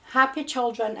Happy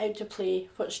children out to play,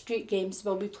 what street games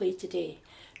will we play today?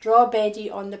 Draw a beddy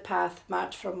on the path,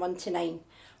 march from 1 to 9.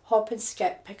 Hop and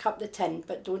skip, pick up the tin,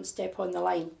 but don't step on the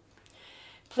line.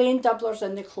 Playing doublers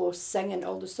in the close, singing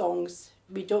all the songs.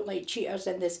 We don't like cheaters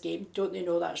in this game, don't they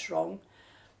know that's wrong?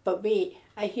 But wait,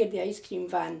 I hear the ice cream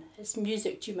van, it's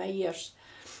music to my ears.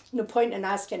 No point in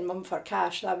asking Mum for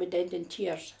cash, that would end in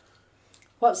tears.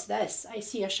 What's this? I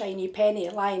see a shiny penny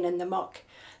lying in the muck.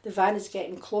 The van is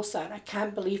getting closer, I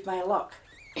can't believe my luck.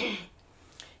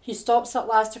 He stops at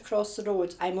last across the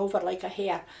road, I'm over like a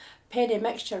hare. Penny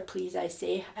mixture please, I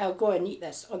say, I'll go and eat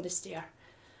this on the stair.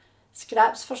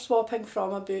 Scraps for swapping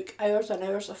from a book, hours and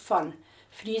hours of fun,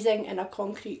 freezing in a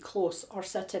concrete close or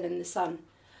sitting in the sun.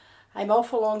 I'm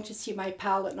off along to see my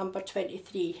pal at number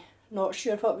 23. Not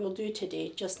sure what we'll do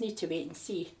today, just need to wait and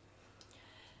see.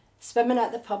 Swimming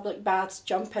at the public baths,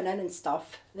 jumping in and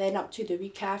stuff, then up to the wee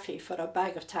cafe for a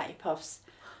bag of tatty puffs.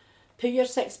 Put your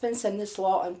sixpence in the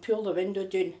slot and pull the window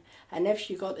down, and if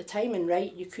you got the timing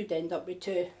right, you could end up with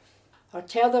 2. Or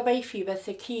tell the wifey with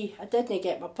the key, I didn't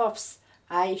get my puffs.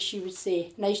 Aye, she would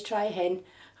say, nice try hen,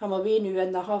 I'm away now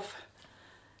in the huff.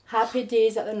 Happy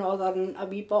days at the Northern, a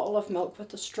wee bottle of milk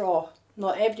with a straw.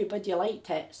 Not everybody liked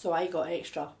it, so I got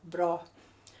extra bra.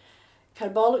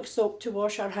 Carbolic soap to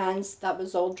wash our hands, that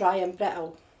was all dry and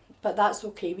brittle. But that's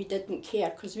okay, we didn't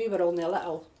care, 'cause we were only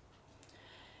little.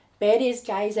 Berries,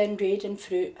 guys in raid and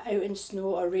fruit, out in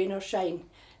snow or rain or shine.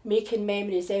 Making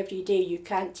memories every day, you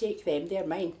can't take them, they're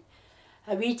mine.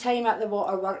 A wee time at the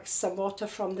waterworks, some water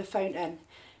from the fountain.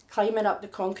 Climbing up the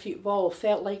concrete wall,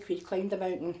 felt like we'd climbed a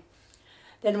mountain.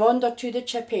 Then wander to the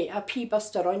chippy, a pea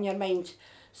buster on your mind.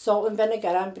 Salt and vinegar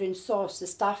and brown sauce, the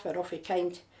staff were awfully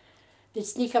kind. They'd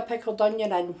sneak a pickled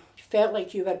onion in, you felt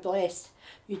like you were blessed.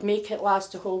 You'd make it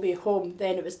last the whole way home,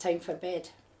 then it was time for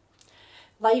bed.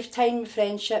 Lifetime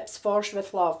friendships forged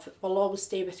with love will always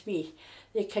stay with me.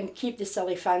 They can keep the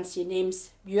silly fancy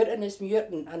names. Muirton is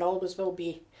Muirton and always will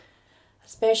be. A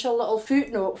special little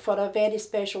footnote for a very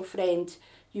special friend.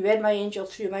 You were my angel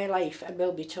through my life and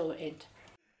will be till the end.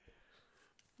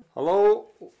 Hello.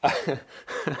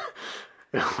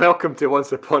 Welcome to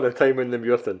Once Upon a Time in the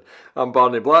Muirton. I'm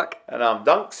Barney Black. And I'm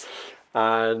Dunks.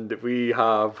 And we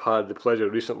have had the pleasure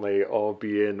recently of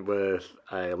being with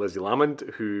Lizzie Lamond,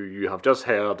 who you have just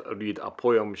heard read a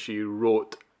poem she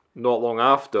wrote not long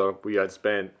after we had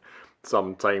spent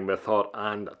some time with her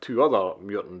and 2 other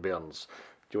Muirton bairns.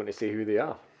 Do you want to say who they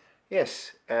are?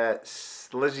 Yes,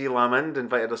 Lizzie Lamond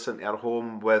invited us into her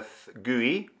home with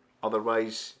Gooey,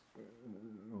 otherwise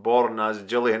born as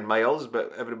Gillian Miles,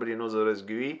 but everybody knows her as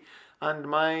Gooey, and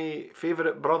my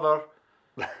favourite brother,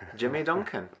 Jimmy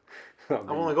Duncan. I've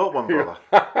only got one brother.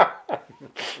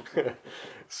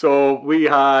 So we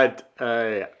had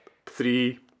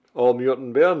 3 all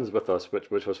Muirton bairns with us, which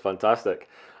was fantastic,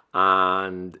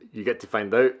 and you get to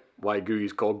find out why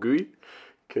Gooey's called Gooey,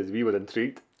 because we were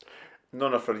intrigued.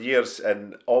 Known her for years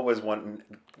and always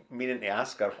meaning to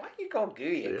ask her, why are you called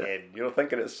Gooey again? You know,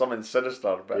 thinking it's something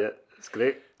sinister. But yeah, it's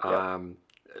great. Yeah.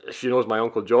 She knows my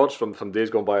Uncle George from days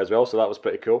gone by as well, so that was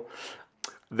pretty cool.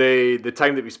 The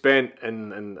time that we spent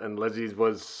in Lizzie's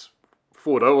was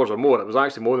 4 hours or more. It was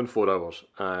actually more than 4 hours.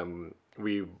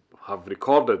 We have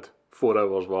recorded 4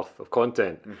 hours worth of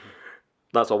content. Mm-hmm.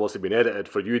 That's obviously been edited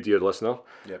for you, dear listener.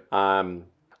 Yep. And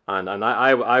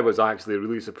I was actually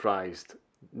really surprised.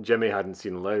 Jimmy hadn't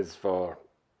seen Liz for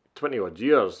 20 odd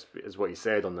years, is what he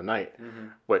said on the night. Mm-hmm.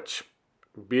 Which,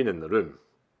 being in the room,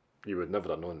 you would never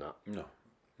have known that.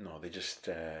 No, they just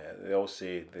they all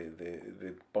say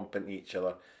they bump into each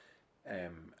other,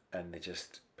 and they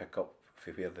just pick up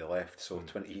from where they left. So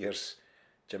 20 years,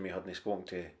 Jimmy hadn't spoken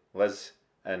to Liz,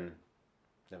 and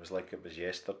it was like it was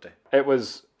yesterday. It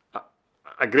was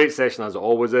a great session, as it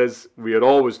always is. We are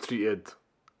always treated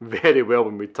very well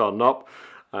when we turn up.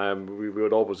 We were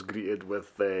always greeted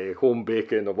with home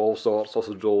baking of all sorts,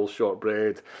 sausage rolls,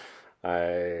 shortbread.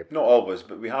 Not always,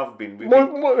 but we have been.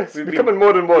 It's becoming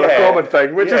more and more a common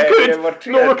thing, which is good. Yeah, not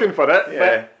looking for it.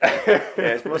 Yeah,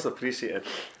 it's most appreciated.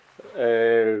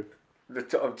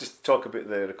 Just talk about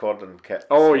the recording kit.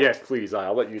 Oh yes, please.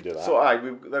 I'll let you do that.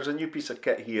 So there's a new piece of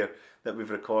kit here that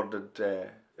we've recorded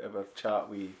our chat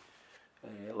with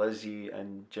Lizzie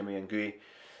and Jimmy and Gooey.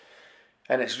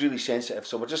 And it's really sensitive,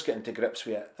 so we're just getting to grips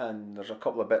with it. And there's a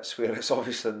couple of bits where it's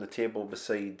obviously on the table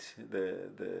beside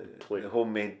the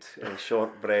homemade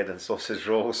shortbread and sausage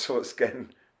rolls, so it's getting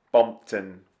bumped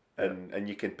and and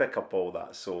you can pick up all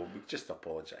that. So we just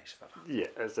apologise for that. Yeah,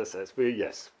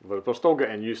 we're still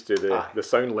getting used to the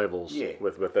sound levels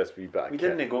with this wee bit. We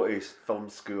didn't go to film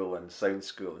school and sound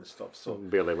school and stuff, so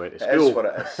barely went to it school. is what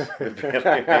it is. We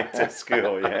barely went to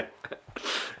school, yeah.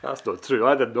 That's not true.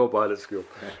 I didn't know about it at school.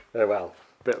 Well,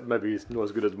 but maybe it's not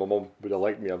as good as my mum would have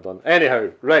liked me to have done. Anyhow,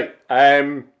 right.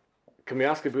 Can we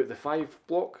ask about the 5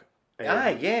 block?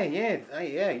 Yeah.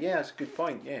 That's a good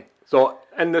point. Yeah. So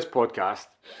in this podcast,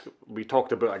 we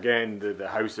talked about again the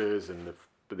houses and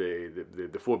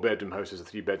the 4-bedroom houses,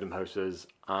 the 3-bedroom houses,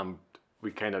 and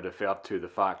we kind of referred to the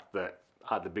fact that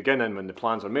at the beginning, when the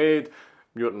plans were made,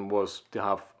 Muirton was to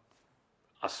have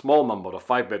a small number of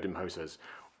 5-bedroom houses.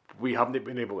 We haven't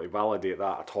been able to validate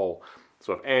that at all.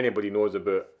 So if anybody knows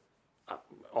about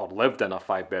or lived in a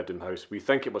 5-bedroom house, we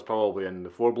think it was probably in the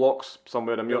 4 blocks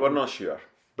somewhere in Muirton. We're not sure.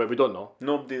 But we don't know.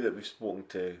 Nobody that we've spoken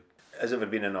to has ever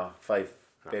been in a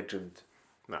 5-bedroomed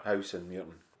house in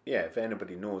Muirton. Yeah, if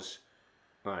anybody knows.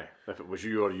 Aye, if it was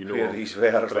you or you know where these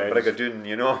were, Brigadoon,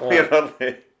 you know, where are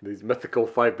they? These mythical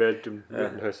 5-bedroom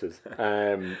houses.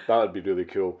 That would be really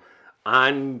cool.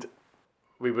 And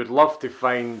we would love to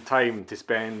find time to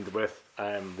spend with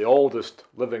the oldest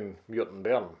living Muirton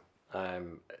Bairn,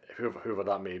 whoever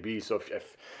that may be. So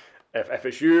if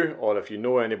it's you, or if you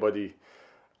know anybody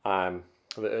that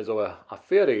is of a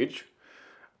fair age,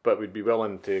 but would be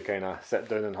willing to kind of sit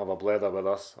down and have a blether with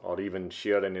us, or even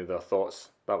share any of their thoughts,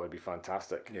 that would be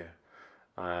fantastic. Yeah.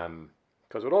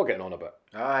 Because we're all getting on a bit.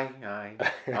 Aye.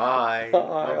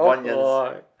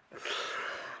 Bunions.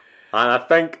 And I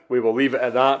think we will leave it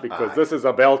at that, because this is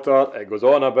a belter. It goes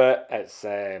on a bit. It's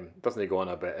doesn't go on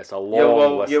a bit. It's a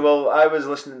long listen. I was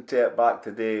listening to it back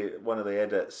today, one of the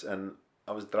edits, and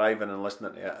I was driving and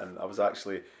listening to it, and I was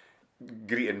actually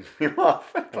greeting me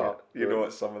laughing at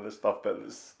at some of the stuff,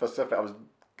 but specific. I was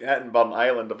hitting Burnt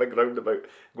Island, a big roundabout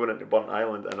going into Burnt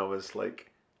Island, and I was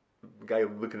like, the guy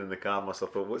looking in the car must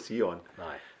have thought, what's he on?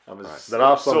 Aye. I was There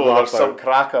are some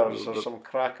crackers or some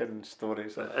cracking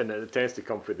stories, and it tends to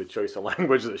come from the choice of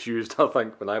language that's used. I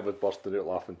think when I was bursting out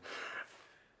laughing.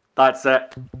 That's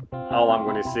it. All I'm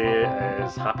going to say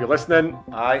is happy listening.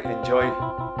 Aye, enjoy.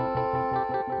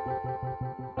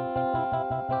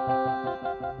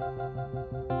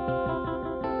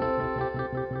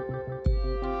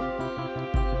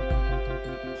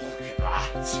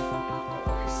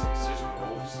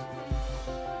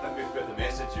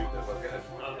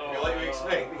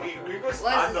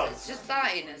 It's just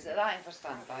starting, is it? That ain't for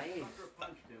standby, eh?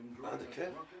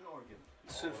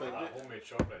 Homemade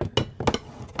shortbread.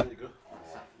 There you go.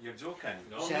 You're joking?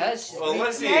 No. She is. Well,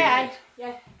 Lizzie, Yeah.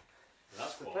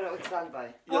 Put it on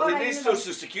standby. you'll have no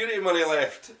social security money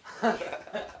left.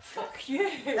 Fuck you.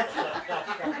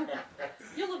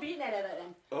 You'll have eaten any of it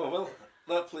then. Oh, well,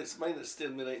 that plate's mine that's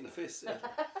staring me right in the face.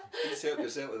 You just help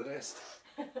yourself with the rest.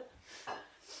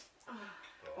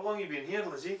 How long have you been here,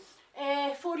 Lizzie?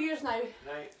 4 years now.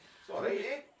 Right. It's alright,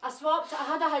 eh? I swapped. I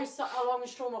had a house along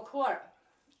Stroma Court.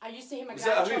 I used to have my Was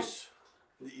that a grandchild. house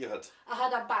that you had? I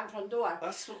had a back front door.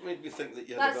 That's what made me think that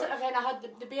you had That's a it. Then I had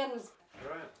the bairns.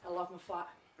 Right. I love my flat.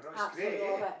 That's Absolutely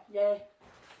great, love it. Yeah.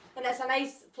 And it's a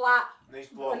nice flat. Nice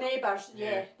The block. neighbours,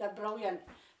 Yeah. they're brilliant.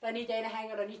 If I need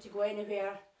anything or I need to go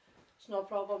anywhere, it's no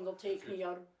problem. They'll take me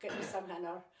or get me something.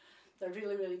 Or they're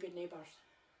really, really good neighbours.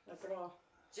 They're bra.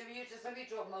 So you just have you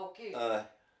drop Malky?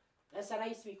 It's a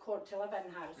nice wee court to live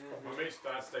in house. My mate's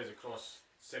dad stays across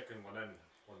second one in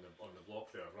on the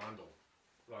block there,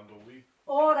 Randall Lee.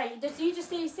 All right. Does he just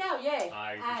stay himself? Yeah.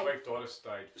 Aye, his wife Doris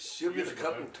died. She'll be the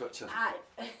curtain twitcher. Aye.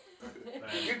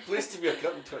 Good place to be a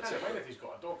curtain I twitcher. can't mind if he's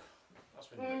got a dog.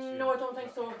 That's when you might see No, I him. don't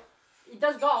think so. He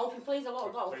does golf. He plays a lot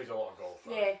of golf. Plays a lot of golf.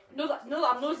 Yeah. No, that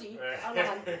I'm nosy. I'm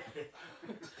not.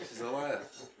 She's a liar.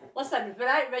 Listen,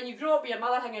 when you grow up with your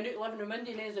mother hanging out living room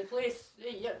Indian as a place,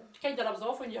 it kind of rubs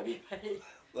off on you a wee bit.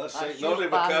 That's That's right. your Norrie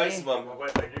Mackay's family. mum.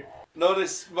 What about you?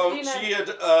 Norris' mum, Lena. she had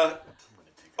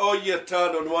all-year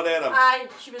tan on one arm. Aye,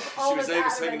 she was She always was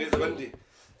always at hanging out the window.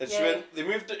 And she Yeah. went, they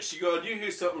moved it, she got a new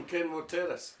house up in Kenmore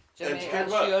Terrace. Jimmy, and she came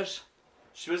that's back. yours.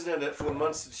 She wasn't in it 4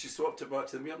 months and she swapped it back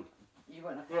to the Muirton. You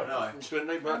want a No. She went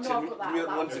right back Oh, to no, I've got that, Muirton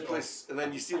that Lindsay was Place, and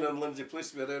then you seen her in Lindsay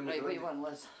Place with her in Right, what the you want,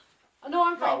 Liz? No,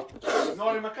 I'm fine. Well,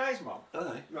 Norrie Mackay's mum.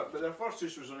 Aye. Right, but their first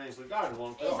house was on Ainsley Garden,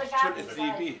 long It's time. a garden.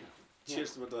 23B.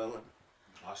 Cheers to my darling.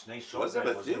 That's nice. Was it?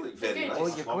 But they look very Good. Oh,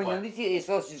 nice. you're going in to eat the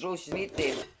sausage roll she's made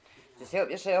there. Just help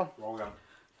yourself. Well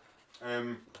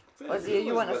done. Lizzie,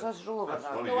 you want a sausage roll? That's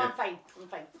funny. No, I'm fine. I'm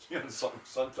fine. You're in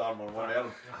sun's arm on one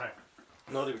arm. Aye.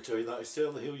 Norrie would tell you that, he's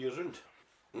selling the whole year round.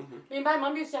 I mean, my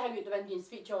mum used to hang out the window and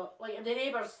speak to her. Like, if the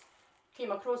neighbours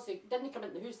came across, they didn't come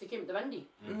into the house, they came to the windy.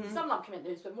 Some of them came into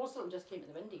the house, but most of them just came to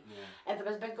the windy. If there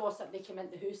was big gossip, they came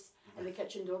into the house and the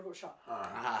kitchen door got shut.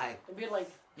 Aye. And we're like,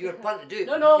 You were planning to do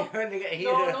it. No. You're only getting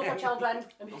here. no for children.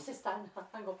 And we used to stand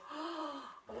and go, oh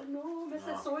no,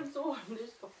 Mrs. So-and-so. And they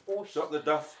just go, oh, Shut the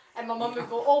duff. and my mum would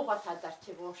go, oh, what a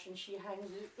dirty washing she hangs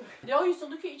out. They all used to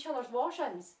look at each other's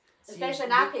washings, especially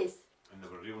nappies. And they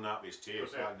were real nappies too.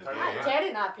 Was it? back in the Aye. day,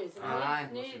 Terry nappies. Aye.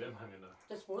 No, See them hanging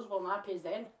there. disposable nappies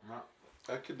then.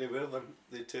 I couldn't wear them,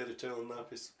 the terry towel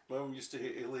nappies. Mum used to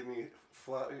hate to lay me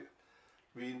flat out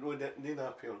with no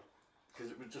nappy on,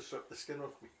 because it would just rip the skin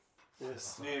off me.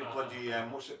 Yes. No bloody,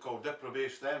 what's it called?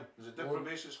 Diprobase then? Is it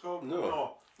Diprobase it's called?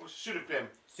 No. What's Suricreme?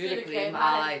 Sudocreme, Sudocreme,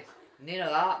 aye. None of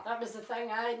that. That was the thing,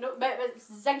 no, but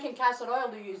it's zinc and castor oil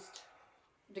they used.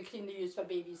 The cream they used for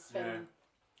babies.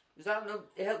 Is that no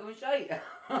to help them with shite?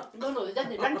 No, they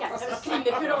didn't drink it. It was cream,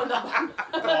 they put it on the bun.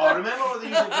 Oh, remember when they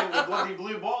used to drink the bloody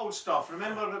blue bottle stuff?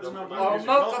 Remember it was in a blue Oh,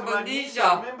 milk of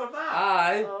magnesia. Remember that?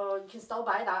 Aye. Oh, you can still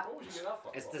buy that.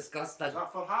 It's Is disgusting.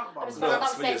 that for It heartburn? was for No, an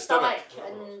it's for your upset stomach.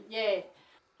 stomach. And yeah.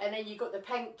 And then you got the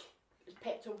pink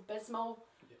Pepto-Bismol.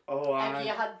 Oh, And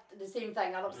you aye. had the same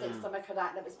thing, an upset stomach or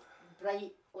that, and it was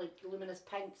bright, like luminous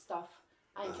pink stuff.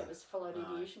 I think it was full of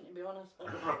radiation, to be honest.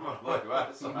 Like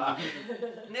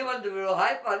that. No wonder we're all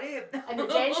hyper, eh? And the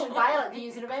gentian violet, do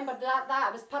you remember that?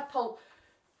 It was purple.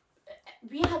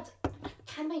 We had, I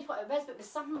can't remember what it was, but it was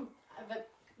something, it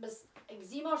was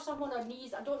eczema or something on our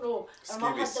knees, I don't know. Our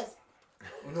mum had Scabies. this,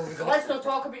 Oh, no, we got let's not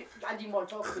talk about, I didn't want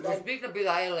to talk We're about that. speaking about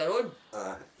that earlier on.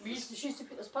 She used to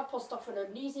put this purple stuff on her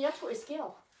knees, and you had to go to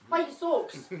scale. White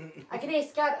socks, a grey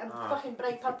skirt and fucking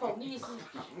bright purple knees.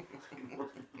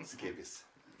 Scabies.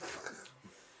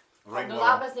 No,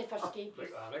 that wasn't for scabies.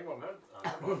 Ringworm,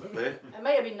 huh? Eh? It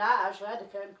might have been that actually, I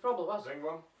don't probably was,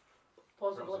 Ringworm?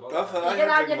 possibly. I thought I You get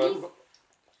had that it on on your my... knees?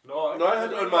 No, I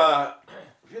had it on my...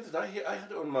 Where did I hit? I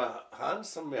had it on my hand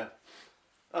somewhere.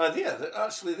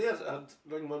 Actually there, I had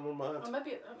ringworm on my hand. Well,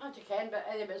 maybe you can, but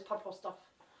anyway, it was purple stuff.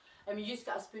 And we used to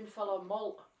get a spoonful of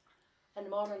malt in the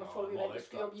morning before we went to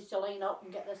school. We used to line up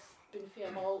and get this spoonful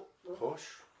of malt. Posh.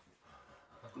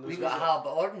 We got a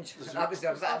halibut orange. That was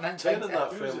the vitamin 10 in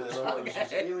that Who was family. it? and all.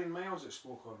 Was it Aileen Miles that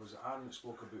spoke, or was it Anne that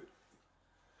spoke about?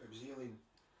 It was Aileen.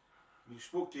 We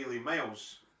spoke to Aileen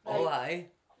Miles. Oh, aye.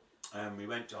 We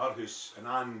went to her house, and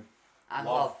Anne And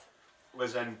Love love.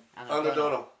 was in. Anne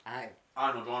O'Donnell. Aye.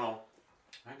 Anne O'Donnell.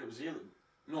 I think it was Aileen.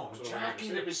 No, it was Jackie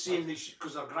that was saying that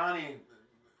because her granny.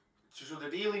 So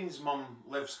that Aileen's mum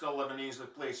still lived in Ainsley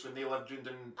Place when they lived round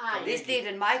in. Aye. They stayed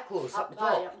in my close up the Aye,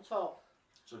 top. up the top.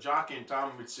 So Jackie and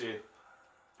Tam would say,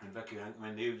 and Vicky, I think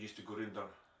when they used to go round their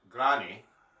granny,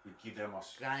 we'd give them a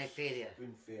Granny Failure.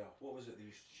 spoon fair. What was it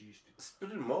she used to?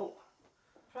 Spoon and malt.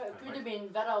 It could have been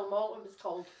virile malt, it was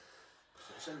called.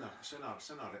 It's in there. It's in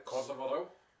our. Cordova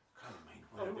Can't mind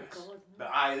Oh what my it is. god. But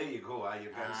aye, there you go. Aye,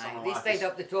 you're getting some Aye. of They that. stayed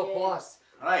up the top Yeah. class.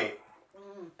 Right.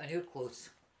 And you're close.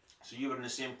 So you were in the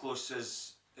same close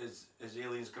as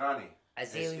Aileen's granny. As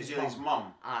As Aileen's Aileen's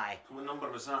mum. Aye. What number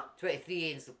was that? 23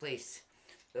 Ainsley Place.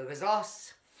 There was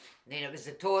us, then it was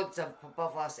the Todds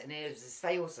above us, and then it was the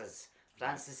Styleses.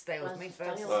 Francis Styles, mine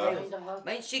Francis Styles, Styles.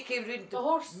 Mine, she came round The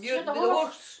horse, near she had the the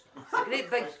horse. The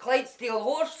great big Clydesdale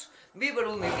horse. We were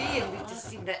only wee and we just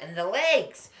seen it in the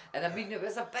legs. And I mean, it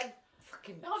was a big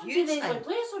fucking I huge was in thing. the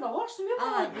place on a horse, we were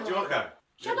Aye. The Joker.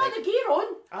 She had all the gear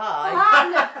on.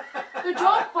 Aye. And the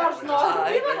joggers and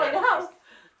all. We were like that.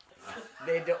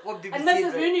 Then what did we And say?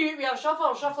 Mrs. Mooney with her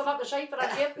shuffling up the shite for a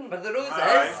curtain. For the roses,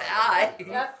 Aye. aye.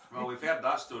 Yep. Well, we've heard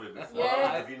that story before.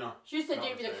 Yeah. Davina. She used to do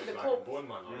it with the coat. Bone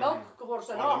man. Milk horse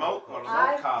and Or the all. milk or the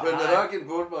Aye. milk car. When the Aye. ragged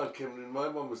board man came in, my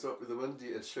mum was up with the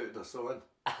windy and shouted us all in.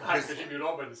 That's the Jimmy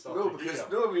Robbins stuff. No, because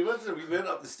we went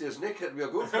up the stairs naked. We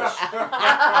were goldfish.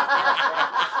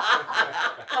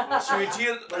 She would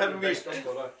hear him with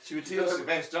she would hear That's the him.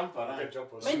 best jumper, eh? Good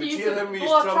jumpers. When She would you hear used to him with his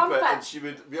blow a trumpet, and trumpet. she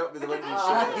would be up with the windy and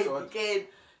shouting us all in. Again.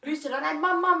 We used to run in,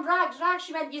 Mum, rags.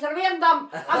 She went, you're wearing them.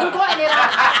 I don't got any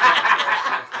rags.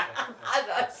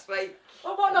 That's right. I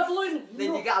want a balloon.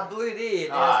 Then you got a blue day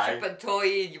and Aye. a strip and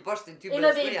toy and you burst in 2 You know,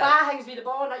 minutes the later. bangs with the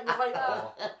bonnet and you're like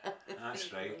that.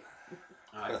 That's right.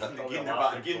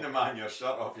 Getting the man your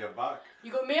shirt off your back.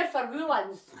 You got more for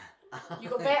woolens. You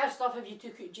got better stuff if you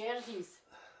took out jerseys.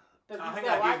 But I think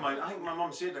well, I think my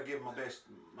mum said I gave my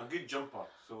good jumper.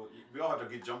 So we all had a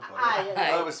good jumper. Aye,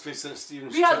 Aye. I was facing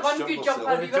Stephen's we had church one good jumper.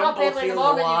 sale. We The were up jumper early in the field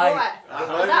morning. You alive. got it.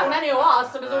 There was that many of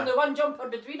us. There was only one jumper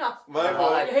between us. My Aye.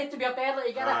 mum, You had to be up early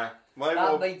to get it. Aye. my That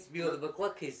mum reminds me of the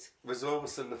McCluckies. was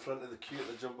always in the front of the queue at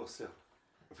the jumper sale.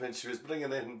 When she was bringing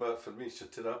anything back for me,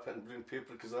 she'd tear up it in green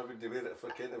paper because I wouldn't wear it if I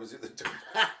kent I was at the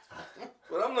jumper.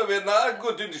 Well, I'm not wearing that. I'd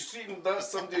go down the street and that's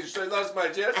somebody's shout, that's my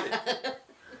jersey.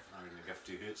 I'm going to give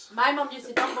 2 hoots. My mum used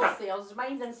to dumble sales,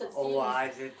 mine in St. Oh, I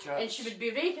Stephen's. did church. And she would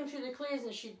be raking through the clays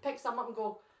and she'd pick some up and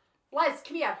go, Liz,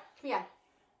 come here, come here.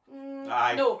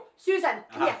 Aye. No, Susan,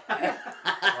 come here, come here.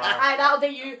 Aye, that'll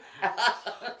do you.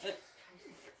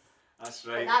 That's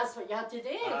And right. that's what you had to do.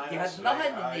 Aye. You That's had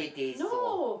nothing right, in the days, though.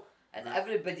 No. And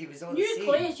everybody was on the New same.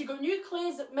 clays, you got new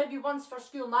clays maybe once for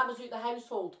school, and that was out the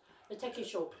household, the ticky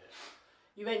shop.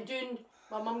 You went down,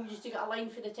 my mum used to get a line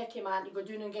for the ticky man to go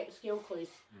down and get scale clays.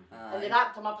 And they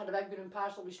wrapped them up in a big green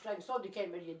parcel with string, so you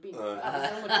can't where you'd been. That was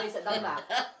the only place that done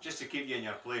that. Just to keep you in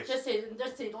your place. Just to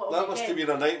little That must have weekend.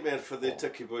 been a nightmare for the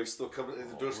Ticky boys though, coming to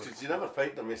the doors, because you never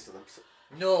find them, most of them.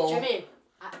 No. Jimmy,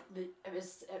 it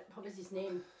was, what was his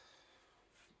name?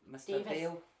 Mr. Davis.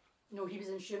 Bale. No, he was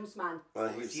insurance man. He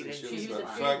was He the was He was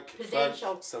insurance a man. Prudential.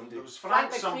 Frank, somebody. It was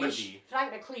Frank McLeish. somebody.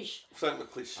 Frank McLeish. Frank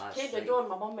McLeish. That's Came to the right. door and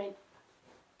my mum went,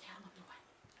 tell him no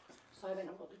in. So I went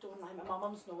and got the door and I went, my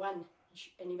mum's no in.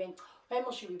 And he went, when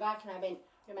will she be back? And I went,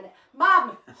 wait a minute,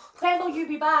 Mum, when will you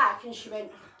be back? And she went,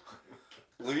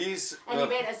 Louise, and he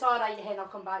went, it's alright, hen, I'll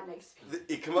come back next week.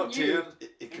 he came up to You. your... He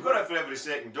You came got up, it for every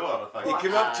second door, I he think.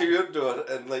 came up to your door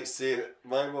and like say,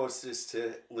 my mum says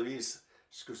to Louise,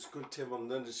 she goes, go and tell mum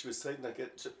then, and she was hiding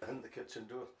in the kitchen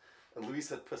door. And Louise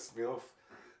had pissed me off.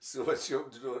 So when she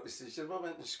opened the door, he says, your mum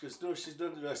in? And she goes, no, she's not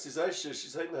in the door. I says, aye,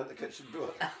 she's hiding in the kitchen door.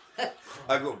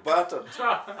 I got battered.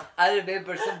 I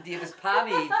remember somebody, it was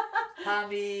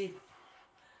Pammy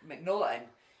McNaughton.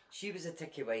 She was a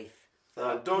ticky wife.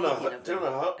 Donna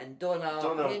Hutt. And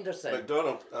Donna Henderson.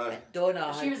 McDonald. Aye. And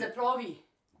Donna She was a Provi.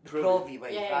 the Provi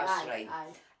wife, Yeah, that's aye, right.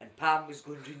 aye. And Pam was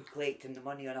going round collecting the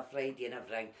money on a Friday and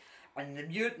everything. And the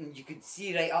mutant you could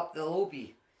see right up the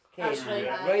lobby. Okay, That's right,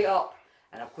 aye. right up.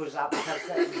 And of course that was her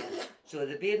sitting there. So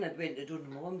the bairn went to doing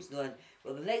my mum's knowing,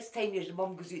 well the next time your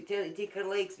mum goes out, tell her to take her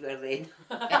legs with her then.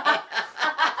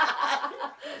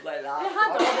 Like They had that.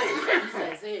 all the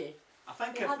excuses, eh? I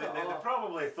think They if had they, it they all.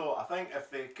 probably thought, I think if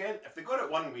they got it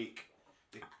 1 week,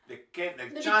 the They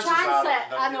chances chance are it, that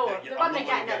I know, that they you're weren't not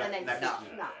getting gonna it the get next next week.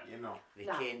 year, Nah. you know. They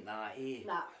Nah. can't that, eh?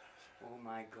 Nah. Oh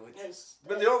my god.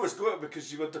 But they always got it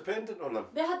because you were dependent on them.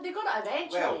 They got it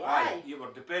eventually, Well, aye. you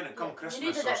were dependent come You Christmas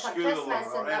needed or it for school Christmas or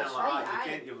and anything that's like right, that.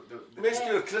 aye. You can't, Next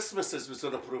year Christmases was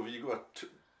on a Provy. You got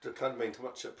I can't mind how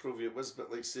much a Provy it was,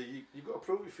 but like say you got a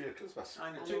Provy for your Christmas.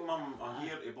 and it took Mum a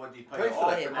year to bloody pay Pay it for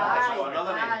off it. and then I got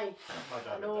another name. Aye, My dad I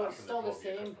went know, daft it's in the still the Provy at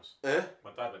same. Christmas. Eh?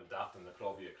 My dad went daft in the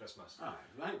Provy at Christmas. Aye,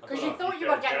 right. because you thought you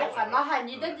were getting it for nothing.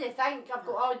 You didn't think, I've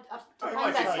got all, I've Well, you found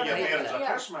wanted this to for get your next parents a year.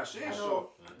 Christmas, eh? I So know.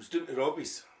 It was down to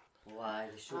Robbie's. Why,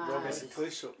 the show Aye. Robbie's Robbie's. clay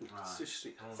shop in Aye. Sush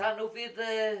Street. Is that not where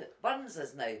the Burns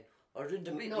is now? Or round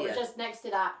about No, there? just next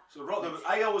to that. So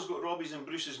I always got Robbie's and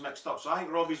Bruce's mixed up. So I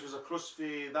think Robbie's was across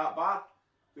from that bar,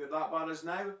 where that bar is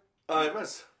now. Aye, it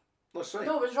was. That's right.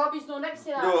 No, it was Robbie's no next to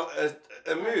that. No,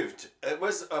 it moved. It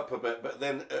was up a bit, but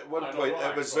then at one I know, point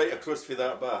right, it was right. right across from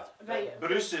that bar. Right.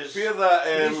 Bruce's, Where that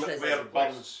Bruce's. where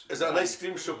Burns. is it an ice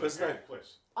cream shop, isn't it?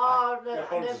 Place. Or Yeah,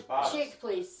 Burns' the bars. shake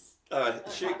place. Aye,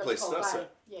 That's shake what it's place. called, That's aye.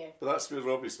 it. Yeah. But that's where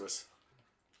Robbie's was.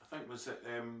 I think was it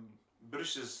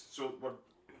Bruce's. So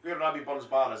where Robbie Burns'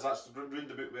 bar is, that's round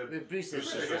about where Where Bruce's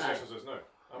Bruce's is. is. aye. Hairdressers is now.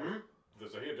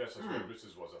 There's a hairdresser's where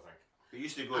Bruce's was, I think. We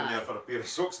used to go in there for a pair of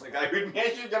socks and the guy wouldn't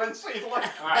measure your inside look.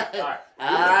 Aye,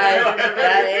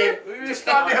 Aye. Just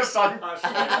stand there, son.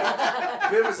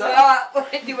 Where was that?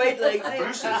 What do you like that?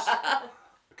 Bruce's. I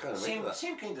can't Same, remember that.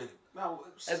 same kind of. Well,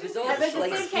 It was It all was the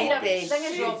like same kind of same thing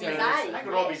as same Robbie's, thing. aye. I think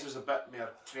Robbie's was a bit more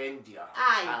trendier.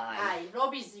 Aye, Aye. aye.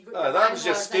 Robbie's. You got Aye, your that was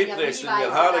your Wranglers state and dress and Levi's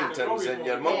your and that. Harringtons and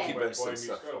your monkey boots Boy and Meets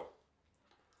stuff. Girl.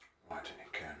 I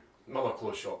didn't care. Another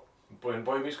clothes shop. Boy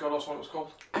Meets Girl, that's what it was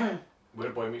called. Where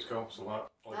Boy Meets Girl, so that.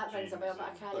 all That rings a bell, but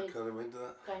I I can't can't remember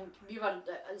that. think. We were at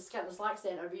the Skirt and Slack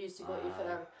Centre, we used to go to for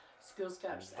our school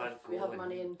skirts if we Virgo had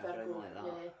money in and everything Virgo. like that.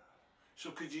 Yeah,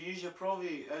 So could you use your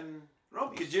Provi in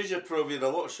Robbie's? You could use your Provy in a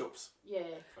lot of shops. yeah.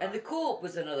 And the Co-op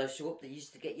was another shop that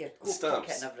used to get your Coop Stamps.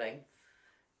 ticket and everything.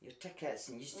 Your tickets,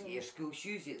 and you used to get your school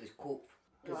shoes at the Coop.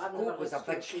 No, Because I've the never Coop was a had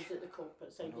school big... shoes at the Coop, but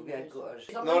it's No, we had got ours.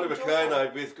 Nori McCray and I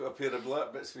both got a pair of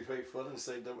black bits with white fur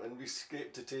inside them, and we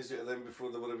scraped the taste out of them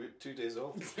before they were about 2 days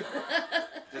off.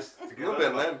 Just to get No rid better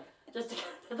of than it. them. Just to get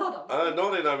rid of them.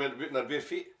 Nori and I went about in our bare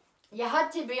feet. You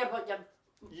had to wear what your...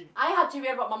 I had to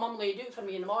wear what my mum laid out for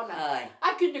me in the morning. Aye.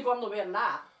 I couldn't go on wearing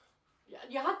that.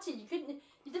 You had to, you couldn't,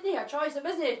 you didn't have a choice. It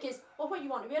wasn't a case, well, what you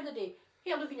want to wear today?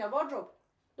 Here, look in your wardrobe.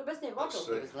 There wasn't a wardrobe. That's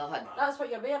It was nothing. That's what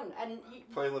you're wearing. And you,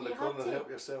 Pile in the you corner had and to. help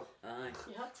yourself. Aye.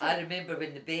 You had to. I remember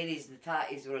when the berries and the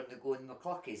tatties were on the go in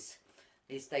McClucky's.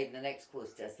 They stayed in the next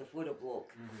close to us, the Flora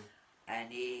block. and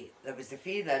there was the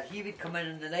father, he would come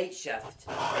in on the night shift,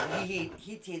 and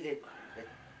he'd take the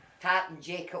tartan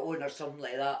jacket on or something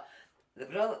like that.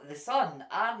 The son,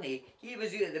 Arnie, he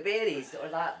was out at the berries or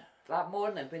that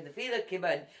morning when the father came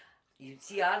in. You'd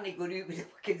see Arnie going out with the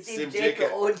fucking same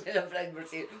jacket on, and a friend would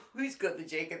say, "Who's got the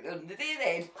jacket on today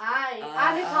then?" Aye,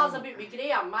 Arnie tells about me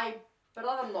Graham, my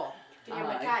brother-in-law, Graham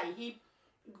Aye. Mackay. He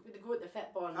would go to the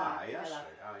football and Aye, that, that's together,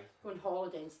 right, aye. go on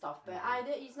holiday and stuff. But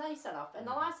he's nice enough, and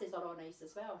the lasses are all nice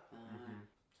as well.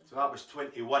 So that was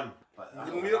 21. But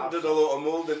And Muirton did a lot of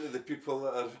moulding to the people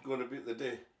that are going about the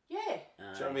day. Yeah, Do you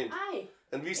know what I mean? aye.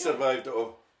 And we survived it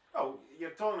all. Well,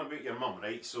 you're talking about your mum,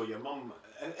 right? So your mum,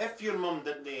 if your mum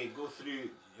didn't go through,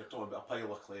 you're talking about a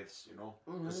pile of clothes, you know?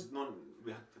 Because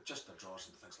we had just the drawers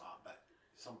and things like that, but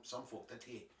some folk did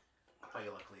take a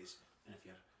pile of clothes. And if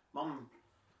your mum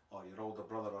or your older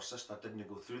brother or sister didn't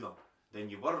go through them, then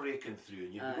you were raking through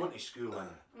and you'd be going to school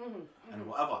and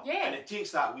whatever. Yeah. And it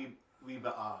takes that wee bit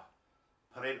of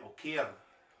parental care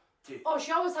to Oh,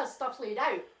 she always has stuff laid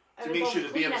out. To make sure the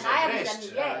baby's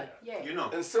addressed. Yeah. you know.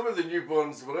 And some of the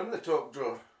newborns were in the top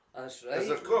drawer. That's As right.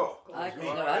 they're caught. Aye, 'cause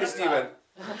they're Hey, out of Stephen.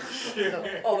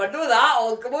 that. Oh, we know that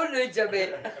all. Come on now,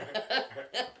 Jimmy.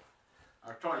 I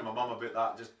was talking to my mum about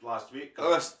that just last week.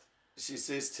 She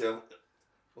says to him,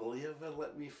 "Will you ever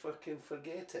let me fucking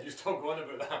forget it?" You still going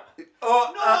about that?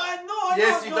 Oh, no,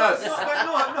 yes, he does.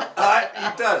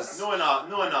 He does.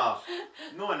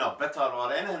 No in a bitter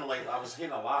or anything like that. I was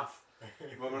having a laugh.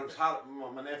 But when it was hard,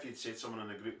 my nephew said something in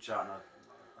the group chat and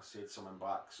I said something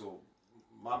back. So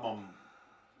my mum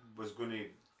was going to, I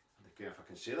don't know if I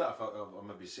can say that, I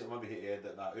maybe hate to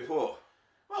edit that out. What?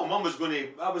 Well, Mum was going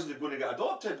to, I wasn't going to get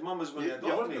adopted. Mum was going to You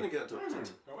adopt weren't me. going to get adopted.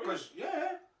 Because, yeah.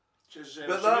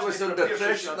 But that was under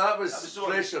pressure. That was so-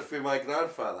 pressure for my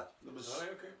grandfather. There was,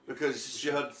 Because she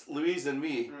had Louise and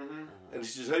me, and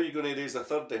she says, "How are you going to raise a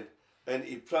third then?" And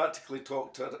he practically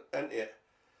talked her into it.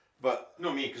 But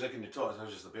no, me, because I couldn't talk, I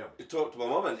was just a bear. he talked my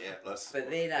mum into it. But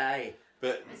then aye.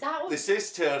 But Is that they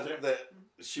says to her that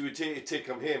she would take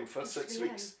him home for 6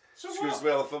 weeks. So She goes,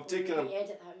 "Well, if I'm taking him,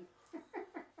 Edit that.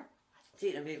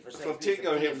 Take him home for 6 if I'm weeks. taking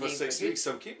him take home for 6 good. weeks,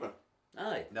 I'm keeping him."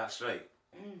 Aye. That's right.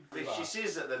 She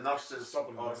says that the nurses or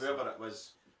whoever it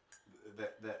was,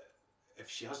 that if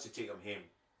she has to take him home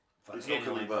for He's any not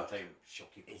coming length of back. time, she'll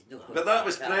keep him. He's not But that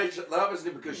was pressure. That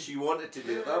wasn't because she wanted to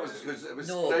do it. That was because it was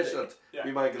No, pressured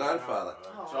by my grandfather.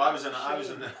 So I was in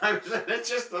it's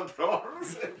just the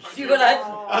drawers. You were like,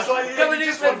 I was like, Coming you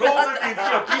in just from forgot that. that you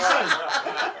threw a piece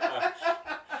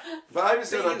in. But I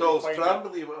was in a doll's find pram, it.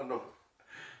 believe it or not,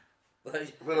 well,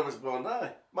 when I was born.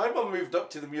 Aye. My mum moved up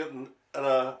to the Muirton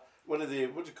in one of the,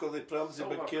 what do you call the prams, the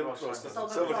big Silver cane Cross, cross.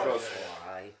 Silver Silver Cross. Cross.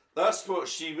 aye. That's what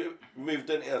she moved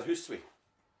into her house with.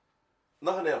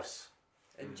 Nothing else.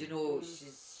 And you know,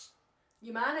 she's.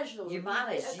 You manage though. You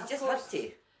managed. You Of just course. had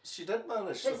to. She did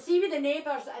manage. But see with the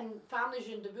neighbours and families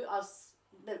round about us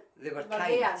that They were were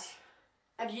kind. there,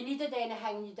 if you needed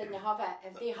anything and you didn't have it,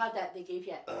 if they had it, they gave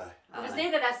you it. Aye. There was Aye.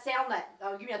 neither us selling it,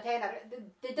 I'll give you a tenner.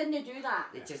 They didn't do that.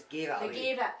 They just gave it They away.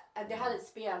 gave it, if they had it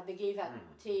spare, they gave it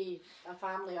to a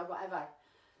family or whatever.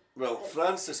 Well,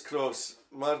 Francis Cross,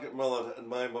 Margaret Miller and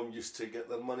my mum used to get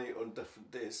their money on different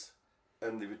days,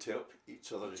 and they would help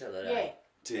each other Each other, Yeah. aye.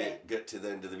 to Yeah. get to the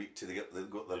end of the week till they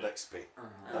got their next pay.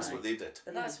 That's Aye. what they did.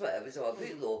 But that's what it was all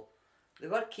about though. They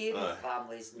were caring Aye.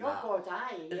 families and Oh that. God,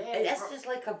 aye, yeah. It's just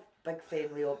like a big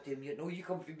family up there, Muirton. Oh, you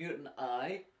come from Muirton,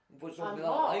 aye. What's wrong I'm with that,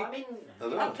 not, like? I mean, I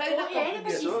know. I'm proud go I to come from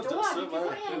anybody's Muirton. So- door, so you can go am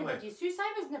I. to anybody's house.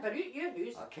 I was never out your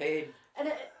house. Okay.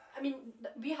 And I mean,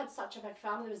 we had such a big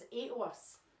family, there was 8 of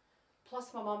us.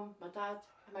 Plus my mum, my dad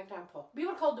and my grandpa. We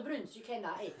were called the Bruins, you ken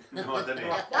that, eh? No, I didn't.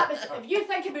 That was, if you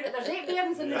think about it, there's 8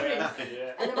 bairns in the Bruins.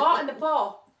 And the ma and the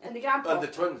pa and the grandpa. And the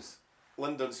twins,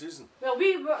 Linda and Susan. Well,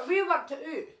 we worked it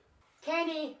out.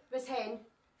 Kenny was Hen,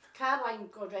 Caroline,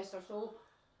 God rest her soul,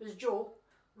 was Joe,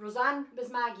 Roseanne was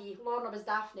Maggie, Lorna was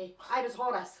Daphne, I was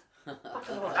Horace.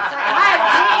 Fucking Horace.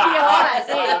 I had to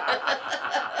be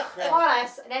Horace, eh?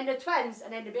 Horace, and then the twins,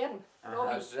 and then the bairn.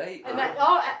 Robbie. That's right. And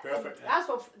Perfect. that's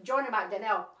what Johnny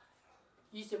McDonnell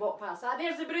used to walk past. Ah,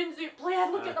 there's the Bruins out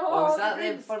playing, look at the Oh, wall. was the that them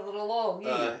Bruins. further along,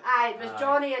 eh? Aye, it was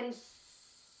Johnny and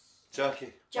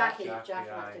Jackie, Jackie Jackie, Jackie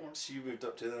aye. McDonnell. she moved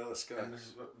up to the other sky.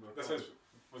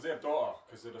 Was their daughter?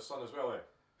 Because they're a son as well, eh?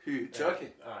 Who? Jackie.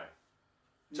 Aye.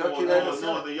 Jackie No, Lennon. there was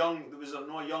no young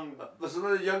There's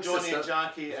another young Johnny sister, and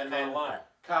Jackie, and then Caroline.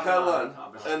 Caroline,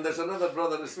 That was and there's another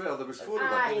brother as well. There was 4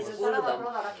 of Aye, them. there's Four of another them.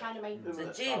 brother, I can't mind. Was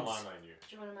it James? Caroline I knew.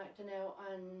 Johnny McDonnell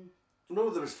and No,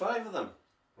 there was 5 of them.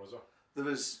 Was there? There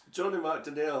was Johnny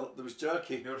McDonnell, there was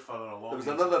Jackie, You're further along. there was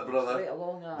another Right brother,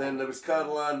 along, aye. then there was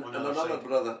Caroline On and the other another side.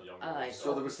 brother. Young Aye, ones.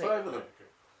 So there was opposite. 5 of them. Okay.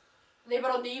 They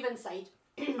were on the even side.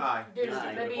 Aye. Doing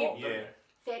Aye. maybe Yeah.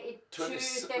 32, 20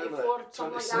 34,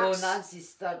 something like No, that. Nancy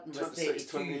Sturton was 26,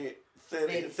 32. 28,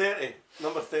 30, 30.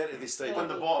 Number 30 they stayed On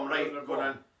the bottom right, we're going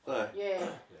in. Aye. Yeah.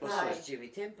 That Aye. was Jimmy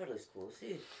Temperley's close,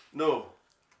 eh? No.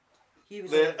 He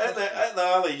was The, on at the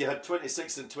alley you had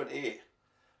 26 and 28.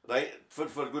 Right? For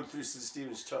going through St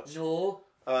Stephen's Church. No,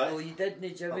 Aye. no, you didn't, I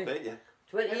Jimmy. bet you.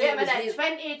 28 Wait a was minute, here,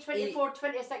 20, 24,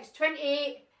 26,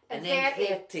 28 and and then 30.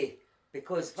 30.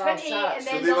 Because Val 28 sat. and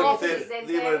So then they the were, offices, 30, then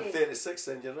they were 30. 36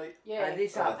 then, you're right. Yeah. They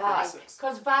sat Aye, back. 36.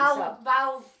 Because Who's Val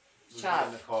that?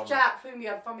 Chap, Chap.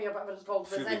 Fumia, whatever it's called,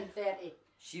 was Phoebe. in 30.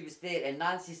 She was 30, and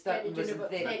Nancy Sturton was in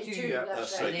 32. 32, Yeah, that's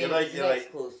that's right. right. And You're then right, the you're next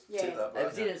right. close. Yeah. Take that It back.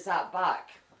 was in it sat back.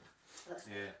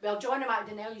 Yeah. Well, Johnny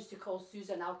McDonnell used to call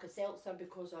Susan Alka-Seltzer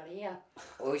because of her hair.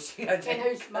 Oh, she had Ken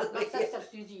House, my sister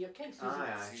Susie, your king Susie,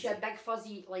 Aye, aye. she had big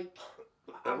fuzzy, like...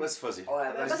 It was fuzzy. Oh,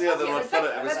 it It was was the other fuzzy, one for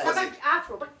it, it was a fuzzy. big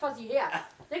afro, big fuzzy hair.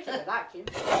 Thinking of that, Kim.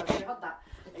 You heard that.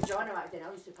 And Johnny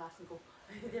McDonnell used to pass and go,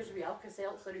 there's a wee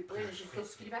Alka-Seltzer who playing, and she'd go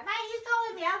screaming, man, he's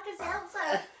calling me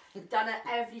Alka-Seltzer. He'd done it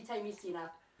every time he's seen her.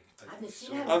 I hadn't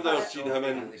seen him. I've never for- seen him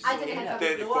in I didn't think I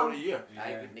 30, would 40 know him. years.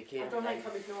 I wouldn't have I cared. don't think I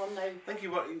would know him now. I think he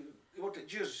worked at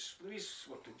Jeers. Louise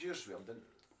worked at Jeersville, didn't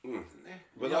he?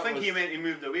 Well, I that think he was-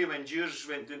 moved away when Jeers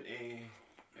went into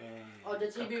Or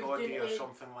did he move Kirkcaldy down or to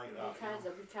something like that.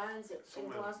 Buchanans in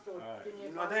Somewhere. Glasgow? Aye. Didn't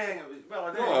you? No, I think it was. Well,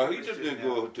 I think No, it he was didn't down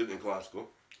go there. to Glasgow.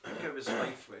 I think it was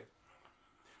Lifeway.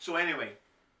 So anyway,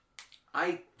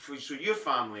 so your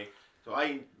family. So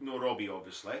I know Robbie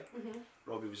obviously.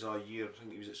 Robbie was a year. I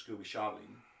think he was at school with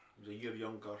Charlene. He was a year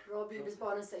younger. Robbie was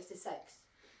born in 66.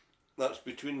 That's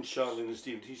between Charlene and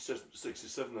Stephen. He's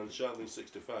 67 and Charlene's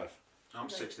 65. I'm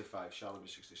Right. 65. Charlene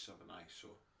was 67. Aye. So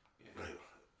yeah. Right.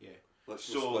 Yeah. Let's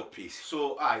So- go split piece.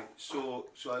 So I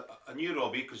knew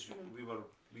Robbie because we were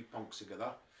punks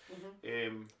together.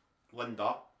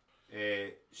 Linda,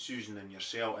 Susan, and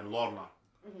yourself, and Lorna,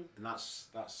 and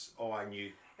that's all I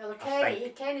knew. Well,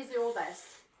 I Kenny's the oldest.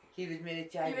 He was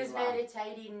married to He Irene was married to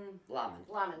Irene Lamond.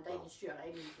 Lamond, Irene Stewart,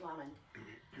 Irene Lamond.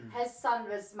 His son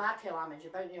was Matthew Lamond. You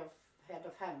might have heard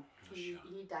of him. He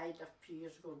died a few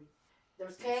years ago. There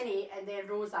was Kenny and then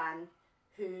Roseanne,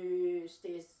 who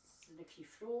stays in the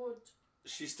Keith Road.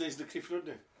 She stays in the Creef Road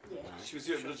now. Yeah. She was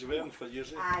here at Bridge of Erne for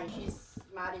years. Aye, she's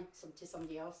married to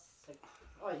somebody else. Like,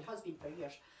 oh, he has been for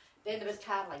years. Then there was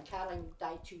Caroline. Caroline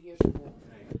died 2 years ago.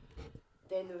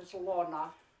 Then there was Lorna.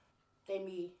 Then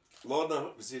me. Lorna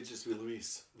was here just with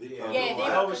Louise. They Yeah. palled Yeah, a they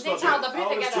while. were- they child up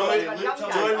together Joy- when they were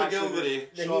younger. Joy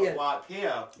McGilvery. The Short hair. black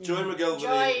hair. Joy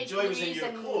McGilvery. Joy was in Louise your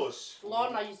and close.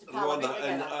 Lorna used to pal Lorna about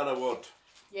and together. Anna Ward.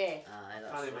 Yeah. Aye, that's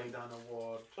Can't right. mind Anna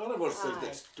Ward. Anna Ward Aye. lived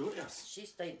next door to us. She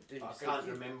stayed doing I beside can't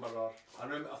you. remember her. I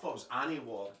thought it was Annie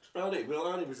Ward. Annie,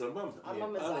 well, Annie was her mum. Her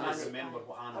mum was Annie I Annie. can't was- remember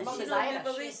what Annie Her Did mum she was was. not move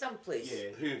Irish. away someplace? Yeah.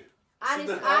 Who? Annie's,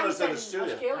 Anna's Annie's in in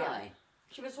Australia. Australia. Aye.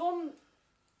 She was home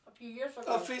a few years ago.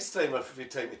 I'll FaceTime her from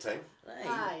time to time. Aye.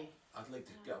 Aye. I'd like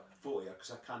to get a photo of her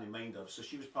because I can't mind her. So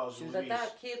she was pals She with was a Louise.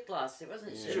 dark haired lassie,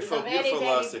 wasn't she? Yeah. She was a Beautiful, very, beautiful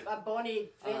very lassie. a bonny,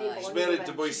 very Aye. bonny She's married woman.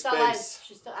 to boy She still Spence. is.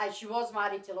 She still, aye, she was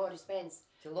married to Laurie Spence.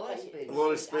 To Laura Aye. Spence.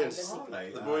 Laurie Aye, Spence. Disney All Queen.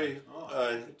 right, The boy. Oh.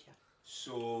 Aye.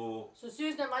 So So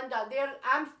Susan and Linda,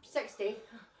 I'm 60. I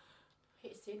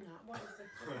hate saying that. What is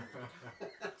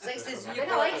it? 60s I you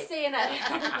don't like saying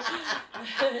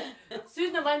it.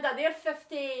 Susan and Linda, they're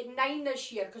 59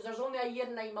 this year because there's only a year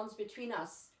and 9 months between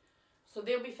us. So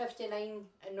they'll be 59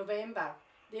 in November.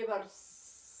 They were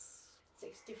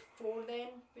 64 then,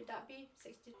 would that be?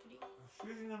 63?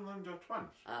 Susan and Linda are twins.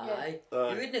 Aye. Aye.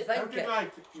 You wouldn't How think did it. I?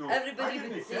 No, I Everybody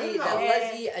didn't would think say that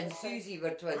that. Lizzie and Susie were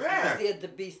twins Yeah. because they had the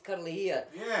base curly hair.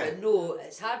 Yeah. But no,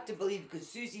 it's hard to believe because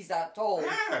Susie's that tall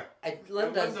Yeah. and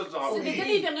Linda's Linda's So only they didn't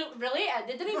me. even look related.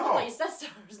 They didn't even No. look like sisters.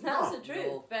 That's No. the truth.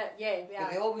 No. But yeah, But they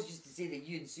yeah. always used to say that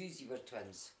you and Susie were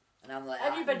twins. And I'm like,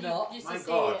 Everybody not. used My to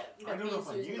say God, that I don't me know and if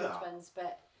I Susan knew were that. twins,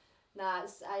 but nah,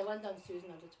 it's Linda and Susan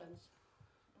are the twins.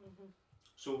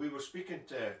 So we were speaking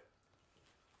to.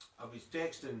 I was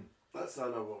texting That's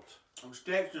Anna Ward.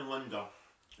 Linda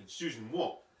and Susan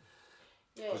Watt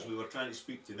Yeah, because we were trying to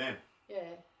speak to them. yeah.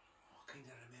 I kind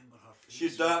of remember her face.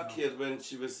 She's dark haired when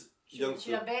she was young.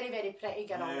 She was a very, very pretty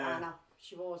girl, Yeah. Anna.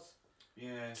 She was.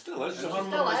 Yeah. Still is. And her She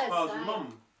mum still was is, pals with aye.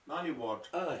 mum, Annie Ward.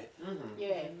 Aye.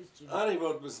 Yeah. Annie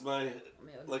Ward was my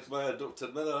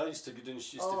adopted mother. I used to go down and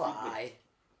she used Oh, to feed me. aye.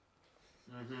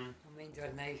 Mm-hmm. I mind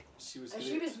her now. She was And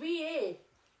great. she was wee, eh?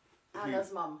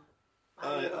 Anna's mum.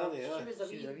 Aye, Ward. Annie, aye. She was a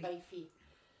She was wee a wee- wifey.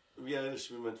 wee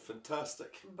Irish woman,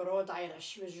 fantastic. Broad Irish.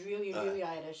 She was really, really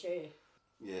Irish, eh?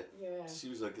 Yeah. Yeah. She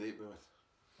was a great woman.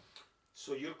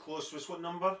 So your close was what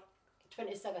number?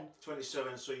 27.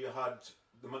 27. So you had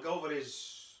the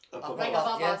McGilverys. Above right us.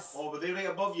 above yes. us. Oh, were they right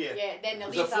above you? Yeah, then the It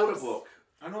was a 4 Leathams. block.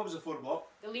 I know it was a 4 block.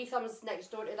 The Leathams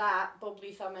next door to that, Bob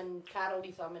Leatham and Carol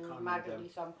Leatham and Can't Margaret remember.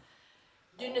 Leatham.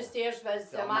 Down the stairs was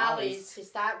The the O'Malley's. O'Malley's to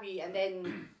start with, and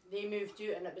then they moved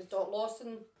out, and it was Dot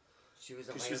Lawson. She was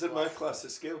a Because she was in my class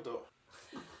at scale, Dot.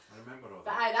 I remember all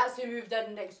But that. aye, that's who moved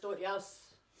in next door to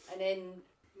us. And then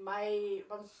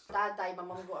once Dad died, my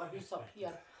mum got a house up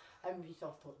here. And we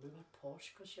thought we were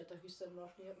posh because she had a house in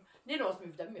North Newton. None of us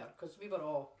moved in here because we were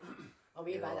all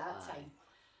away by that aye. time.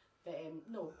 But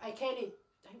no, I think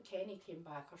Kenny came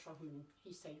back or something.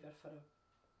 He stayed there for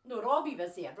a... No, Robbie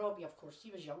was there. Robbie, of course,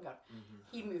 he was younger.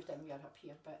 He moved in here up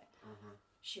here, but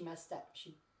she missed it.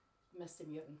 She missed the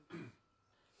mutant.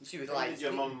 She was When like, did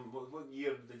your mum, what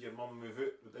year did your mum move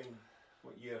out with them?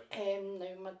 What year?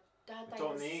 Now my dad died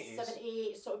talking in the 80s.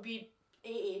 78, so it'd be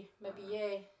 80, maybe,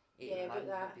 yeah. Yeah, about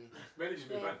that. When did you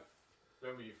move Yeah. in?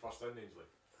 When were you first in Ainsley?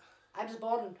 I was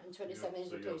born in 27 So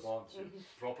Ainsley you were Place. born,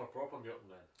 so proper mutant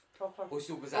then. Proper. Oh,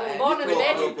 so was I was that born in the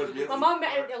Proper bedroom. mutant. My mum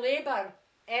went out to labour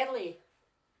early.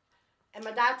 And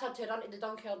my dad had to run to the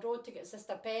Dunkeld Road to get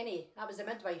Sister Penny. That was the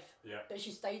midwife. Yeah. But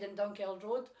she stayed in Dunkeld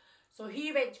Road. So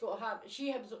he went to go to her, she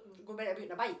had to go about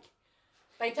on a bike.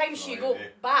 By the time she got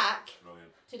Brilliant, back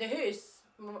Brilliant. to the house,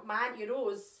 my Auntie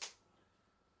Rose,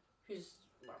 who's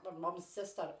my mum's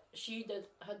sister,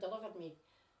 had delivered me.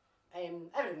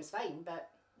 Everything was fine, but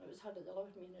it was her that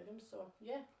delivered me in the room, so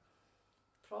yeah.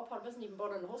 Proper, wasn't even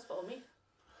born in the hospital, me.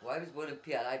 Well, I was born in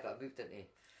PRI, but I moved into.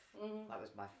 That was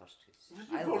my first house.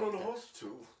 You I born in loved a it.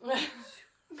 hospital?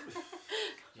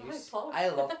 Yes. posh. I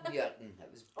loved Muirton. It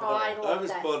was Oh, I brilliant. I loved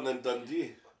was it. born in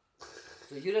Dundee.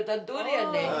 So you're a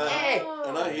Dundonian then? Oh. Eh?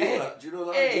 And I hate that. Do you know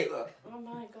that? I Hey. hate that. Oh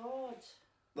my god.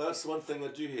 That's one thing I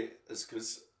do hate, is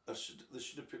because they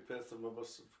should have put Perth on my birth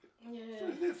certificate. Yeah.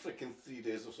 They're freaking 3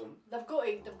 days or something. They've got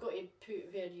to put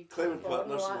where you Clement born, Park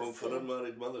no, Nursing Home that's for the-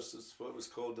 unmarried mothers is what it was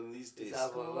called in these days. Is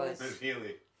that what it was? But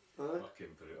really, Aye.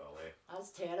 fucking brutal, eh?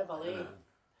 That's terrible, eh?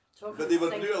 Talking But they were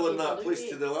about brutal in that sinking place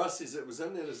people to the lassies that was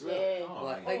in there as well. Yeah. Well,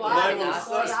 I Oh, think wow. that's Mine was,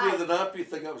 nasty. that's Aye. where the nappy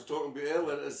thing I was talking about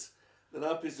earlier is the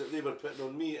nappies that they were putting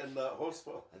on me in that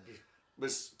hospital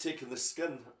was taking the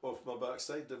skin off my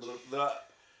backside. They were that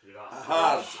Yeah.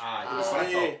 hard. Aye, Yeah. it's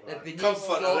like Yeah. The beneath Comfort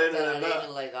sloped or or anything anything like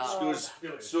that. like that. Oh. Goes, I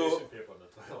feel like so tracing paper on the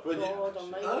toilet. when you, God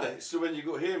almighty. aye, so when you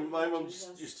go home, my mum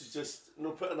Jesus. used to just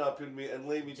put a nappy on me and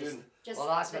lay me down Just Well,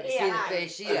 that's what they yeah, say the aye.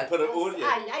 fresh and air. put it on you.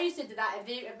 Aye, I used to do that.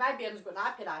 If my bairns got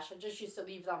nappy rash, I just used to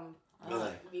leave them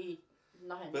Aye. be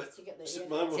nothing But just to get the So air.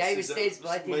 my mum See, I was says sensible,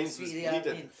 I that didn't mine was see the air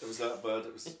bleeding. in. It was that bad.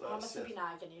 It was I that's must have it. been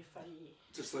agony for you.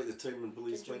 Just like the time when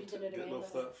police Did you went read it getting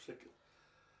off remember? that freaking.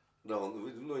 No, we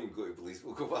didn't even go to police.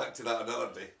 We'll go back to that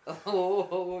another day.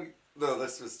 Oh, No,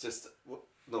 this was just.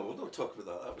 No, we'll not talk about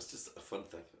that. That was just a fun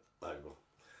thing. I will.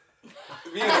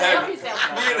 Me and Help him.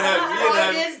 yourself. Me and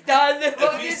what him. is done? If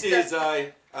What he is says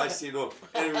aye, I say no.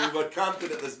 Anyway, we were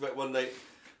camping at this bit one night,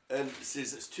 and he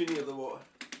says it's too near the water.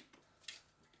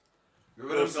 We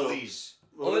were in So- Belize.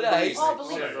 Well, Oh, nice. Oh, Belize.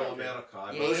 Belize. Central America.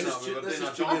 I Yeah. believe This that is we were this doing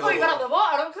is a too I near thought you were up the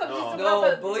water. I'm coming No. to No,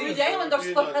 the boy. Blue Island or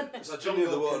It's something. It's a too near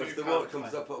the jungle water. If the canoe water comes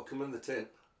camping. up, it'll come in the tent.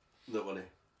 No money.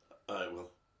 Alright, well.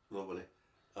 No money.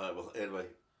 Alright, well. Anyway,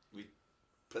 we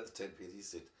put the tent where he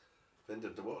said. When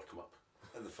did the water come up?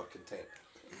 In the fucking tent.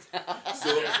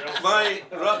 So my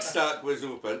rucksack was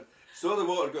open. So the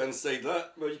water got inside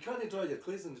that. Well, you can't dry your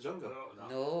clothes in the jungle. No, no.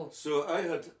 No. So I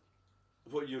had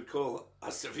what you would call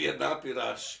a severe nappy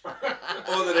rash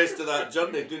all the rest of that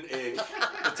journey, didn't he?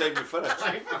 The time we finished.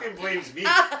 He fucking blames me.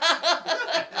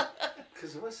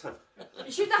 Because it was him.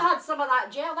 You should have had some of that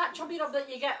gel, that chubby rub that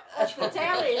you get off the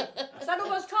telly. Is that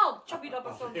what it's called? Chubby rub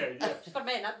or something? Yeah, yeah. It's for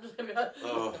men.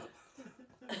 Oh.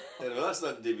 Anyway, that's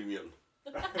not Davy Muirton.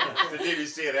 The David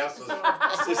Sayre Erso.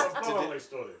 It's just A brotherly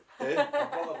story. Eh? A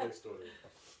brotherly story.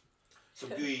 So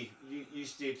Gooey, you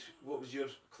stayed, what was your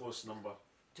close number?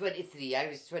 23. I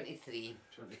was 23.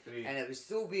 23. And it was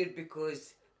so weird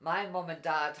because my mum and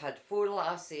dad had 4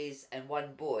 lassies and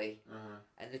 1 boy.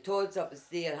 And the Todds up the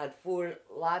stair had 4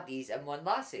 laddies and 1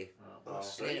 lassie.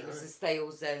 That's And then right, it was aye. the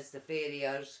Styleses, the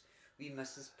Ferriers, wee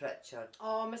Mrs. Pritchard.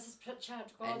 Oh, Mrs.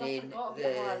 Pritchard. And God, I then forgot about the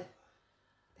her.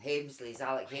 Hemsleys,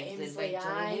 Alec Hemsley and Hemsley, Mike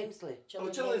aye. Hemsley. Oh,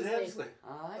 Gillian Hemsley.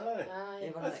 Aye. Aye. Aye. They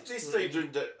were I next they door stayed to me.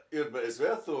 round your bit as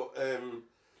well, though.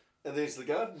 In the Ainslie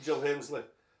Garden, Jill Hemsley.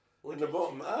 Oh, In the did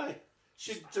bottom, aye.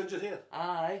 She had ginger hair.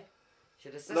 Aye. She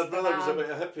had a And sister her brother was a man, bit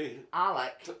of a hippie.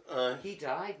 Alec. Aye. He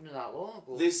died not that long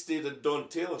ago. They stayed at Don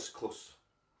Taylor's close.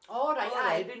 Oh, right,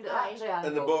 Aye, aye. down to Aye. that triangle.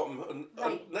 In the bottom, and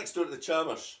Right. next door to the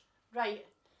Chalmers. Right.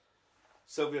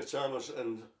 Sylvia Chalmers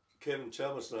and Kevin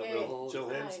Chalmers and that. Yeah. Well, Jill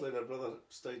Aye. Hemsley and her brother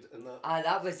stayed in that.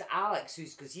 That was Alex,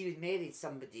 because he was married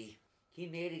somebody He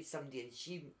married somebody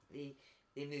and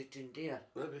they moved in there.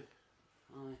 Maybe.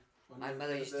 Aye. My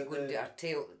mother used to go into her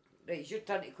tail. Right, it's your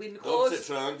turn to clean the Opposite clothes.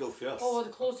 triangle first. Oh, the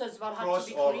clothes were had Cross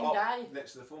to be or cleaned, up aye.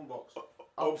 next to the phone box.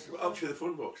 Up to the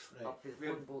phone box. Right. Up with We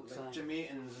had, phone box, like aye.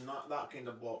 Jamaicans and that kind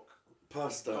of block.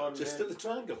 Past that. Gone Just then. at the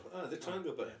triangle. The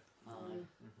triangle bit. Aye.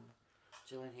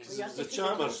 Gillingham. Well, you had to The keep the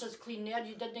Chalmers. clothes clean there.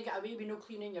 You didn't get away with no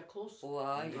cleaning your clothes. Oh,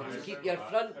 aye. You have to Aye. keep your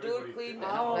front door Everybody- clean and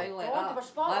Oh, everything like God, that. they were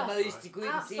spotless. My mother used to go in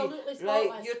and Absolutely say, right,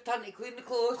 spotless. your turn to clean the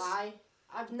clothes. Aye.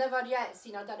 I've never yet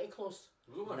seen a dirty clothes.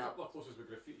 There was only No. a couple of places with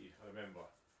graffiti, I remember,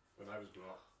 when I was growing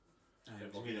up.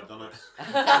 It was me that done it.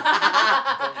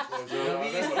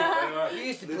 We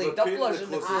used to They play were painting doublers the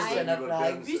in the clothes clothes Aye. and when you were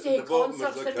everything. down, We used to and have the bottom was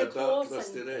concerts like in a the dark clothes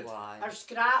rusty and- red. Aye. Our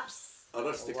scraps. A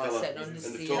rusty Oh, I colour. sitting on the And the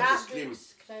seat. top was cream.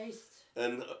 Scraps, Christ.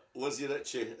 And Lizzie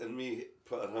Ritchie and me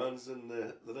put our hands in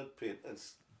the red paint and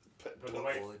Put the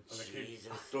white Oh, and the cream.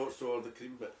 Jesus. dots all the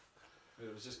cream bit.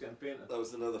 It was just getting painted. That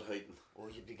was another hiding. Oh,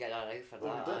 you'd be getting out for Oh,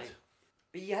 that, we aye. did.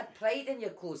 But you had pride in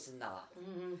your clothes and that.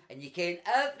 Mm-hmm. And you came,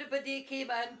 everybody came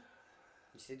in.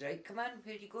 You said, right, come in,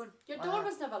 where you going? Your Aye. door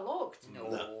was never locked. No.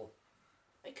 No.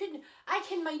 I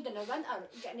can mind in the winter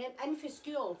getting in for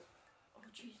school. Oh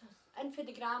Jesus! In for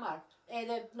the grammar,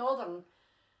 the northern,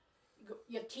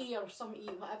 your tea or something,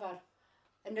 whatever.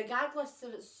 And regardless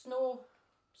if it's snow,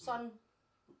 sun,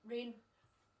 rain,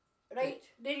 right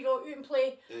there you go, out and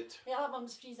play. It. Yeah, that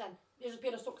one's freezing. There's a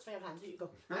pair of socks for your hands. There you go.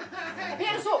 A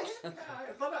pair of socks.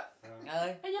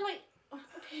 Aye. And you're like, oh,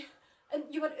 okay. And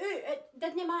you were out. It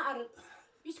didn't matter. You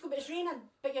used to go, but it's raining,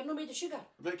 but you're not made of sugar.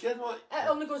 But kid, what? It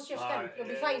only goes to your skin. You'll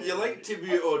be fine. You like to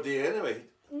be out all day anyway.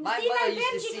 My See, mother now, used to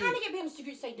parents, you say- can't get parents to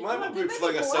go outside the My door. mum They would wouldn't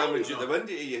fling a go in. sandwich at the window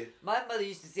to you. My mother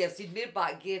used to say, I've seen more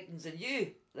back gardens than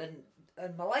you than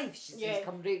in my life. She Yeah. says,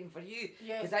 come rating for you.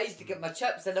 Yeah. Because I used to get my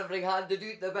chips and everything handed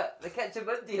out the kitchen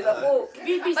window in a boat.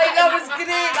 We'd be Like, that was sitting,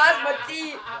 great, that's my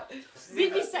tea.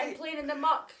 we'd be sitting playing in the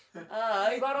muck.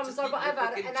 Aye. Worms Just or eating whatever,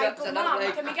 fucking and I'd chips go, and Mum,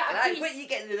 everything. can we get a Aye, piece? what you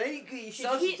getting tonight? Great She'd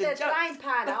sausage heat the and chips. frying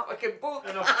pan up, Fucking book.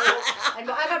 and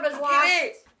whatever was Great.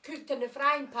 last cooked in the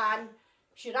frying pan,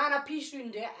 she ran a piece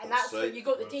round it, and that's That's what right. you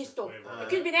got the That's taste the of. flavour. It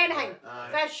could have been anything. Aye.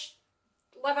 Fish,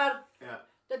 liver, Yeah.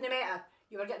 didn't matter.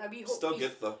 You were getting a wee hot Still piece.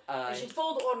 good though. And Aye. she'd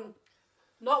fold it on.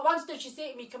 Not once did she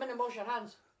say to me, come in and wash your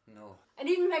hands. No. And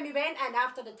even when we went in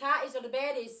after the tatties or the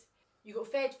berries, you got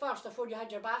fed first before you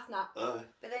had your bath nap. Aye.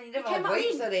 But then you never came had up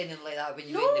wipes in. or anything like that when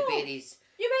you No. went in the berries.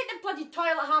 You went in the bloody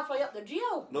toilet halfway up the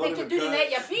drill. No, They they could were do the cats.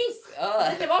 net your piece. Aye.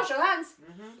 Did they wash your hands?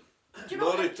 Do you know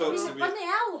Laurie what? talks I to mean, me. when the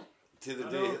hell? To the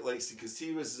I day, know. like, because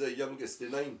he was the youngest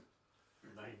of 9.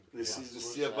 Nine. They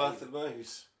see a bath in my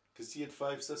house. Because he had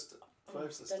 5 sisters.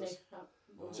 5 sisters. Didn't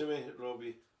he? Jimmy,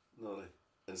 Robbie, Norrie,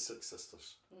 and 6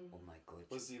 sisters. Oh my god.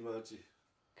 Lizzie, Margie,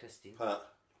 Christine. Pat,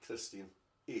 Christine,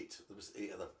 8. There was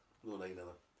 8 of them, no 9 of them.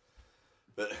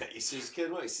 But he says,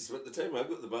 Ken, what? He says, at the time I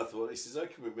got the bath water, he says, I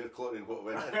can make more chlorine what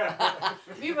went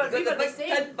in. We were With the the big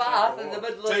same. tin bath in the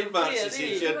middle of the Time baths, flare, you see,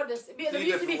 eh? she We had were the same. There three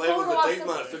used to be different 4 of levels of us, time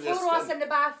marks on your 4 of us skin. in the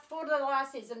bath, 4 of the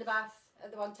lasses in the bath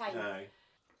at the one time. Aye.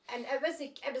 And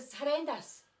it was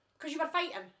horrendous. Because you were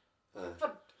fighting Aye. for a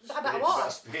bit of Bit of water,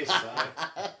 space,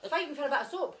 aye. fighting for a bit of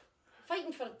soap,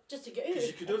 fighting for just to get out. Because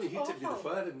you could only It's heat it with the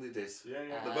awful. fire in the days. Yeah,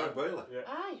 yeah. The big boiler. Yeah.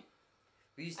 Aye.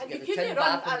 We used to And get you the tin couldn't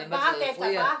run bath in the a middle of bath the after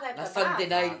flare bath on after a Sunday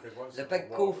bath. night. Because once The in a big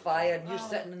while, coal fire and you're Oh,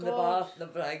 sitting in the God. bath, the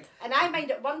brag. And I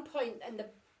mind at one point in the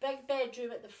big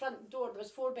bedroom at the front door, there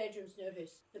was 4 bedrooms in our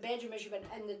house. The bedroom as you went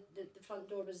in, the front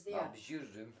door was there. That was your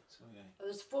room. So, yeah. There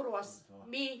was 4 of us,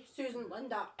 me, Susan,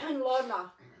 Linda and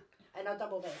Lorna in a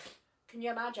double bed. Can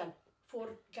you imagine? 4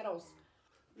 girls.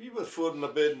 We were 4 in a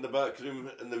bed in the back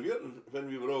room in the Weirton when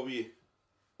we were all wee.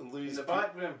 And In Louise the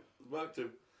back room. back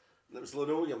room. And it was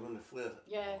linoleum on the flare.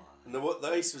 Yeah, And the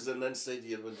ice was on the inside of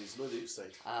your windows, not the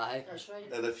outside. Aye. that's right.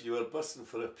 And if you were busting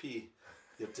for a pee,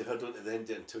 you had to head on to the end of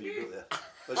it until you got there.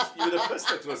 But you would have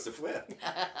pissed across the flare.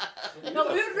 No,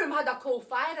 our room had a coal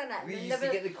fire in it. We and used to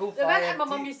the- get the coal The fire winter my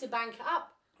mum tea. used to bank it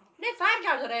up. No fire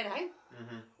guard or anything.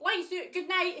 Lights out, good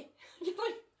night. You're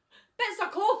like, bits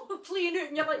of coal fleeing out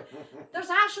and you're like, there's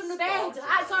ash on the bed.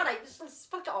 That's alright, just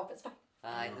fuck it off, it's fine.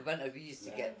 Aye, in the winter we used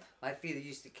to get, my father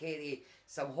used to carry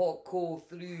some hot coal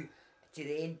through to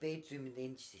the end bedroom and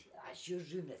then she said, that's your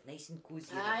room, it's nice and cosy.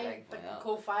 and Aye, everything big like that.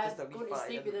 coal fire, Just a wee going to fire.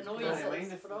 sleep with the noise. Don't mind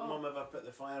it's if for all. Mum ever put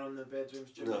the fire on the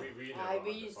bedrooms, Jimmy. No. We Aye, never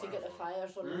we had used to fire get the on.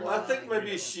 fires on the I wall. think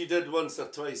maybe she did once or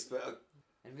twice, but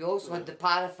And we also had the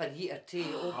paraffin heater too.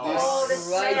 Oh, the Christ.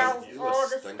 smell, You were oh,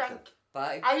 the stinking. stink.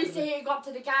 But I used to hate to go up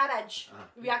to the garage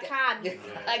with a can. Yeah,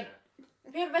 yeah.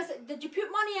 Where was it? Did you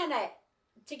put money in it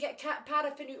to get paraffin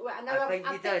out of it? And I think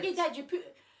you did. you did. You put,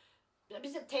 it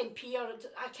was at 10p or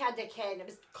I can't ken. It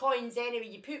was coins anyway.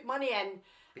 You put money in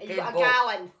and you got a Became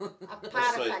gallon of right.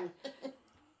 paraffin.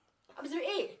 I was about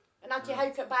 8, and I had to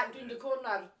hike it back round the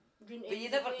corner. But you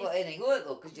never got anything on it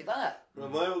though, because you done it. Well,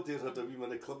 my old dear had a wee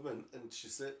mini clubman, and she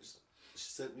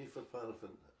sent me for paraffin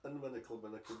in the mini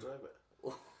clubman. I could drive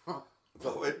it.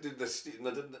 But I went down the street and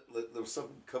I didn't. Like, there was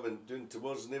something coming down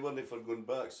towards, and they weren't for going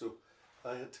back, so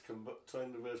I had to come back, try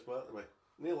and reverse back to me.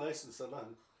 No license or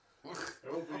nothing.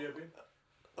 How old were you been?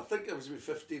 I think I was about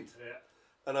 15, Yeah.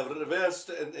 and I've reversed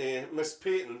it into Miss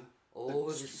Peyton,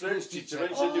 Oh, the the French school teacher, teacher.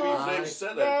 when she had the wee Oh, French aye.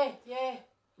 sitting. Yeah.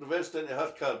 Reversed into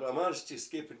her car, but I managed to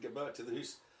escape and get back to the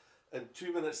house. And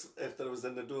 2 minutes after I was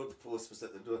in the door, the police was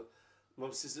at the door.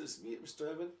 Mum says, it was me that was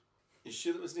driving. You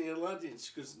sure it wasn't your laddie? And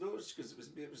she goes, no, she goes, it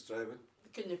was me that was driving.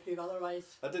 Couldn't prove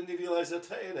otherwise. I didn't realise I'd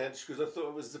hit anything. She goes, I thought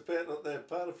it was the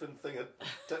paraffin thing I'd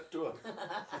tipped to her.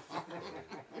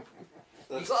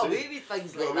 You got away with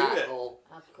things Got like away with that it. though.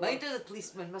 Of course. Mind of the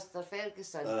policeman, Mr.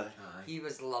 Ferguson. Aye. He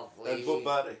was lovely. And Bob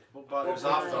Barry. Bob Barry was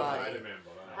Bob after Barry, that. I remember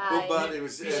that. Aye. Bob Barry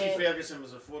was... PC Yeah. Ferguson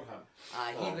was before him.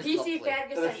 Aye, he was PC lovely.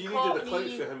 Ferguson And if you caught needed a clout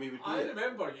me. for him, he would do I it.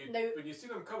 remember you No. when you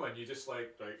seen him coming, you just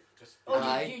just. Oh,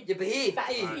 Aye, you behaved, But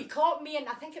eh? he caught me, and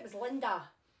I think it was Linda.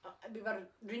 We were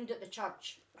round at the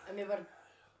church, and we were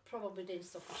probably doing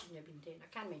stuff we shouldn't have been doing. I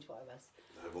can't mind what it was.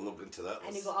 I will not go into that.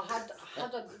 And he got I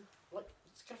had a like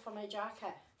scruff on my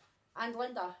jacket. And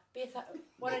Linda, both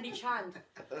one in each hand,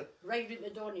 right out the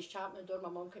door, and he's champing the door. My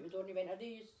mum came to the door and he went, "Are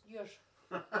these yours?"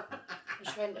 And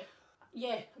she went,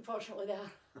 "Yeah, unfortunately they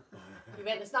are." He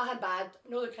went, "It's nothing bad,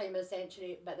 no the crime of the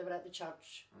century, but they were at the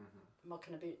church,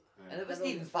 mucking about." And it wasn't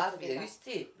even far from the house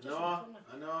too. No,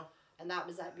 I know. And that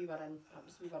was it. We were in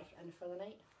for the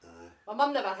night. My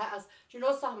mum never hit us. Do you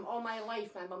know something? All my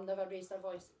life, my mum never raised her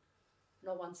voice.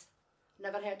 Not once.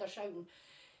 Never heard her shouting.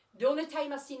 The only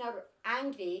time I seen her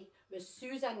angry was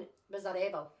Susan was a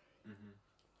rebel.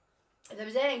 If there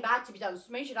was anything bad to be done,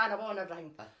 so she ran away and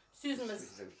everything. Susan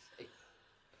was...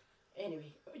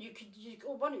 Anyway, you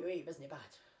go one way, it wasn't bad.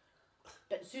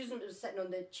 But Susan was sitting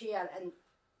on the chair and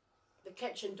the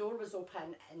kitchen door was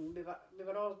open and we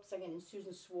were all singing and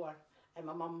Susan swore and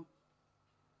my mum,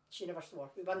 she never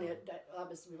swore. We weren't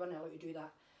allowed to do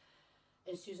that.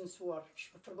 And Susan swore.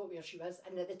 I forgot where she was.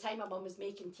 And at the time my mum was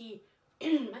making tea, I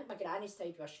think my granny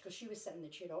stayed with her because she was sitting in the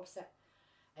chair opposite.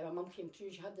 And my mum came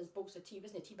through, she had this box of tea, it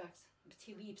wasn't tea bags, it was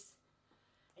tea leaves.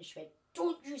 And she went,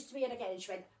 "Don't you swear again." And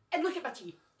she went, "And look at my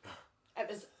tea."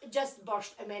 It just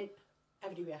burst and went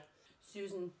everywhere.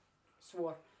 Susan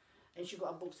swore. And she got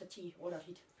a box of tea on her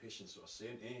head. Patience was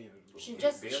saying, eh? She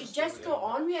just got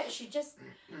on with it. She just,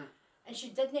 and she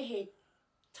didn't have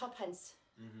tuppence,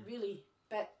 really,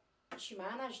 but she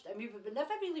managed. And we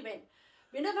never really went,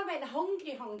 we never went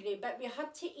hungry, but we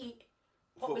had to eat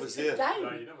what was put there? down.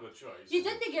 No, you never had a choice. You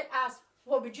didn't get asked,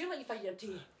 "What would you like for your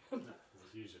tea?"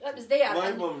 Usually. That was there. My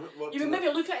and mum worked you would in maybe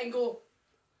look at it and go,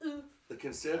 "Ooh," the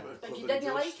Conservative but Club you in didn't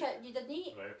George like Street. it. You didn't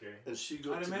eat. Right, okay. And she I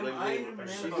got to remember- bring I home.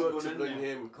 remember She going got to in bring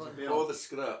there. home all the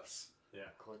scraps. Yeah.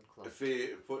 Cod Club.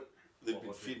 What they'd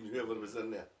been feeding whoever was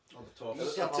in there. On the top. You I'll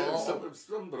should have tell a you lot. something,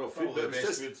 some raw food, Probably but the it was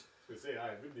best just, food. Say, aye,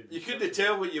 wouldn't even you be couldn't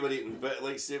tell what you were eating, but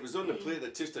like say it was on the plate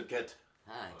that tasted good.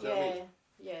 Aye. Do you know what I mean?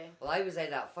 Yeah. Well, I was like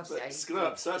that first. I But used to-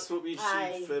 scraps, that's what we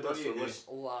Aye. she fed us for Don't you? lunch.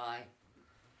 Oh, aye.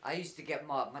 I used to get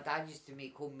my dad used to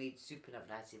make homemade soup and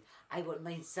everything. I said, "I want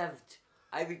mine sieved."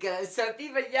 I would get it sieved,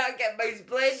 even yeah, I get mine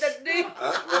blended now.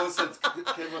 Well, listen,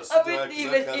 came up I wouldn't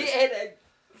even eat it.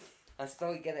 I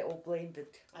still get it all blended.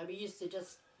 And we used to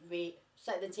just wait,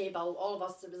 sit at the table, all of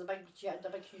us, it was a big, she had a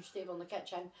big huge table in the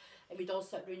kitchen, and we'd all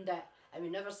sit round it, and we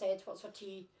never said, "What's for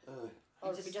tea?"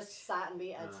 Or we just sat and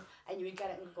waited, and you would get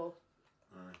it and go,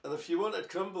 And if you wanted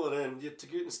crumble around, you had to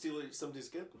go out and steal out somebody's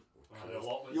garden. The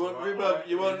allotments You want are rhubarb, right,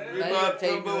 you want yeah. rhubarb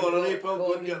crumble or an apple,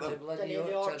 go and get them. "Didn't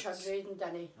the orchard raiding,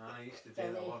 didn't I used to do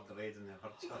Then that they- one, the raid in the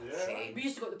orchard. Yeah. We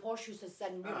used to go to the posh houses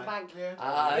in Newton Aye. Bank. Yeah.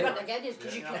 We weren't Aye. the Geddes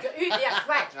because you could get out there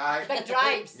quick, Aye. big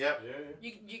drives. Yep.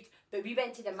 Yeah. But we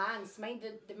went to the manse, mind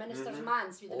the minister's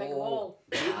manse with the big Oh. wall.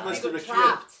 We Mr. got McEwen.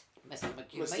 trapped. Mr.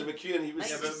 McHugh. Mr. McEwen, he was.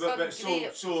 Yeah, but so I am there's doing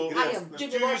two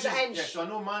the work houses. at Inch. Yeah, so I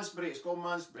know Mansbury, it's called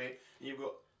Mansbury, and you've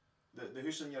got the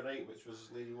house on your right, which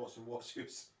was Lady Watson Watt's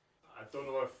house. I don't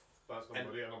know if that's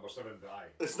number 8 or number 7, but aye.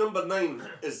 It's number 9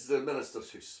 is the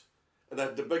minister's house. And I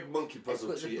had the big monkey puzzle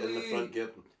got the tree in the blue- front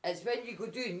garden. It's when you go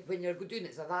down, when you're going down,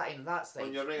 it's at that end, that side.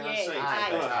 On your right hand Yeah, side.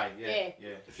 aye. yeah, Yeah.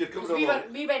 yeah. If you're coming 'Cause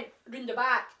along, we went round the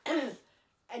back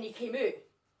and he came out.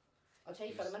 I'll tell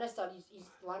you, for a minister, his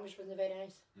language wasn't very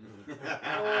nice.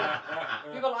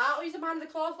 So, we were like, "Oh, he's a man of the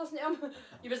cloth, listen to him."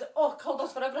 He was, called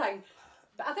us for everything.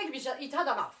 But I think he'd had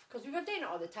enough, because we were doing it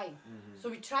all the time. So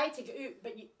we tried to get out,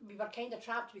 but we were kind of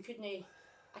trapped. We couldn't,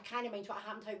 I can't mind what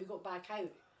happened, how we got back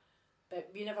out. But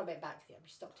we never went back there. We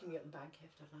stuck to Muirton Bank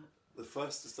after that. The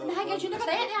fastest And the thing is, you never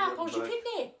ate the apples. You couldn't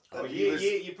eat. Oh, He was- you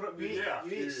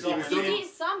eat some. was and You'd then- eat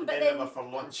some, but and then they were for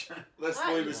lunch. This Aye,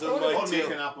 boy was you in throw my Or make an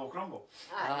tail. apple crumble.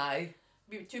 Aye.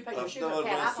 we were £2 of I've sugar never per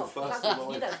run so apple. fast That's in what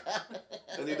my you life.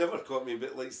 did. And he never caught me,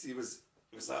 but like he was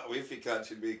that way for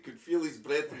catching me. Could feel his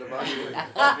breath in the back of me.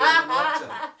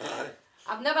 Aye.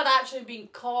 I've never actually been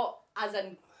caught, as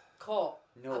in caught.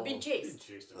 No. I've been Been chased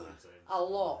chased a few times. a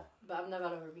lot, but I've never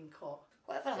ever been caught.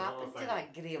 Whatever Another happened to thing.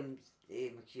 that Graham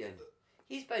McEwen?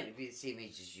 He's bound to be the same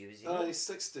age as you, is he? Aye, he's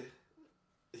 60.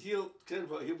 He'll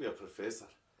be a professor.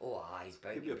 Oh, aye, he's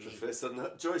bound He'll be to a be. professor. And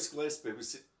that Joyce Gillespie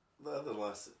was the other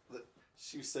lass that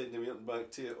she was signing the Muirton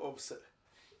Bank to opposite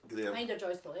Graham. Mind of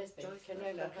Joyce Gillespie. Can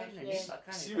remember her.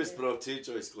 Yeah. She was brought to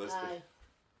Joyce Gillespie. Aye.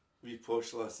 Wee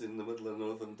posh lass in the middle of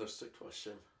Northern District was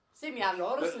shame. Same with Anne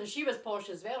Robertson. She was posh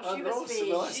as well. She Anne was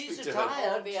Robertson, I She's speak to her.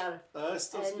 retired. Olivia. I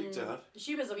still speak to her.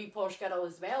 She was a wee posh girl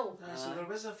as well. So there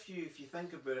was a few, if you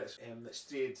think about it, that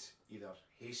stayed either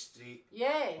Hay Street,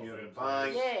 Yeah. Muirton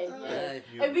Bank, Yeah, yeah. Aye.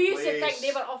 Muirton And we used to think Place.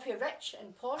 they were awfully rich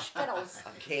and posh girls.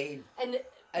 Again. And do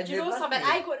you they know weren't something? they?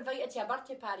 I got invited to a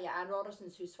birthday party at Anne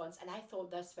Robertson's house once, and I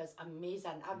thought this was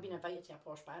amazing. I've been invited to a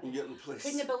posh party. Muirton Place.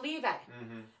 Couldn't you believe it?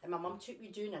 And my mum took me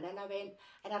down, and then I went,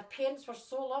 and her parents were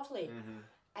so lovely.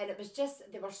 And it was just,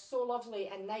 they were so lovely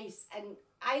and nice. And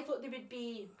I thought they would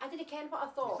be, I didn't care what I I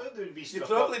thought. thought they would be You stuck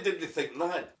probably up. didn't think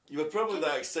that. You were probably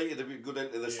that excited about going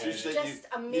into the streets that Just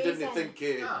you didn't amazing. think.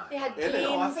 Aye. They had Innit? games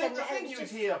No, I and think it you was would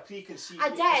just... hear preconceived. I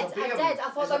did. I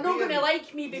thought they're not going to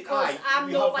like me because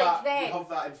I'm not like them. You have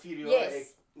that inferiority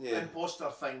Yes. Yeah. imposter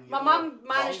thing. My mum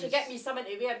managed to get me something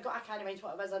to wear. I can't remember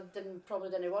what it was. I probably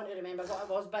didn't want to remember what it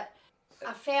was, but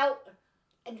I felt,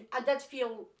 and I did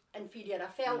feel inferior. I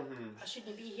felt I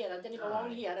shouldn't be here. I didn't belong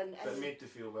Aye. here, and But made to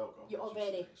feel welcome. you all which is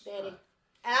very, nice. very. Aye.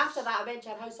 And after that, I went to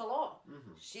her house a lot.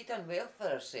 She done well for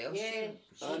herself. Yeah,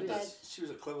 She And did. she was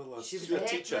a clever lass. was She was the a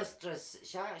teacher. headmistress.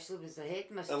 She actually was the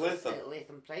headmistress Latham. at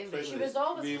Latham Primary. She was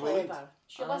always We clever.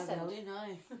 She Aye, listened. really,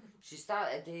 aye. She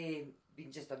started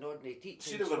being just an ordinary teacher.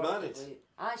 She and never worked married. away.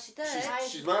 Aye, she did. Aye.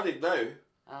 She's married now.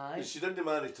 Aye. But she didn't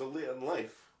marry till late in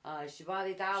life. Aye, she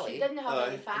married Ali. She didn't have Aye.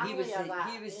 any And family he was or that.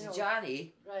 he was you the know.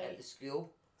 Johnny Right. at the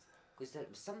school. Because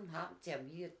something happened to him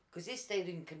here. Because they stayed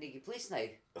in Carnegie Place now.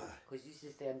 Because he used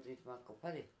to stay under Michael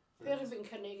Perry. Where have we in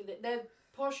Carnegie? The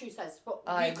posh houses. What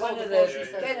Aye, we call one the of posh the,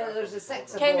 houses. there's a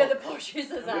six Kind of block. the posh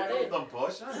houses We've are. all eh? done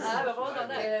posh, Aye, we've all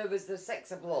done it. Yeah, it was the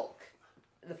 6 block.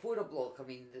 The 4 block, I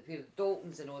mean, the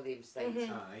Daltons and all them things.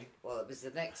 Aye. Well, it was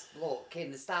the next block,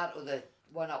 came the start of the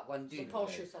one up, one The down.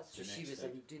 posh So houses. she was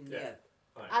in doing Yeah. there.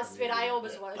 That's where I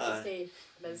always wanted to Aye. stay.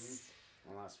 Was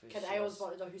Well, that's where Can she I always was.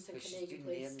 wanted a house in But she's Carnegie doing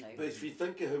Place. there now. But if you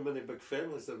think of how many big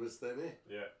families there was then, eh?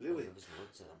 Yeah. Really? There was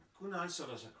loads of them. Going to answer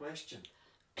us a question.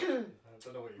 I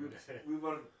don't know what you were going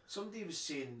to say. Somebody was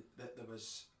saying that there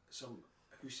was some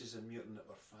houses in Muirton that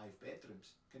were 5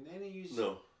 bedrooms. Can any of you?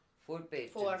 No. 4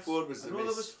 bedrooms. 4. 4 was I the know there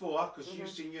was best. 4 because you've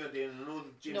seen your day, and I know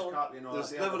James No. Cartley and all There's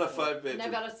that. never a 5 bedroom.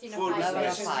 Never seen a 4 was five the Never a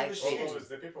best. five was Oh, bedroom. it was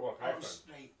the paperwork I That found. was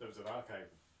right. There was an archive.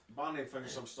 Barney found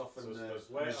some stuff in So the there's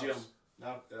letters. museum,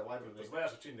 the library. There's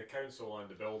letters between the council and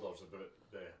the builders about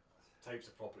the types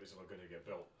of properties that are going to get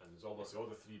built, and there's obviously all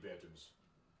the 3 bedrooms,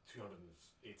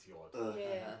 280 odd.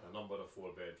 Yeah. A number of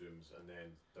 4 bedrooms, and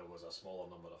then there was a smaller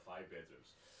number of 5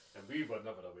 bedrooms, and we were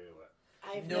never aware of it.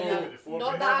 I've No. never, The 4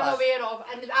 not bedroom. that I'm aware of,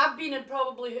 and I've been in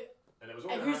probably And it was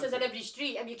in only houses in handful. every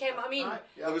street. Have you get what I mean? Aye.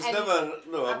 There was And never,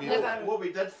 no, I I've mean, never- What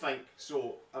we did think,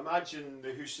 so imagine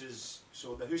the houses,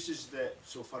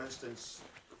 so for instance,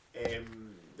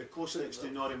 the close next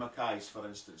to Norrie Mackay's, for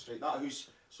instance, right, that house,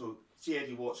 so see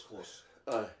Eddie Watts close,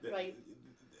 aye. Right.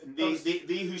 and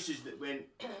they houses that went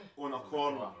on a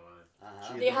corner, Uh-huh.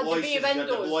 so They you had the bay you had the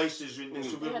windows. Bloises, so They we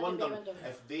had the were bay wondering windows.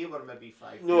 if they were maybe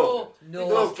 5 No. No.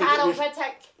 No, 'cause it Carol was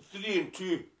Whittick, 3 and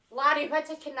 2. Larry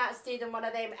Whittick and that stayed in one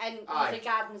of them in Aye. the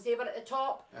gardens. They were at the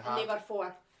top and Uh-huh. they were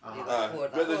 4. They were Aye. 4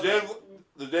 But the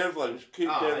that Devlins, Kate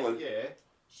Devlin, yeah.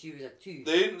 She was a 2.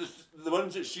 they ain't the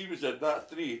ones that she was in, that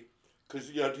 3,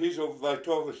 because you had Hazel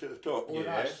Vitovis at the top, Oh,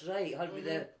 that's right. Her with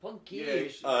the punky.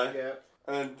 Yeah, Aye. yeah.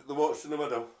 and the Watts in the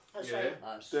middle, That's Yeah. right.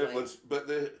 That's right. Devlins. But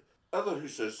the other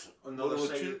houses, On the were other only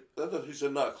side. 2, the other houses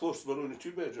in that close were only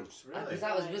 2 bedrooms. Because Really?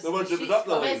 that was Miss The ones that was up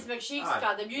the McSheets' line. Miss McSheets,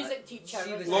 Aye. the music teacher.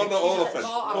 She was Lorna she's at Oliphant.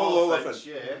 bottom. Paul Oliphant. Oliphant,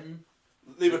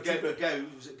 yeah. They were The 2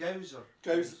 Gauss, was it Gauss or?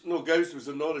 Gauss, no, Gauss was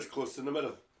in Norris close in the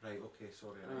middle. Right, okay,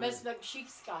 sorry. Miss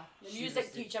McSheekska, the She music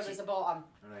was the teacher, was te- the bottom.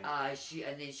 Right.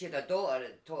 And then she had a daughter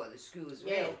that taught at the school as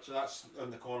well. Yeah. So that's on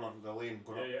the corner of the lane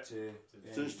going Yeah, up to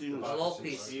St. Stephen's. The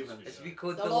Lopez. Stephen's. It's we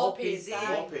called The the Lopez, Lopez.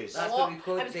 aye. Lopez. That's The what we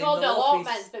called it was them, called the Lopez.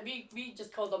 allotments, but we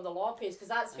just called them the Lopez because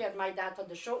that's where my dad had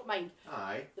the shop mine.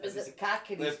 Aye. There It was was a, the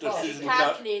Cackery's After first. Susan,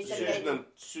 Carclays and Susan, then- and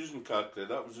Susan Carclay,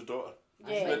 that was the daughter.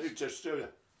 yeah. Went to Australia.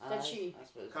 Did she?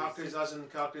 That's what it was. Carclays as in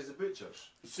Carclays the butchers.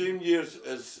 Same years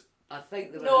as I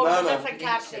think they were No, Nana. different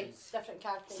Carclays. Different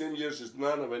Carclays. same years as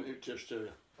Nana went out to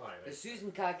Australia. The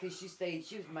Susan Cackery, she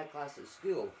was in my class at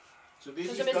school. So these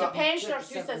Because used it was to the pensioners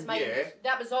who says mine. Yeah.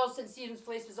 That was all St Stephen's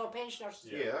Place was all pensioners.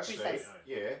 Yeah, that's who right. says.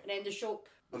 Yeah. And then the shop.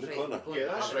 On the Right, corner. Yeah,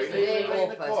 that's After right. the Right rent in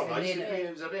the office, corner. and It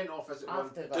then was a rent office at one.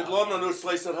 after that. Did Lorna no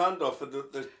slice her hand off? And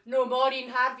the No, Maureen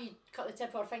Harvey cut the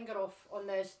tip of her finger off on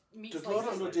the meat did slices.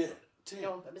 Lorna no do it?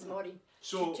 No, it was Maureen.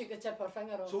 So, She took the tip of her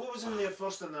finger off. so what was in there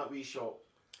first in that wee shop?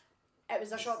 It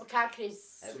was a shop with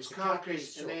Carclays. It It was was the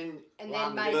Carclays, shop. and then And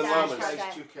then my The dad Lamans. had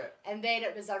guys it. took it. And then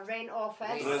it was a rent office.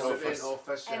 Rent Rent Rent office.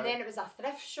 office. And then it was a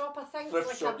thrift shop, I think. Thrift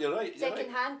like shop, a you're right. You're right.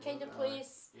 second-hand kind of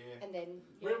place. Yeah. And then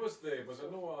Where was there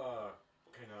no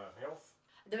kind of health?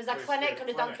 there was a Where's clinic the on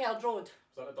the clinic? Dunkeld Road. Was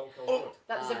that a Dunkeld Oh. Road?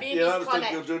 That was a Aye. baby's Yeah, that was clinic.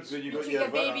 Dunkeld Road where you You got took your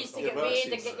your babies to your get weighed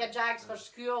and vaccines. get your jags for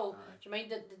school. Do you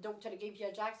mind the doctor that gave you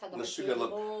your jags had a The big sugar hairy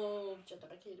lump. mold? She had a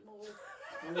big hairy mold.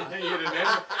 You remember?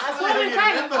 That's the only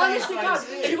thing, honestly, God.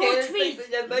 She wore tweed.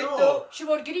 No. She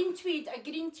wore green tweed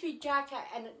jacket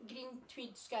and green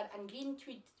tweed skirt and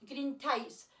green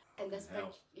tights and this big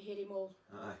hairy mole.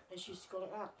 Aye. And she used to go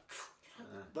like that.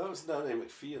 That was Nanny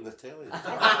McPhee on the telly. And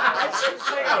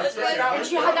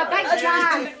she had a big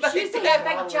jar. She used to get a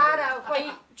big jar of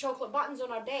white chocolate buttons on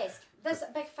her desk. This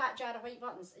big fat jar of white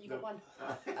buttons. You got one.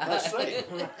 That's right.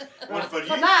 One for you,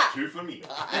 For that. two for me. You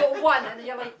got one, and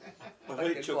you're like, A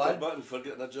white chocolate button for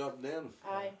getting a job then.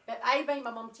 aye. But I mind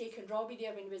my mum taking Robbie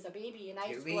there when he was a baby, and I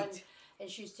used to go in, Wait. and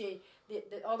she used to,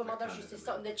 all the mothers used to sit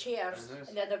on the chairs,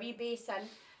 and they had a wee basin.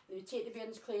 They would take the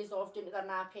bairns' clothes off, down to their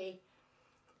nappy,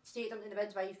 take them to the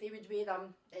midwife. They would weigh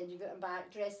them, and you got them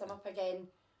back, dress them up again,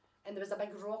 and there was a big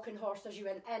rocking horse as you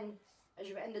went in. As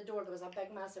you went in the door, there was a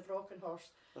big, massive rocking horse,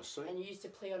 That's right. and you used to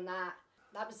play on that.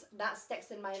 That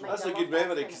sticks in my mind. That's I a love good that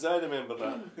memory kind because of- I remember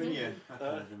that. Couldn't you? I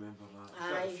can't remember that.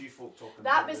 I've heard Aye. a few folk talking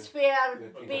That about was the-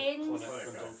 where the Baines, clinic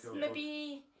in Dunkeld Road.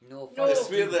 maybe. No, No, It's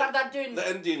where further down. the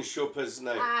Indian shop is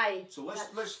now. Aye. So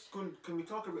let's can we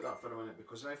talk about that for a minute,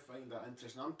 because I find that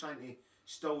interesting. I'm trying to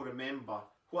still remember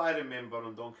what I remember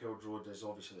on Dunkeld Road is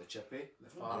obviously the chippy, the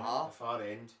far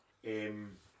end.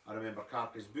 I remember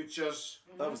Carclays Butchers,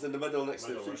 That was in the middle next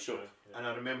to the fruit shop. and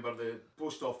I remember the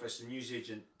post office, the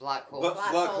newsagent. Black Hole. But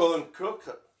Black Black Holes. Hole and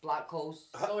Crockett. Black Holes.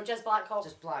 So just Black Hawk.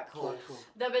 Just Black Hole.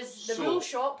 There was the So- wool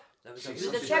shop, There was See, a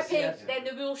there was the something- chippy, yeah. then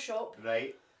the wool shop.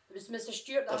 Right, There was Mr.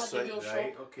 Stewart that That's had the right, wool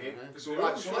right, shop. okay.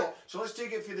 Uh-huh. So, let's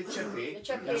take it for the chippy. The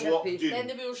chippy. And what Chippy. do? Then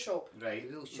the wool shop. Right.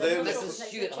 Real The shit. Then- wool Mrs. shop was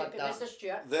next to Stewart the had chippy, that. Mr.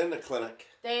 Stewart. Then the clinic.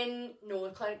 Then, no,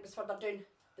 the clinic was further down.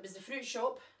 There was the fruit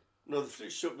shop. No, the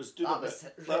fruit shop was doing That a was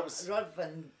bit. That was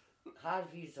Ruthven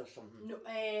Harvey's or something. No,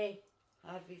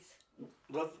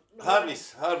 Harvey's.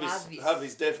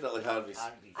 Harvey's, definitely Harvey's.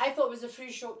 Harvey's. I thought it was the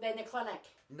fruit shop, then the clinic.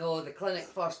 No, the clinic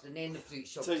first and then the fruit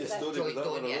shop. Tell you a just story joined about that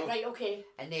on, one, I yeah. know. Right, okay.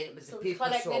 And then it was So the the paper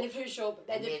clinic, shop, then the fruit shop,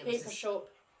 then And the then it was paper the shop.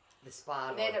 the spa.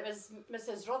 And then it was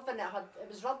Mrs. Ruthven that had, it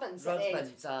was Ruthven's at the end.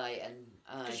 Ruthven's, aye, and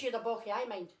Because aye. she had a bulky eye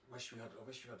mind. I wish we had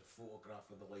a photograph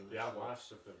of the line. Yeah, I'm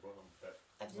asked if they've got them, but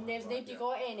There's nobody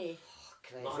got any.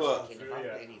 Christ, What? I can't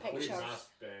have any Pictures. We've asked,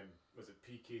 was it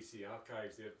PKC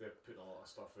Archives? They're putting a lot of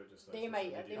stuff out just like They social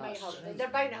might media. have. That's They're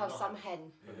bound to have right. some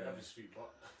hidden. Look at every street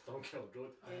but Dunkeld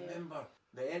Road. I remember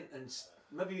the entrance,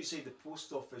 maybe outside the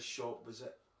post office shop, was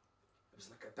it? It was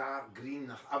like a dark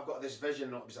green. I've got this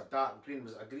vision. It was a dark green.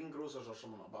 Was it a Greengrocers or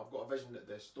something? But I've got a vision that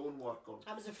the stonework or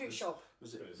That was a fruit shop.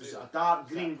 was it a dark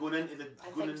green going into the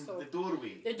I going think in so. the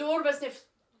doorway? The door wasn't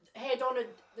head on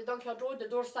the Dunkeld Road. The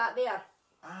door sat there,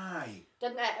 Aye,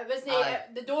 didn't it? It wasn't. Aye.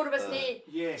 The door wasn't.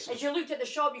 yes. As you looked at the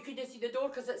shop, you couldn't see the door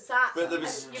because it sat. But there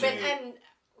was and you went two- in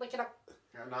like in a.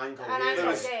 An angle. An yeah. angle, There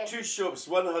was yeah. two shops.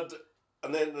 One had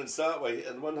an entrance that way,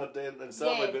 and one had the entrance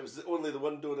that Yeah. way. But it was only the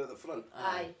one door at the front.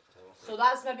 Aye. So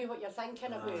that's maybe what you're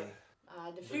thinking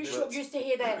about. The fruit shop used to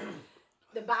have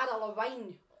the barrel of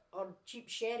wine or cheap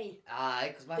sherry Aye,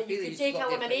 because my that you feeling could used to take a go up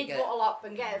there lemonade and bottle up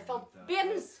and get it filled.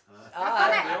 Bairns,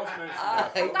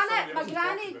 Aye. I've done it. My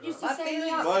granny used to My send me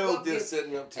feeling up. is- My old dear sent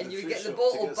me up to And the you fruit get the shop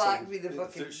bottle to get back some with the in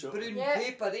fucking fruit shop. brown Yeah.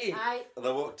 paper, eh? Aye. And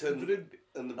I walked in, Brown-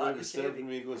 and the boy That was was serving sherry.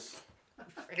 me. He goes,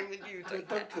 When you "You're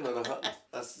Duncan," and I had.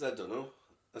 I said, "I don't know."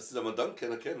 I said, "I'm a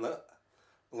Duncan. I ken that."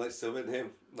 And like so I went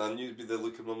home, and I knew it'd be the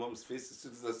look on my mum's face as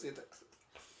soon as I said it.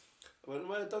 I went,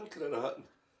 am I a dunker in a Hutton?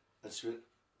 And she went,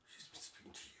 she's been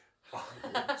speaking to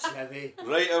you. Chevy.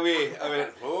 Right away, I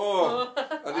went, oh,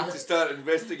 I need to start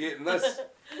investigating this.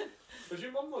 Does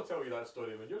your mum not tell you that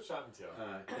story when you're chatting to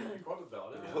her? You recorded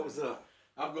that, didn't What was that?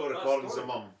 I've got recordings of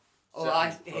mum. Oh, I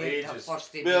sitting for hate her ages.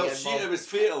 first day. Well, being it mum. was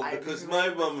fatal I because was my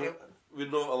really mum fatal.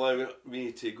 would not allow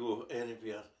me to go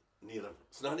anywhere near him.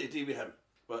 It's nothing to do with him.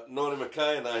 But Nora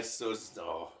Mackay and I, so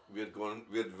we're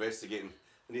investigating.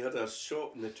 And he had a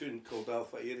shop in the town called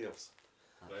Alpha Aerials,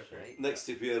 That's right. next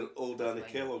to where old Annie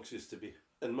Kellogg's used to be,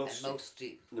 in Mill In Street. Mill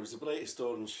Street. And there was the brightest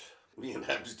orange. Me and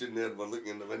Hibs down there were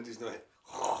looking in the windows and I went,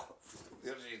 oh,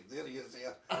 there he is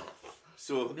there.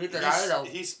 So Neither I know.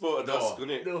 he spotted us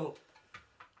going out. No.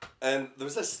 And there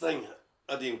was this thing,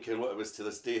 I don't even care what it was to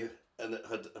this day, and it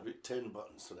had about 10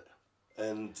 buttons on it.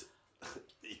 And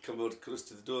he come out close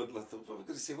to the door and I thought, what are we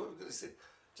going to say, what are we going to say?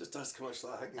 Just ask how much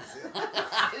that hanging's there.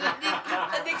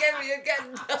 And they gave me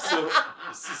again. So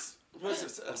he says, what's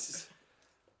it? I says,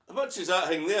 how much is that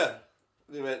hang there?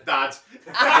 And he went, Dad.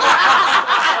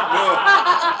 no.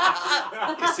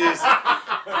 He says,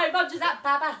 How much is that,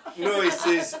 Baba? no, he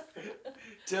says,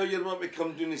 tell your mum to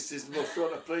come down. He says, we'll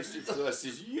sort a price with you. I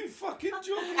says, you fucking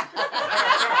joking?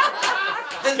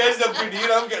 Guys have been here,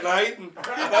 I'm getting hiding.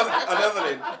 Another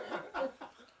end.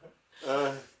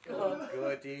 Oh,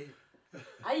 Goody.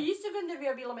 I used to go in there with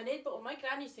a wee lemonade bottle. My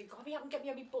granny used to go, come here and get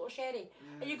me a wee bottle of sherry.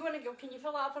 And you go in and go, can you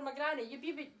fill that up for my granny? You'd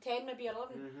be about 10, maybe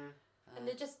 11. And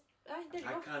they just, there you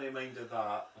I go. can't mind of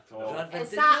that at all. Ruthven, Is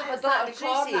did that- you know is the that daughter the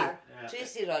Tracy? corner? Yeah.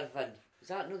 Tracy Ruthven. Is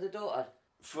that no the daughter?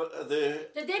 For the...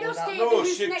 Did they Oh, not that- stay in No, the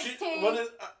house she, next to... one of,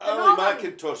 Ali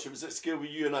Northern? McIntosh, it was at school with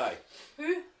you and I.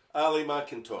 Who? Ali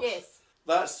McIntosh. Yes.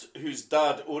 That's whose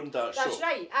dad owned that That's shop.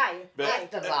 right, aye. But,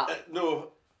 After that. no,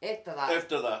 After that.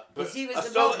 after that. But Because he I was the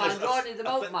still- milkman, Ronnie the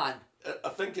milkman. I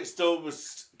think it still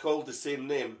was called the same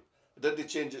name. Did they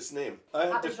change its name? I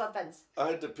That had was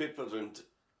Ruthven's. the paper round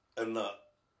in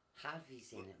Have you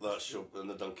seen it? that shop in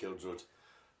the Dunkeld Road.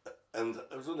 And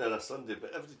I was only on a Sunday,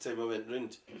 but every time I went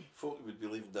round, folk would be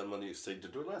leaving their money outside the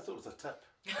door, and I thought it was a tip.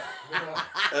 And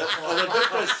I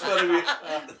did this for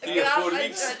about 3 or 4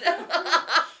 weeks.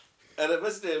 And it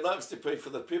was that was to pay for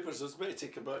the papers. I was about to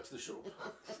take it back to the shop.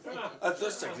 I thought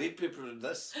it's a great paper in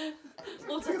this.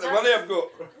 Loads Look of at the money I've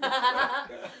got.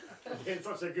 Doing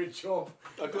such a good job.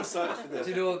 I got sacked for Do you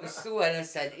that. know, it was so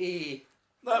innocent, eh?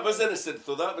 That was innocent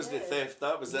though. That wasn't theft.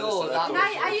 That was No, innocent. that And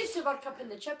was- I used to work up in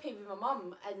the chippy with my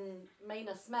mum and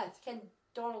Mina Smith, Ken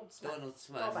Donald Smith. Donald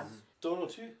Smith. Dobbin.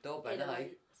 Donald who? Dobbin, You know, aye.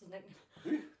 it's his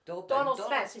nickname. Dobbin. Donald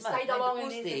Smith, who stayed like along the in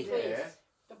postie. Nathan Place. Yeah.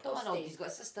 The Donald, postie. he's got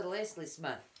a sister Leslie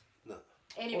Smith. No.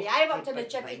 Anyway, Oh, I worked in the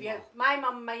big chippy Mina. with my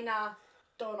mum, Mina,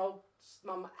 Donald's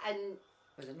mum, and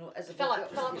Was it no, is it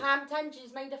Philip Hampton. Do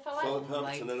you mind of Philip? Philip Oh,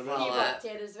 Hampton, I my remember. He Philip. worked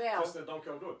there as well. Just the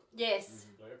Dunkeld Road. Yes.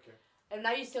 Right, okay. And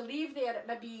I used to leave there at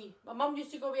maybe, my mum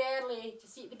used to go away early to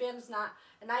see the bairns and that,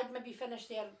 and I'd maybe finish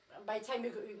there, and by the time we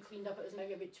got out and cleaned up it was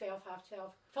maybe about 12, half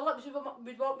 12. Philip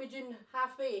would walk me down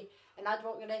halfway, and I'd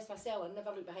walk the rest myself and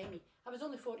never look behind me. I was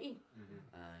only 14.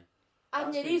 Aye. I had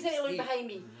no That's reason when to look you behind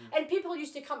me. And people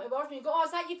used to come towards me and go, oh,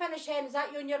 is that you finished hen? Is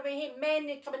that you on your way home?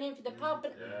 Men coming home from the pub.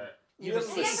 And You You're were was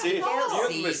safe. safe. Yeah.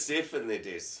 You was safe in the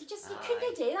days. you just you Aye.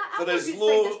 couldn't do that. For I as was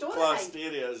low outside the store class at night.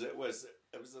 area as it was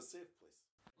a safe place.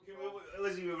 Okay, well,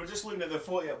 Lizzie, we were just looking at the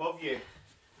photo above you.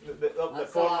 Up the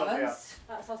That's corner all there.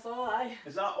 That's us all, aye.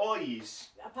 Is that all yous?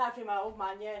 Apart from my old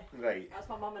man, yeah. Right. That's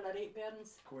my mum and her 8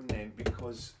 bairns. Go on then,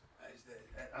 because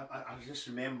I just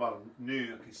remember now,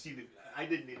 I can see that I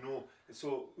didn't know.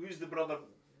 So, who's the brother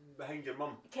behind your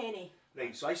mum? Kenny.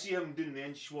 Right, so I see him doing the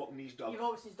inch walking his dog. He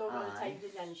walks his dog all the Aye. time,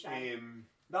 didn't he? And shy.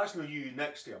 That's not you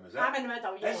next to him, is it? I'm in the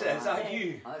middle, yeah. Is it? Is that Yeah.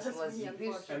 you? That's That's Leslie me, Goose.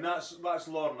 unfortunately. And that's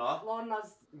Lorna,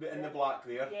 Lorna's in the black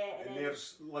there. Yeah, And and then-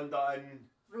 there's Linda and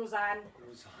Roseanne,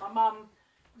 Rosa. my mum,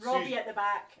 Robbie Susan. at the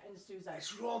back, and Susan.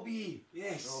 It's Robbie.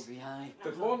 Yes. Robbie, aye.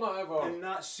 Did Lorna ever... And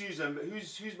that's Susan, but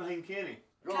who's behind Kenny?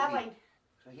 Robbie. Caroline,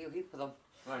 So he'll heap with them.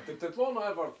 Right, did Lorna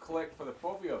ever collect for the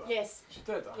Provia? yes. She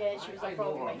did? Yeah, she was a I know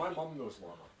problem her. My with mum knows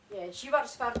Lorna. Yeah, she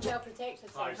works for Child Protection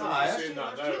Aye, Service. Aye, I've seen seen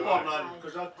that now, Lorna, aye.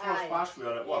 because I crossed Aye. past with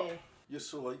her at work. Yeah. You're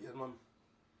so like your mum.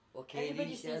 Okay,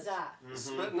 Everybody sees that.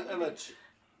 Spitting image.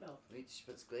 Wait, she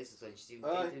puts glasses on, she's even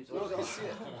Aye, 10 times no, I older. can see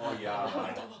it. Oh yeah.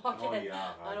 Oh, yeah.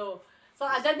 I know. So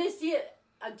I didn't see it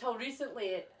until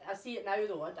recently. I see it now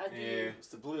though. I do. Yeah. It's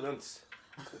the blue rinse.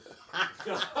 I'm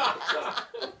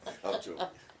joking.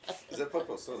 Is it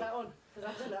purple? Is Sorry. that on? Because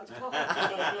I don't know what to call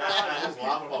Just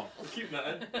laugh at them. Keeping it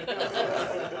in.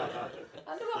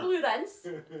 I know what blue rinse.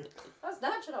 That's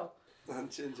natural.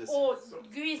 And changes. Oh,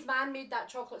 Gooey's man made that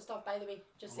chocolate stuff, by the way.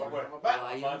 Just saying. I'm a bit.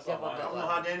 Aye, you I've have a bit of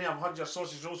not that. had any. I've had your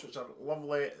sausage rolls, which are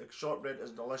lovely. The shortbread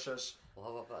is delicious, We'll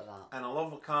have a bit of that. and I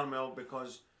love the caramel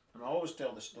because, and I always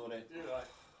tell the story.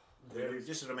 It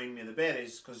just remind me of the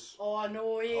berries because Oh,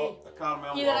 no, eh? the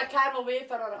caramel. Either a caramel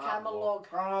wafer or a caramel log.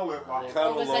 Caramel wafer.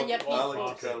 Caramel was in log. your I piece,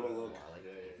 like the caramel log.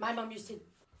 My mum used to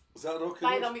Is that Rocky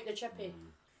buy Road? them with the chippy.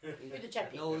 With the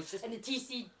chippy. No, it's just And the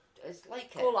TC it's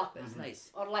like Cola. it. It's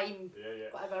nice. or lime, Yeah.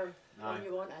 whatever Aye. one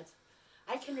you wanted.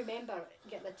 I can remember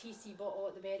getting a TC bottle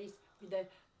at the berries with the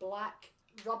black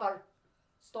rubber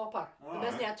stopper. It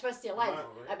wasn't a twisty lid. Right.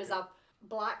 It was a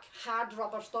black hard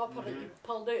rubber stopper that you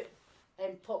pulled out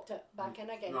and popped it back in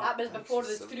again. No, that was before the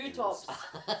that's screw 70s. tops. They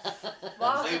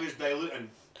What? was diluting.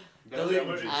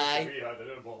 Aye.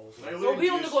 Well, we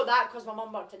only got that because my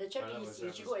mum worked in the chippy, Aye,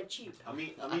 so she got it cheap. A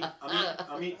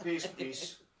meat paste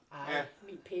piece. Aye, Yeah.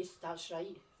 meat paste, that's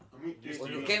right. A meat paste Well,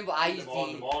 you piece. came what I used to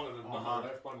eat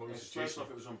Especially if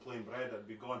it was on plain bread, it'd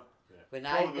be gone. when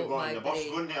I Probably got got my in the bus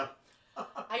bread. going there.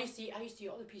 I used to eat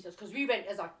all the pieces because we went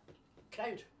as a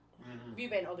crowd. We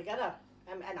went all together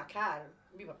in a car.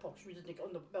 We were posh. We didn't get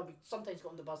on the. Well, we sometimes got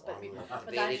on the bus, but the my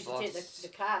dad very used to take bus. the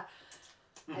car.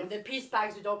 And the piece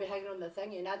bags would all be hanging on the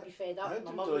thing, and I'd be fed up. How And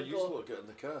my did mum I would usually go. get in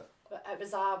the car? But it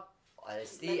was a The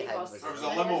state minibus. house It was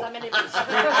a It limo. was a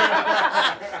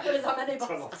minibus. It was a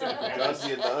minibus.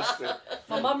 Gandhi and Astra.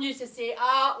 My mum used to say,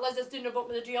 Liz is doing the book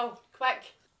with the drill, quick.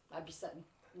 I'd be sitting,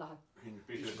 nothing.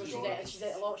 Because she's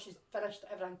out a lot, she's finished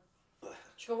everything.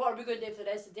 She go, what are we going to do for the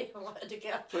rest of the day? I'm like, I don't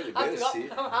care. Pretty I'm best, up, see.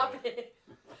 I'm happy.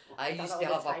 I used Done to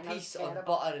all have the a time, I was piece of terrible.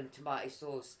 butter and tomato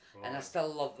sauce, and I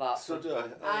still love that. So do I.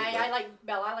 I like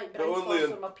brown But only sauce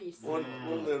in- on my piece. Only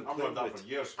on I've plain had that bread. for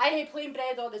years. I hate plain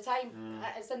bread all the time.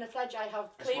 It's in the fridge. I have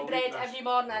It's plain my bread weakness. every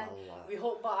morning Wow. with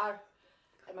hot butter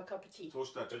and my cup of tea.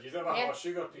 Toasted. Did you ever Yeah. have a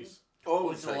sugar piece? All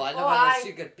Oh the no, time. I never Oh, had aye. a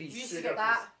sugar We used piece. to get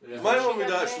that. My mum would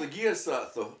Sugar actually bread. give us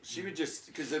that though. She would just,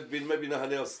 because there'd been maybe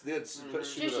nothing else there, she'd put sugar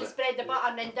Just in you it. spread the butter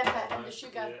and then dip it in the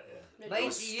sugar. Mine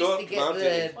was used stock to get margarine.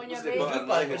 the On your Wasn't it bread. butter and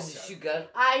rhubarb and the nuggets? sugar.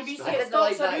 I used to I get didn't like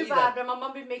stalks of that rhubarb either. and my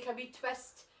mum would make a wee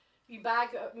twist, wee bag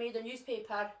made of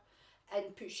newspaper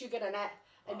and put sugar in it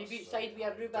and maybe outside with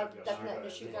a rhubarb dipping it in the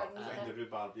sugar and The eating it.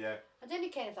 rhubarb, yeah. I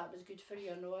didn't care if that was good for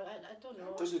you or no, I don't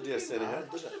know. Doesn't do us any harm,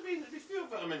 does Must it? have been, it'd be full of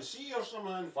vitamin C or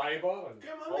something. Fibre and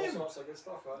Come on, all man. sorts of good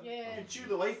stuff, right? You Yeah. could chew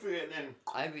the life out of it and then.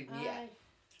 I would eat Aye. it.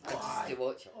 I just used to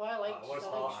watch it. Oh, I like It was I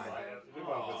harsh, like right? sugar.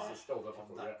 Rhubarb is still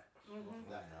difficult, yeah.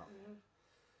 Mm-hmm.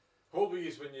 How old were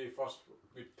you when you first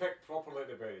we picked properly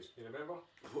the berries? Can you remember?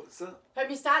 What's that? When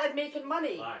we started making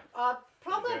money, Aye.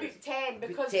 probably Very- about 10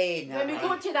 because 10, when we aye.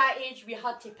 got to that age we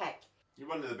had to pick. You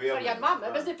went to the beer. For your mum,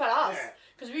 it wasn't for us. Yeah.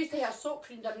 Because we used to have soap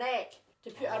round our neck to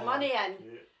put our money in.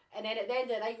 Yeah. And then at the end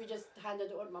of the night we just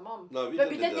handed it on to my mum. No, we but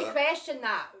we didn't do didn't that. question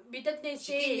that. We didn't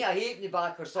She gave say... me a halfpenny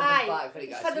back or something Aye, back for it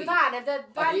it's got for the sweet. van. If the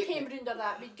van hate came round or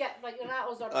that, we'd get like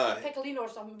Renatos or Aye. Piccolino or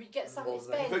something, we'd get something to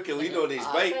Well, then. spend. Piccolino on his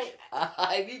bike. Right.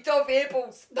 Aye, we took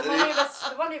apples. The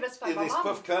money was for In my his mum.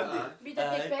 puff candy. We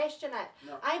didn't Aye. question it.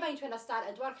 I mind when I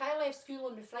started work, I left school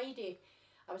on the Friday.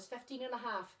 I was 15 and a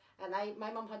half and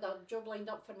my mum had a job lined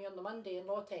up for me on the Monday in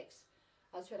Lawtex.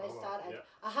 That's when I started. yeah.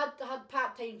 I had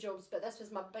part-time jobs, but this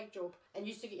was my big job. And you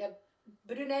used to get your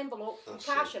brown envelope with That's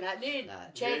cash in it, no Nah.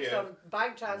 checks Yeah, yeah. or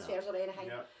bank transfers or anything.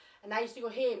 Yeah. And I used to go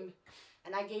home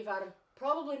and I gave her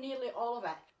probably nearly all of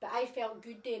it. But I felt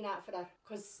good doing that for her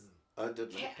because I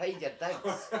didn't. Paid your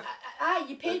digs.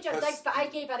 you paid your Because- digs, but I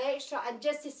gave her extra, and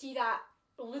just to see that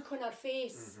look on her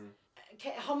face,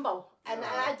 humble, and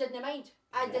I didn't mind.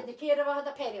 I didn't care if I had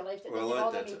a penny left. It Well, didn't I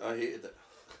bother did. me. I hated it.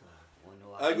 Oh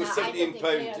no, I got Nah, I £17 didn't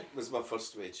care. was my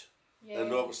first wage. Yeah.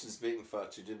 In Robertson's Baking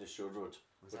Factory down the Shore Road.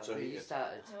 Was Which that I where you hated.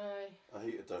 started? Aye. I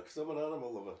hated that because I'm an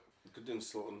animal lover. Good doing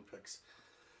slaughtering pigs.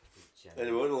 Jim?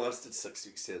 Anyway, it only lasted 6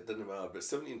 weeks, so it didn't matter. But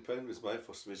 £17 was my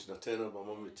first wage and a tenner my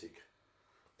mum would take.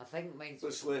 I think mine's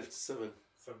Which left 7.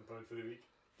 £7 for the week.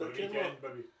 For But the came weekend,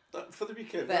 maybe. That, for the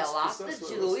weekend. But it that's lasted what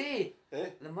you it though, was. eh? Eh?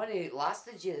 The money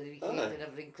lasted you the weekend Aye. and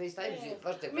everything. Christ, I was Yeah. the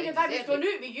first I mean, if I was going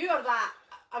out with you or that,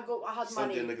 I had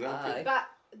Sunday in the money. Grand Prix. But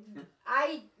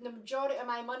the majority of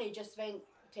my money just went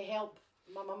to help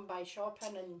my mum buy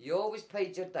shopping and. You always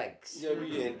paid your digs. Yeah,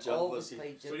 we ain't job, Always Lizzie.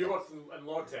 paid your So you digs. worked in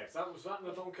Lawtex. Was that in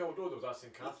the Dunkeld Road or was that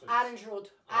St Catherine's? Orange Road.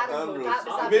 Aaron Orange Road. Road. That was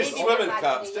Ah, a we made baby swimming factory,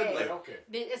 caps, didn't yeah. we? Right, okay.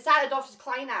 It started off as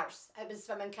Kleinars. It was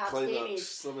swimming caps they Clean made. up,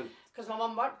 swimming. Because my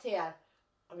mum worked here.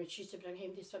 I mean, she used to bring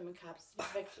home these swimming caps.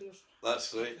 Big fleers.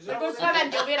 That's right. You go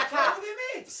swimming, you'll wear a cap.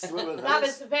 Swimming That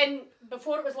hats. was when,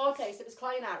 before it was Lawtex, it was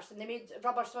Kleinars, and they made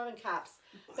rubber swimming caps.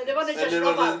 But they weren't And just they were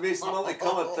the rubber. most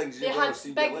multicoloured things They you've ever had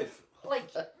seen in your big, life. like,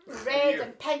 red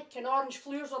and pink and orange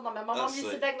fleers on them. And my mum That's used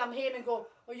to right. bring them home and go,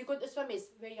 Oh, you going to swimmies?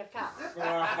 Wear your cap.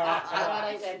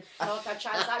 Alright then, not a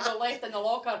chance. I got left in the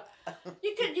locker.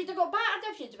 You'd have got battered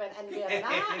if you'd went in wearing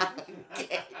that.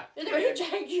 You'd have been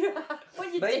check you.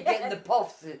 What you Mine doing? getting the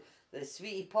puffs, the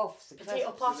sweetie puffs, the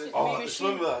Potato crisps. puffs with Oh, the the swim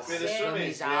machine. with us. With the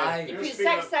swimmies, Aye. You put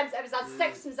 6 Sims, it was a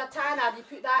 6 Sims a tanner, you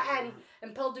put that in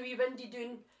and pulled the wee windy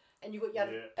down and you got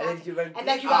your And then you went and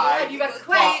then you Aye. were, and you were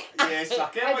quick Yes, I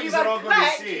get and what you you're all were going to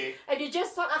quick say. and you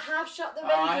just sort of half shut the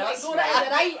window Aye, and that's go right to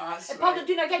the right That's and pulled right.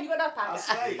 it down again, you got that That's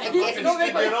packet. right. And you go Steve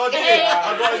with doing all day.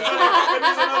 I got his money.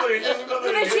 There's another one. There's another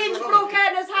the one. machine's broke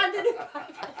in, his hand in the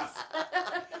packets.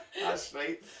 That's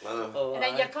right. Oh, And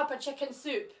then aye. your cup of chicken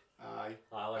soup. Aye.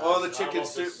 Oh, the chicken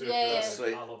soup. Yeah. That's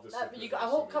right. You got a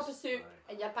whole cup of soup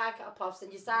and your packet of puffs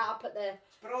and you sat up at the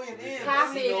Brilliant, eh?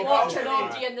 cafe watching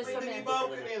Audrey in the Like the wee swimming.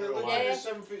 balcony, they look Yeah. like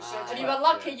 7'6". And you were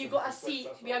lucky you got a seat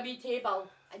with a wee table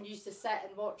and you used to sit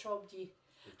and watch Obdy.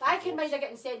 But I can mind her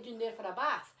getting sent down there for a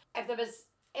bath. If there was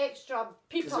extra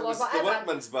people Because it or was the whatever,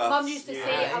 workman's bath. Mum used to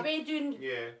say, Yeah. away doing,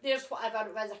 Yeah. there's whatever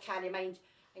it was, I can't mind.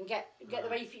 And get the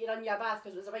wifey to run your bath,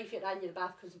 because it was the wifey to run your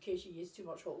bath, because in case you use too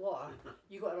much hot water,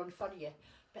 you got to run for you.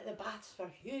 But the baths were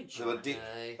huge. They were deep.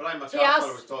 Aye. Brian To MacArthur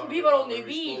was us, talking we about were that only when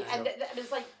we wee, spoke, and yeah. it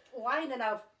was like lying in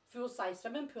a full-size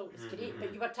swimming pool. It was great,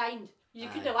 but you were timed. You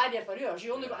Aye. couldn't lie there for hours.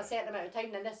 You only got a certain amount of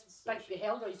time, and this big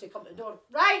beholder used to come to the door.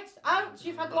 Right, out.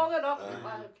 You've had long enough.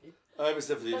 Okay. I was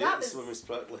every But day that at the was- swimmers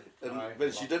practically. And Aye.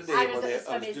 when she didn't I have was money, at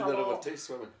the I was swimmies doing a her over lot. taste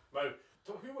swimming. Now,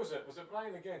 who was it? Was it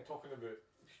Brian again talking about?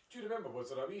 Do you remember? Was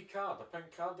there a wee card, a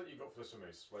pink card that you got for the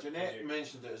swimmies? Like, Jeanette when you,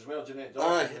 mentioned it as well. Jeanette.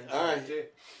 Aye, mentioned aye. it too.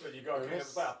 when you got it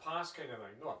was like a pass kind of thing,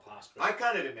 not a pass, but I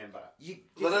can't remember it. You,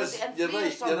 There is, you're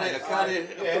right, you're right. I can't,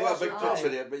 Yeah, I've got a that's big what I'm picture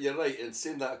here, but you're right. In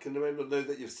saying that, I can remember now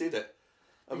that you've said it.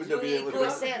 I wouldn't have been able to go a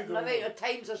remember. certain amount of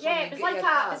times or something. Yeah, it was get like your a,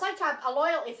 pass. it's like a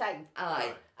loyalty thing.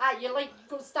 Aye. You like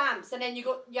got stamps, and then you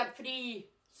got your free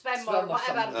swim or Swim or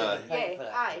whatever. something, Aye. pay for it.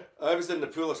 Yeah, aye. I was in the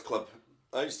Poolers Club.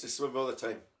 I used to swim all the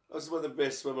time. I was one of the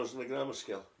best swimmers in the grammar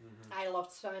school. I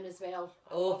loved swimming as well.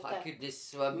 I Oh, loved if I it. could just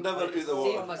swim. Never I'd out the save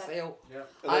water. myself. Yeah.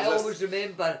 And I there's this- always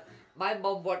remember my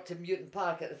mum worked in Newton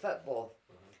Park at the football,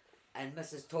 and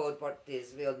Mrs. Todd worked there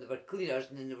as well, and they were cleaners,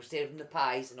 and then they were serving the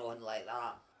pies and on like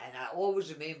that. And I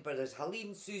always remember there's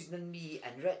Helene, Susan, and me,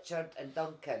 and Richard and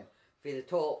Duncan for the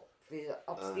top, for the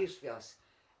upstairs for us,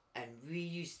 and we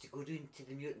used to go down to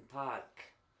the Newton Park.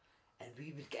 And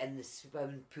we would get in the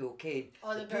swimming pool, Kane.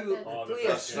 Oh, the pool, big- the Oh, the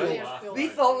players' big pool. players' pool. We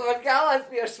thought we were gallants,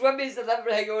 we were swimmies and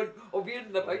everything on. Oh, we're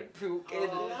in the big pool, Kane.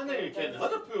 Oh, I know you can.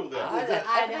 Had a pool there. Aye, the-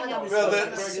 Aye, everything they had in a- the Well, swimming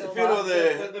that's, pool. you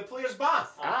know, The players'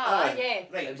 bath. Aye. Yeah.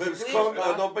 Right. but it was Players'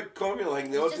 bath. no big communal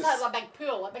thing. They You all just just, had a big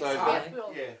pool, a big Aye. square Aye.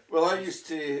 pool. Yeah. well, I used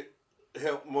to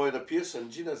help Moira Pearson,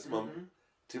 Gina's mum,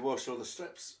 to wash all the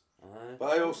strips. Aye.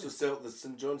 But I also sold the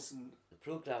St Johnson, The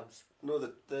programmes. no,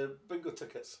 the bingo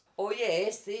tickets. Oh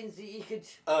yes, things that you could.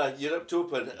 You're up to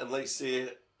open, and like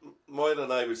say, Moira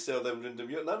and I would sell them round the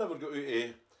mute, and I never got out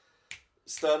of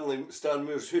Stan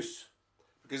Moore's house,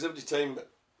 because every time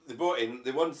they bought in,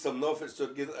 they won something off it, so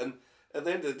they'd get, and at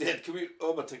the end of the day, I'd come out,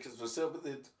 all my tickets were sold, but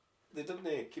they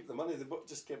didn't keep the money, they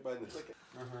just kept buying the ticket.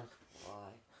 Aye.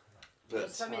 The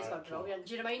But swimming's were brilliant.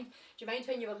 Do you mind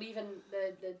when you were leaving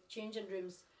the changing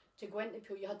rooms to go into the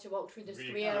pool, you had to walk through the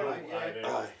square?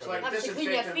 Aye. It's like Have to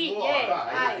clean your disinfectant feet, water. yeah.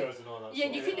 Aye. Aye. Yeah,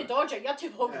 you couldn't dodge it, you had to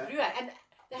walk through it. And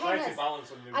the try thing to is,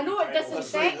 balance on the I know it that's right,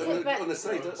 disinfected, on the but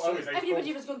side, that's Well, right.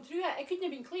 everybody was going through it. It couldn't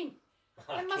have been clean.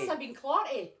 It must Okay. have been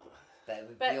clarty. But it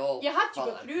would But be all you had to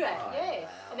go fun. through it, Aye, yeah.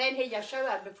 aye, And then have your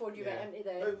shower before you Yeah. went into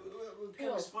Well, the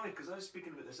it was pool. funny because I was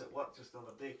speaking about this at work just the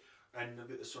other day and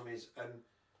about the swimmies, and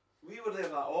we were there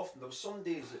that often. There were some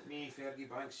days that me, Fergie,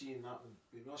 Banksy and that, and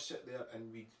we'd all sit there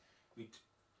and we'd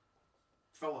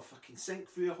fill a fucking sink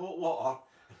full of hot water.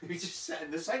 We'd just sit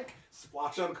in the sink,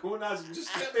 splash our gonads and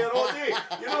just sit there all day.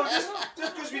 You know,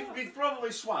 just because we'd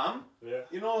probably swam, Yeah.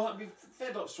 you know, we'd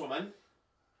fed up swimming.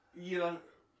 You're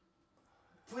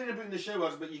playing about in the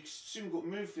showers, but you soon got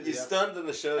moved for You there. stand in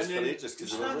the showers And for then ages you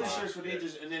because stand in the was showers for yeah.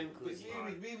 ages, and then but Goes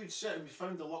back. we would sit and we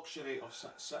found the luxury of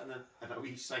sitting in a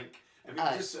wee sink, and we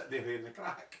Aye. would just sit there in the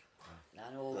crack.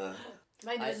 I know.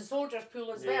 Mine was a soldier's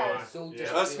pool as Yeah. well. Soldiers.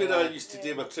 Yeah. That's where I used to Yeah.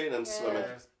 do my training swimming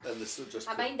Yeah. in the soldiers'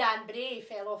 I pool. mind Anne Bray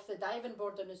fell off the diving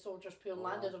board in the soldier's pool and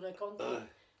landed on a concrete.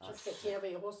 Just got taken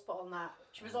away to hospital and that.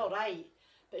 She was alright,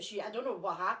 but I don't know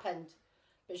what happened,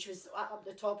 but she was up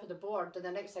the top of the board, and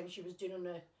the next thing she was doing on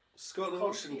the Scotland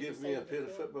Ocean concrete gave me a beside pair the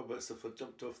of pool. football boots if I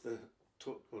jumped off the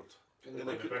top board. And In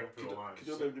I the could big pool, aye.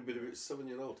 only be about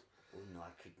 7-year-old. Oh no, I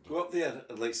couldn't. Go up there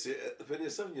and like say, when you're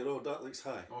 7-year-old, that looks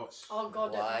high. Oh, it's... Oh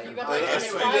God, Why? you were I like in the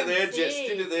stood at the edge, stands,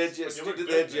 stood at the edge, When you stood look at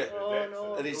the down edge. at the Oh, depth no.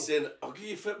 of And it. he's saying, I'll give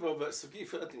you football bits, I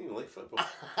didn't even like football.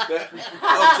 But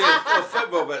I'll take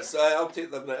football bits, I'll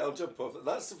take them, right, I'll jump off it.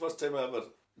 That's the first time I ever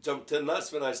jumped in.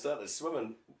 That's when I started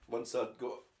swimming, once I'd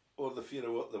got over the fear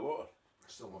of the water.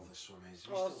 I still love the swimming.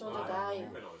 Oh, so did I. You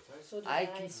went all the time. So did I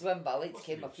can swim, but I like to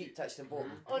keep my feet touch the bottom.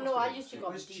 Oh no, I used to go It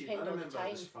up was deep cheap. end I all the remember time.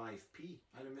 it was 5p.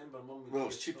 I remember Mum would Well, it give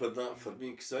was us cheaper than that for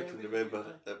me, because I Yeah, can we can remember do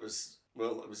that. it was,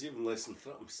 well, it was even less than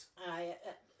threepence.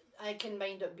 I can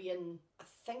mind it being, I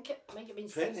think it might have been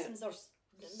Penny. sixpence or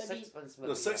maybe. Sixpence.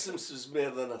 No, sixpence was more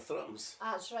than a threepence.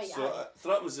 That's right. So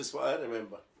threepence is what I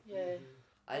remember. Yeah.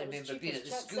 I It was remember cheap being as at the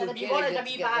chips. school. And if you getting wanted it a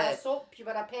to wee get bar the- of soap, you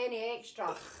were a penny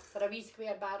extra for a wee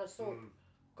square bar of soap.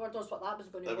 God knows what that was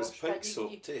going to It was wash, pink but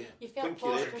soap too. You felt Pinky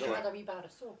posh red because you colour. had a wee bar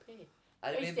of soap, eh? I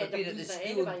used to remember end being up at the using it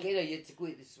school and anyway. Kira, you had to go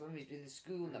to the swimmers with the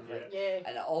school and everything. Yeah.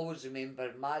 And I always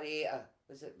remember Marietta,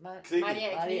 was it Craigie.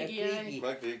 Marietta Craigie, yeah.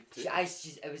 Maggie.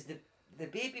 It was the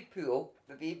baby pool,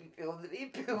 the baby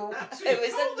pool. That's It what was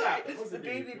you called that. in the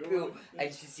baby pool.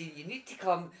 And she said, you need to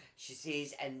come, she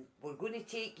says, and we're going to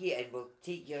take you and we'll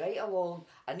take you right along.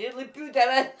 I nearly pulled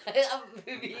her in.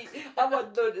 I'm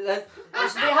not doing this.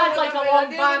 They had like a long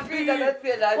bamboo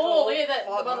pole, pole, eh, that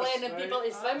were letting people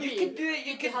to swim You with. can do it,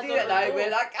 you can had do a it. And I little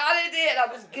went, I can't do it. And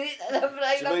I was great at it,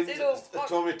 right? Do I'm you saying, mind oh, fuck.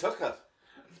 Tommy Tucker?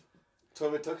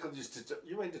 Tommy Tucker used to.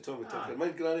 You mind the Tommy Tucker?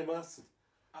 Mind Granny Marston?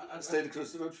 Stayed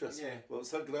across the road for us. Yeah. Well,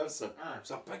 it's her grandson. Aye.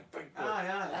 It's a big boy.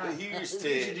 Aye. He used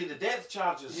He used to to. do the depth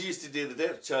charges. He used to do the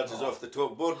depth charges off the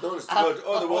top board. Honest to God,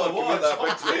 all the water came out that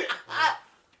big throat.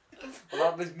 Well,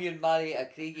 that was me and Marietta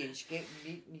Craigie, and she kept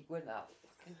me going to that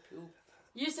fucking pool.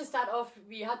 You used to start off,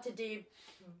 we had to do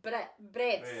breads,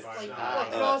 Bread, like aye.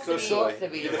 across the Cross way. away. the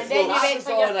way. Yeah, the And then you floats. went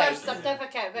for your Alright. first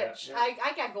certificate, which Yeah.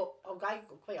 I got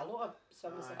quite a lot of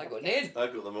swimming Aye. I got certificates. none.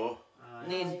 I got them all.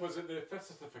 None. Was it the fifth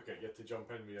certificate you had to jump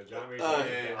in with your jammies?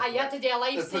 Aye. You had to do a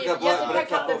life Pick save. You a had black to brick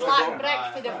pick up up the off the black floor. brick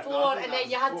Aye. for the Aye. floor, I think and that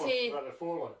then you was had four. to. Like the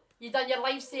four one. You done your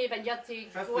life save, and you had to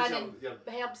Fifth go was in your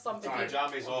and help somebody. Sorry,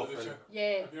 jammies off. Under the And, chair.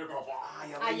 Yeah. And you're going,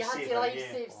 Ah, you had to life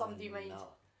save somebody, mind. No.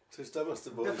 Just I must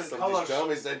have bought Different somebody's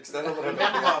colours. jammies then, because I never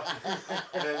remember.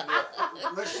 remember,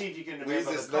 let's see if you can remember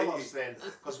Louise's the colours 90. then.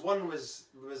 Because one was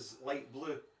light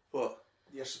blue. What?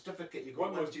 Your certificate you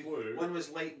got One was blue. One was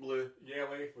light blue.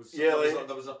 Yellow was. Yeah.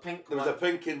 There was a pink There was one. a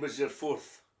pink one was your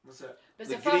fourth. Was it? Was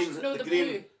The the first, green- no, the the green-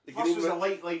 blue. The First green was a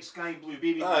one. light sky blue,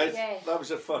 baby blue. Aye, Yeah. that was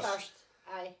your first. First.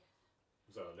 Aye.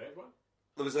 Was that a red one?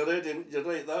 There was a red in. You're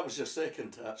right. That was your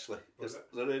second actually. Was It's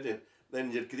the red in.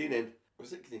 Then your green in.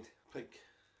 Was it green? Pink.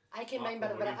 I can Ah, remember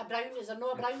probably. a brown. Is there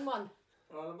no a brown one?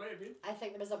 Oh, there might have been. I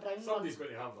think there was a brown Somebody's one.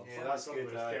 going to have them. Yeah, that's Somebody's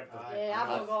good, aye, kept them. aye. Yeah, I've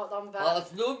not got them, Well, but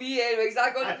it's no me anyways,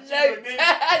 I got That's no what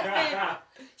I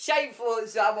shite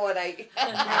floats, so I'm alright.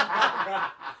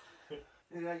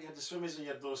 Yeah, you had the swimmers in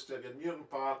your doorstep, you had Muirton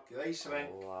Park, the ice rink,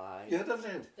 Why? You had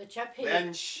everything. the chippy.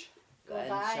 bench, Go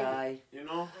by. Shy. you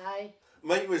know. Aye.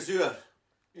 Mike Mazur.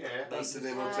 Yeah. That's the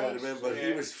name I'm trying to remember. He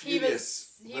Yeah. was He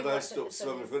furious was- he when I was at stopped the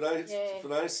swimming. swimming. Yeah.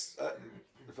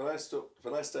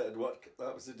 When I started work,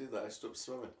 that was the day that I stopped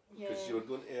swimming because Yeah. you were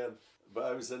going to earn. But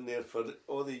I was in there for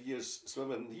all the years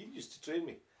swimming. He used to train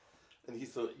me, and he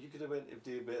thought you could have went to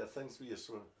do better things with your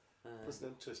swimming.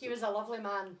 Wasn't interested. He was a lovely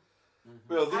man.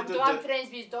 Well, they I'm did. friends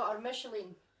with his daughter,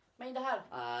 Micheline. Mind her?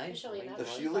 Aye. Micheline, I If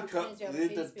know, you I'm look up, friends with her they on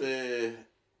did. Facebook.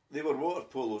 They were water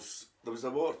polos. There was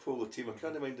a water polo team. I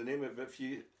can't mind the name of it. But if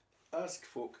you ask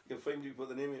folk, you'll find out what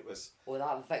the name of it was. Oh,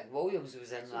 that Vic Williams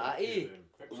was in that, eh?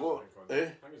 What? I Eh?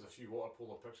 think there's a few water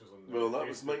polo pictures on Well, that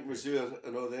was Facebook Mike page. Mazur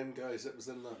and all them guys. It was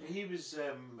in that. He was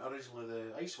originally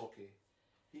the ice hockey.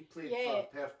 He played Yeah. for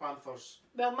Perth Panthers.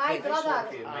 Well, my Ice brother,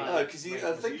 hockey, Ah, because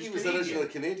I think he was originally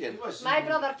Canadian. He was. my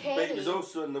brother But he Kenny was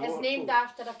also in the is water named polo.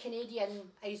 after a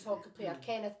Canadian ice hockey player,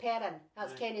 Kenneth Perrin.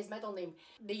 That's Kenny's middle name.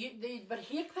 They were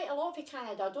here quite a lot for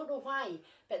Canada. I don't know why,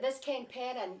 but this Ken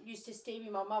Perrin used to stay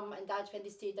with my mum and dad when they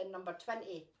stayed in number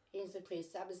 20, Ainsley Place.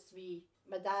 That was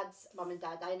my dad's mum and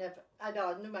dad.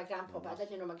 I knew my grandpa, but I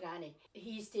didn't know my granny.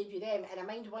 He stayed with them, and I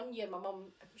mind one year my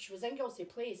mum, she was in Gilsey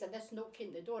Place, and this note came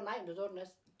to the door, and I opened the door, and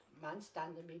this man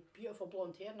standing with beautiful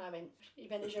blonde hair, and I went,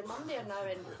 is your mum there? And I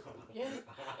went, yeah.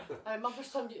 I went, Mum, there's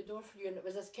somebody at the door for you, and it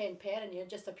was this Ken Perrin. He had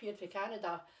just appeared for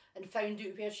Canada and found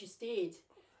out where she stayed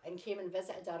and came and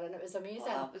visited her, and it was amazing.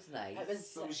 Oh, that was nice. It was,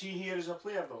 So was he here as a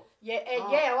player though? yeah,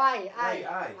 Ah. yeah, aye.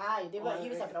 Aye. They Oh, were, he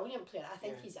was a right. brilliant player. I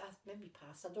think Yeah. he's maybe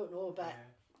passed, I don't know, but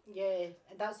yeah,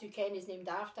 and that's who Kenny's named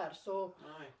after. So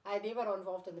Aye. they were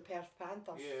involved in the Perth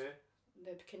Panthers, Yeah,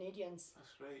 the Canadians.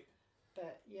 that's right.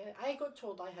 But yeah, I got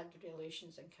told I had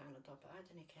relations in Canada, but I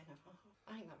didn't kind of.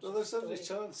 I think that was Well, just there's a every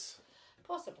story. chance.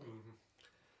 Possibly.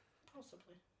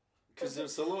 Possibly. Because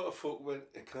there's a lot of folk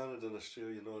went to Canada and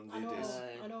Australia on I the know. days.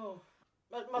 I know.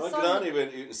 But my My son. granny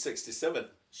went out in '67.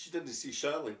 She didn't see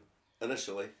Charlene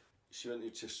initially. She went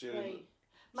out to Australia. Right.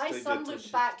 My Stayed son there till looked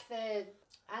she- back the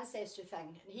ancestry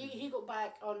thing, and he got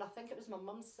back on, I think it was my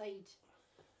mum's side,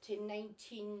 to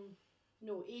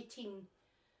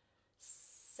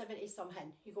 1870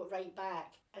 something. He got right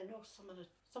back. I know some of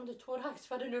the Torags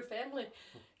were in her family.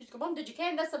 He's go, Mum, did you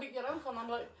ken this about your uncle? And I'm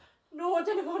like, no, I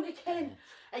didn't want to ken.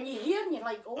 And you hear and you're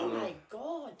like, oh my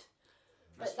God.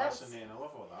 That's fascinating. I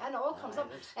love all that. I know, it all comes up.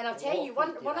 that's And I'll a tell lot you, of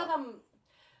one folk do of that. them,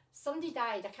 somebody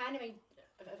died. I can't even, it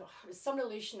was some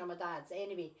relation of my dad's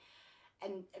anyway.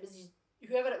 And it was,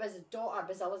 whoever it was, his daughter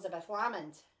was Elizabeth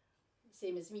Lamond,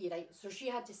 same as me, right? So she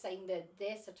had to sign the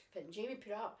death certificate, and Jamie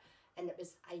put it up, and it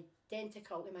was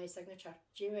identical to my signature.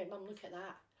 Jamie went, Mum, look at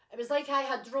that. It was like I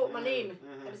had wrote my name.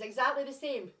 It was exactly the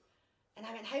same. And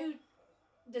I went, how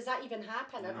does that even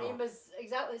happen? Her name was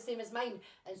exactly the same as mine,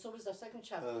 and so was their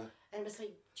signature. And it was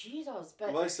like, Jesus,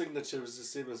 but... My signature was the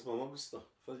same as my mum's though,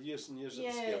 for years and years at the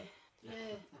yeah, scale. yeah.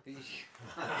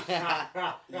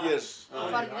 Years.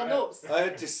 For the notes. I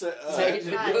had to sit. Right,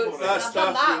 the notes. I've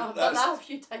done that. I've done that a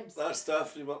few times. That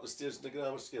staff room up the stairs in the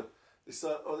grammar scale. They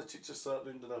sat, all the teachers sat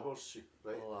round in a horseshoe,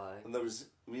 right? Oh, aye. And there was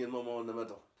me and Mum in the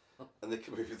middle. And they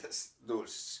came out with this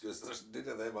notes, because there's none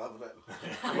of them having it.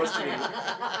 There must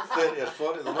have been 30 or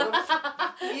 40 of them.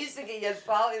 You used to get your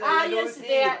pal in I the used to do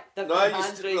it. No, I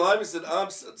used to, well, I'm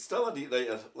still a neat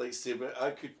writer, like say, but I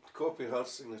could copy her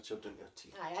signature down to a T.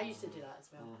 Aye, I used to do that as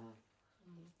well.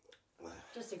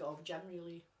 Just to get off gym,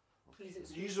 really. Please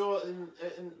excuse You all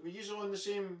were you all in the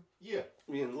same year?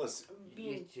 Me and Liz, me.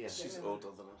 You too. she's older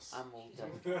than us. I'm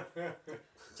older.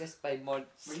 Just by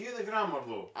months. Were you the grammar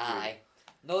though? Aye.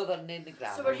 Northern in the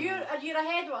grammar. So were you a year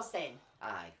ahead of us then?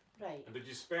 Aye. Right. And did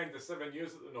you spend the 7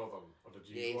 years at the Northern, or did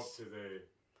you go up Yes. to the?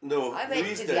 No, I went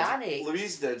Louise to did. the annex.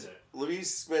 Louise did.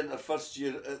 Louise spent her first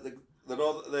year at the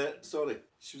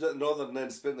she was at the Northern and then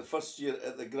spent the first year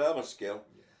at the grammar scale.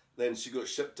 Then she got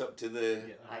shipped up to the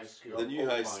High school. the new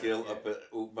high scale up at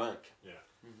Oak Bank. Yeah.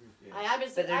 I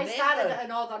But I started remember- at a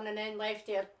Northern and then left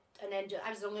there, and then I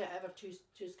was only at ever two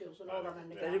schools, the Northern and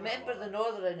the But Grammar. remember the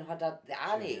Northern had the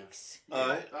annex.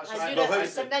 Aye. That's I right. do But that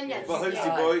how's for Minions. But how's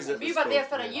the Aye. boys at We the were there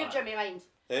school? for a year, Jimmy Mind.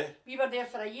 Eh? We were there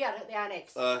for a year at the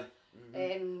annex. Aye.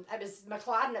 It was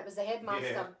McLaren, it was the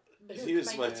headmaster. He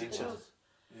was my Mind the teacher. rules.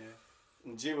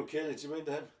 And Jay O'Kelly, do you mind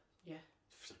him? Yeah.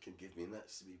 Fucking give me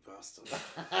nuts to be bastard.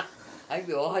 I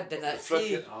we all had done that too.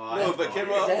 Frickin- Oh, no, but came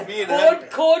up, The me and board him.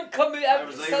 code coming out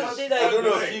was every like Sunday this. I don't night.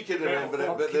 know if you can remember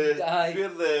it, but Fucking aye.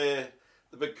 where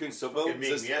the big council buildings make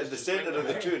is me in itch the just centre of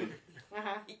the thinking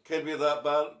town. Can be that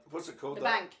bar, what's it called? The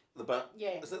that? bank. The bank.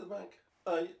 Yeah. Is it the bank?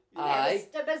 Aye. Aye.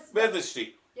 It was, Medley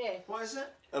Street. yeah. What is it?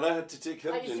 And I had to take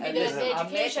him I used to down. be And there there's as the a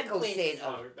education medical place.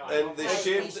 centre. And they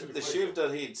Right. shaved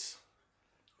their heads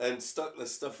and stuck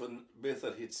this stuff on both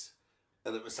their heads.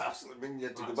 And it was absolutely mean you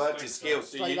had to go back to scale,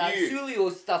 so Like you that knew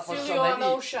Sulio stuff or Julio something.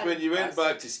 emulsion. when you went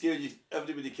back to scale,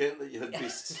 everybody kent that you had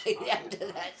beasts. Yeah,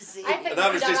 that's it. I think And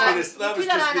that was you just could been have a, that you was could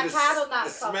have just had been a a, card on the that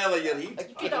stuff. smell of your head.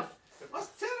 You could have That's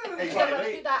terrible. you could have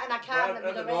put that in a card and it At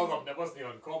would the have been. Northern, it wasn't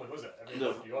even uncommon, was it? I mean, No.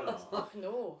 let's be honest. Oh,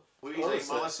 no. Louise,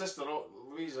 Honestly. my sister,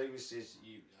 Louise always says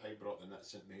I brought the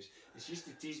nuts into the house. And she used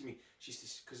to tease me. She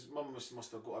used to, because Mum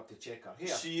must have got up to check her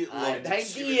hair. She Aye, loved behind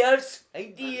it. the ears.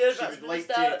 Behind the ears. She That's would the like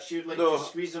start. No. to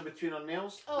squeeze them between her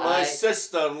nails. Oh, My Aye.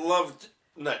 sister loved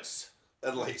nuts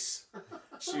and lace.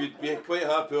 She would be quite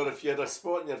happy, or if you had a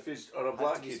spot in your face or a Had to be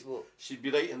blackhead, slow. she'd be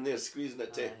right in there squeezing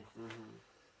it too. Aye.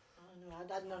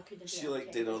 oh no, I couldn't do She it.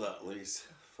 liked to know that, Louise,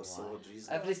 for some odd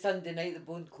reason. Every Sunday night the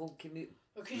bone cold came out.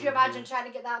 Well, could you imagine trying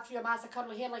to get that through a mass of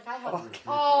curly hair like I had?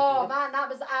 Oh man, that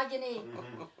was agony.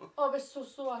 Oh, it was so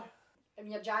sore. I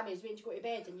mean, your jammies waiting to go to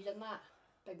bed and you done that.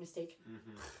 Big mistake.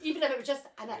 Even if it was just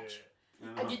an itch.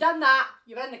 And you done that,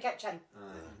 you were in the kitchen.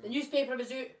 The newspaper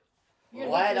was out. Your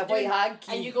Oh, I had a neighbours white doing-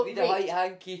 hanky. And you got with a white raped.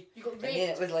 hanky. You got And then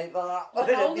raped. it was like that.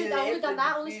 I only done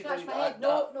that, only scratched my head.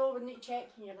 No, we need to check.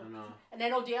 You know. And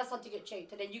then all the else had to get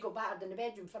checked. And then you got battered in the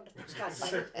bedroom for the scratch my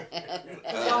head.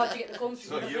 And you all had to get the comb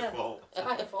through It's not your your hair. fault. It's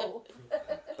my fault.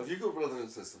 Have you got brothers and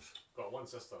sisters? Got one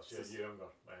sister, she's a year younger,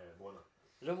 Mona.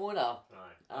 Ramona.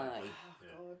 Aye. Aye.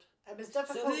 Oh, God. It was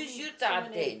difficult. So who's your so dad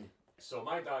many- then? So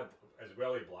my dad is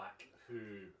Willie Black, who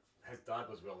his dad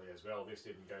was Willie as well. They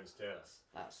stayed in Gowns Terrace.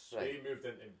 That's right. They moved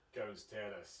into Gowns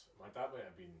Terrace. My dad might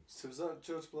have been. So was that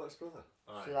George Black's brother?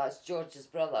 Aye. So that's George's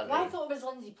brother. Well, I then. thought it was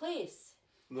Lindsay Place.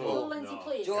 No. Oh, Lindsay No.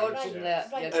 Place. George right, and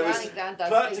right. your It was granny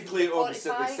granddad. practically opposite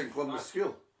the 45. St Columbus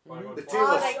School. The Oh,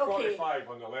 tailors. right, okay. 45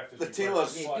 on the left. As The you go tailors.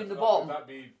 into Yeah, flat. down the Would bottom. that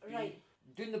be Right.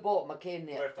 Down the bottom, I came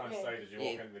there. left hand Yeah. side as you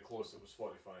Yeah. walk into the close? It was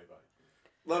 45. Aye.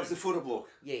 That was the photo block.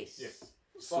 Yes. Yes.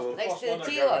 So- Next to the one I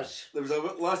tailors. There was a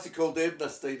lassie called Edna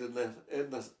stayed in there.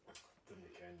 Edna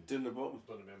Didn't ken. down the bottom.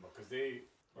 Don't remember because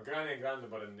my granny and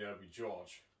granddad were in there with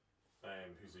George,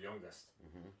 who's the youngest.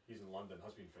 He's in London,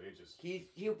 has been for ages.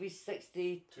 He'll be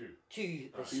 62 Two.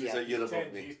 this He was a year. year He's above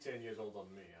 10, me. he's 10 years older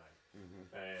than me.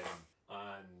 Aye.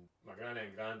 And my granny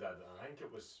and granddad, and I think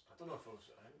it was, I don't know if it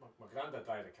was, I think my granddad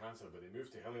died of cancer, but they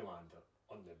moved to Hillyland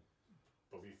on the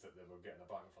belief that they were getting a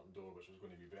back and front door, which was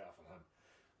going to be better for him.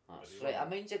 That's right. I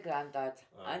mind your granddad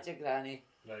and your granny.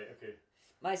 Right, okay.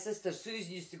 My sister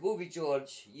Susan used to go with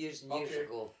George years and years Okay.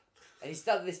 ago.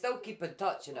 And they still keep in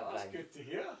touch and Well, that's everything. good to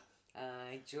hear.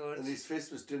 Aye, George. And his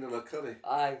face was doing on a curry.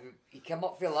 Aye, he came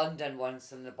up from London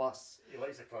once in the bus. He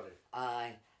likes a curry.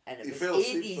 Aye, and it He was fell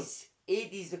asleep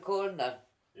 80s the corner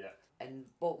Yeah. in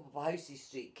bottom of Housey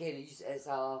Street. Ken, it's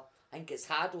I think it's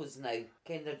Hadlow's now.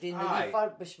 Ken, they're doing the Aye.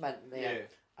 refurbishment there. Yeah.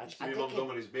 I, Used to I be think it,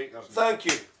 Montgomery's Bakers. Thank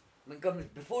you. Montgomery.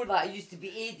 Before that, it used to be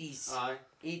 80s. Aye.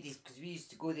 80s because we used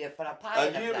to go there for a I pie.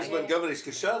 and knew it was everything. Montgomery's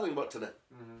because Charlene worked in it.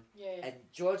 Yeah. And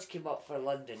George came up for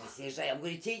London. He says, "Right, I'm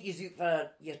going to take you out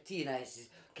for your tea now." He says,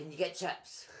 "Can you get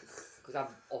chips?" Because I'm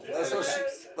off.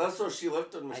 That's what she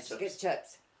lived on I was said, "Get chips.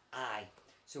 chips." Aye.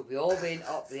 So we all went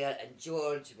up there, and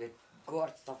George, we got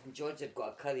our stuff, and George had got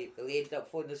a curry. But he ended up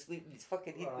falling asleep, and his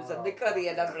fucking head was in the curry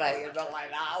and everything. And we're like,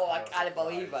 "Oh, I can't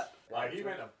believe it." Like he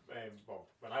went, well,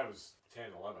 when I was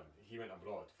 10, 11, he went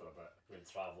abroad for a bit, went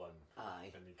travelling,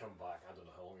 Aye. and he come back, I don't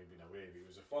know how long he'd been away, but he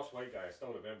was the first white guy, I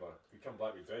still remember, he come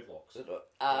back with dreadlocks. The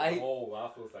Aye. whole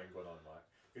afro thing going on, like,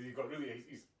 because he's got really,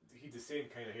 he had the same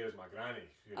kind of hair as my granny,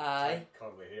 who had Aye. tight,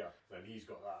 curly hair, and he's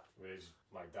got that, whereas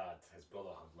my dad, his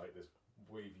brother, had like this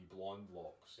wavy blonde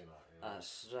locks, you know.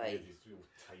 That's He right. had these real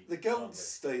tight, The Guild's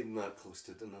staying that close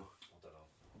to, don't know. I don't know,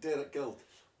 Derek Guild.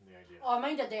 no idea. Oh, I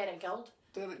mind a Derek Guild.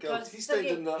 Derek Guild. Because He stayed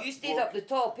in that. You stayed block. up the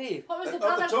top, eh? What was the At the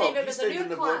brother's top, name? It he was a stayed in new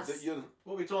the block class. that you're.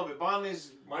 What are we talking about?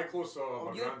 Barney's. My close or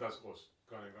my You- granddad's close?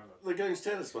 Granny and granddad. The Gowns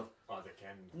Terrace one. Oh, they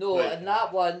can. No, Right. and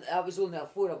that one, that was only a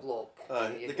 4 block. Aye,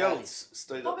 Your the granny. Guilds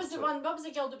stayed What up was the top. one? What was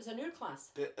the guild that was a new class?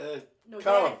 No,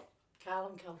 Callum. Derek.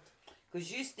 Callum Guild. Because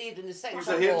you stayed in the He 6th was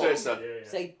a block. hairdresser. Yeah, yeah.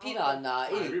 Side Pina and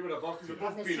that, Aye, eh? we were above Above Pina.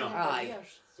 I've not seen him for Aye.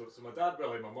 years. So my dad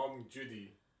Billy, my mum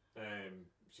Judy,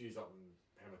 she's up in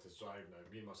Hermitage Drive now,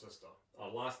 me and my sister. Our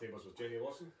last name was Jenny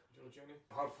Lawson. Do you know Jenny?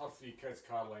 Her 3 kids,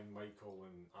 Caroline, Michael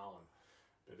and Alan.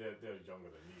 But they're younger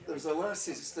than me. There was a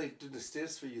lassie that stayed down the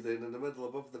stairs for you then in the middle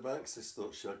above the banks. I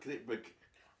thought she had a great big.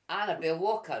 Annabelle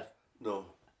Walker. No,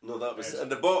 that was Yes. at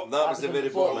the bottom. That was the was very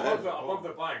at the bottom. bottom. Above the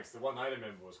banks, the one I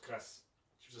remember was Chris.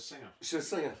 She was a singer. She was a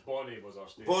singer. Bonnie was our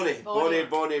stage. Bonnie. Oh,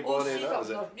 That she's up was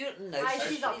it. North Newton now. Aye,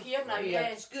 she's up here now,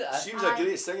 yeah. Scooter. She was a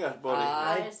great singer, Bonnie.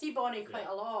 Aye. I see Bonnie quite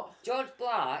a lot. George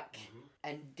Black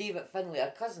and David Finlay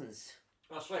are cousins.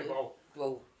 That's right. Well,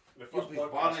 Well, the first You'll be-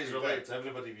 podcast Barney's we related did- to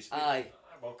everybody we speak. aye.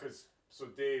 Well, because so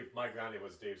Dave, my granny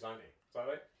was Dave's auntie. Is that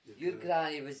right? Your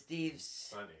granny was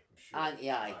Dave's Auntie. I'm sure.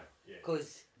 auntie, aye. Yeah.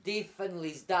 Because Dave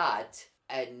Finlay's dad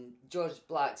and George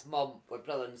Black's mum were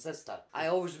brother and sister. I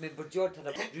always remember George had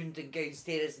a round in Gowns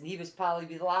Terrace and he was pally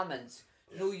with Lammonds.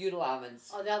 No, your Lammonds.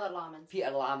 Oh, the other Lamont.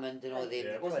 Peter Lamond and all them, Yeah,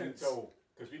 the it wasn't twins. until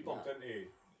because we bumped into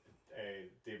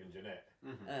Dave and Jeanette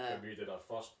when we did our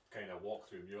first kind of walk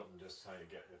through Muirton, just trying to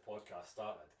get the podcast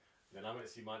started. Then I went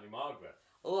to see Auntie Margaret.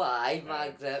 Oh, aye,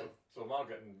 Margaret. So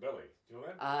Margaret and Billy, do you know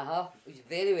them? Uh-huh.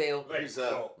 Very well. Right. Who's that?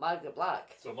 So, Margaret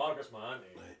Black. so Margaret's my auntie,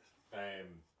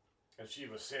 and she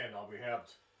was saying, "Oh, we heard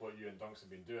what you and Dunks have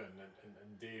been doing,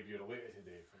 and Dave, you're related to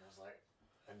Dave." And I was like,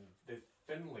 and the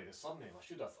Finlay, the surname, I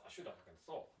should have fucking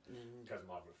thought, because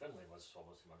Margaret Finlay was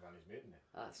obviously my granny's maiden name.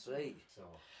 That's right. So,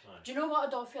 aye. Do you know what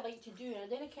I'd awfully like to do? And I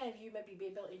don't know kind of you maybe be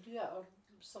able to do it or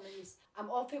some of these. I'm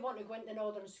awfully wanting to go into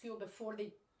Northern School before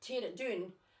they tear it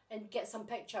down and get some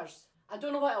pictures. I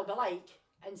don't know what it'll be like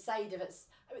inside if it's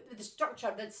the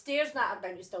structure, the stairs and that are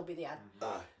bound to still be there.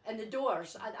 Aye. And the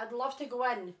doors. I'd love to go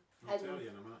in I'll tell and you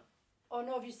in a minute. oh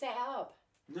no, have you set it up?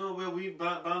 No, well,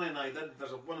 Barney and I did.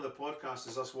 There's one of the podcasts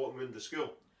is us walking around the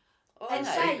school. Oh,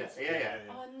 Inside? nice. Yeah.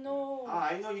 Oh no.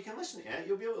 Aye, no, you can listen to it.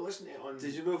 You'll be able to listen to it on.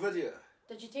 Did you know video?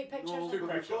 Did you take pictures? No, of we've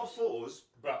it? got photos.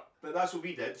 But But that's what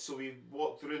we did. So we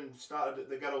walked through and started at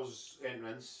the girls'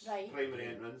 entrance, Right. primary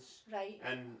entrance, Right.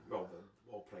 and well,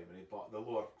 all primary, but the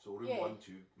lower. So room Yeah. 1,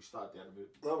 2. We started there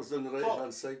about. That was on the right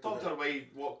hand side. Talked Of our it. way,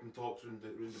 walked and talked round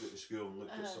about the school and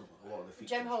looked at a lot of the features.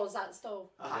 Gym hall, is that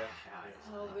still? Aye,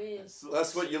 Oh, way.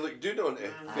 That's what you look good on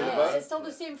it. Yeah, it's still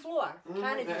the same floor.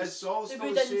 Can it be? It's all The still the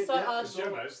wooden same. sort Yeah, of- it's The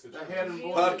gym all- is. The the gym is.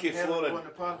 herringbone, Parquet herringbone, flooring. the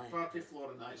parquet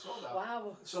flooring, it's all that.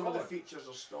 Wow. Some of the Solid. features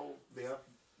are still there.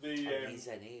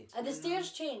 Amazing, eh? And the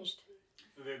stairs changed.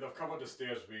 They've covered the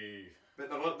stairs. But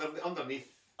they're underneath.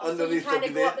 So you Underneath kinda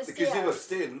them, go up the because they were stairs.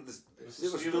 staying, they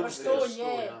were Stone stone stone, stairs.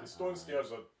 yeah. The stone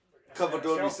stairs are Covered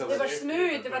on with They were Safety,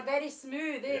 smooth. They were very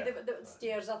smooth. Eh? Yeah. The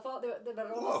stairs. I thought they were A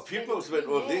almost. lot of pupils very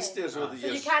went on clean, these stairs over the So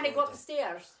you years. can't go up the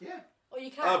stairs. Yeah. Oh, you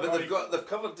can't. Ah, but they've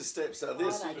covered the steps that are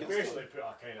there, so you Alright. They can basically put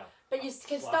a kind of. But you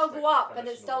can still plastic go up, and it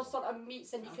finishing still on sort of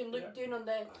meets, and you can look Yeah. down on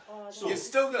the. Oh, So- You'd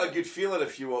still got a good feeling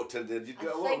if you walked in there. You'd I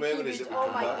get a lot of think you memories would- that would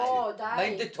oh come my back to god, aye.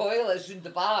 Mind the toilets round the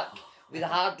back with a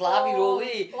hard lavy roll,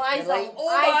 eh? Well, eyes You're like, on- oh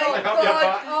eyes my on-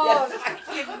 god! Oh, You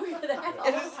fucking where the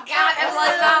hell? scattered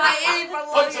like that, eh? For Punch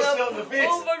like yourself in the face.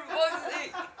 Oh, for fuck's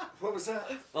sake! you. What was that?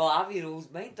 Well, lavy rolls,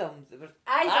 mind them. They were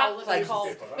Eyes that on, what like- they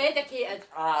called. Medicated.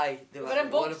 Aye. They were in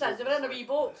boxes, they were in a wee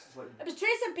box. It was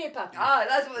tracing paper. Aye,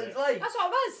 that's what it's like. That's what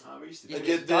it was. Ah, we used to You do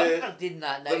get get the- done for doing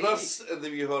that now. The eh? nurse in the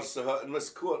wee horse hut and Miss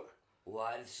Court.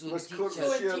 What? So Miss teacher. Court Sewing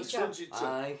was your teacher. sewing teacher.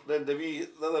 Aye. Then the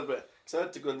other bit. Because I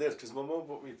had to go in there because my mum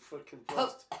bought me fucking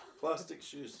plastic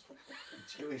shoes.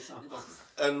 chili sandals.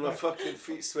 And my fucking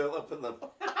feet swelled up in them.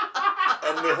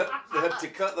 And they had to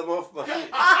cut them off my feet. And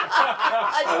I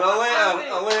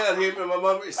let her him and my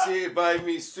mum to say to buy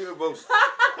me suitable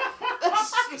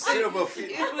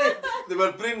feet. They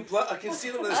were I can see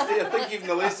them to this day. I think even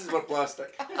the laces were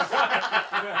plastic.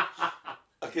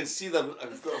 I can see them.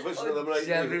 I've got a vision of them right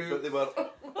now, but they were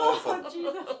awful.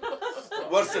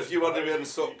 Worse if you weren't wearing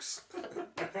socks.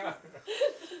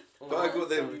 But I got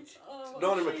them.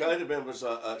 Nori Mackay remembers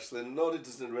that actually, and Nori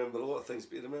doesn't remember a lot of things,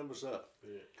 but he remembers that.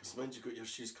 Because when you got your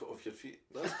shoes cut off your feet,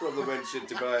 that's probably when she had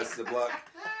to buy us the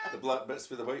black bits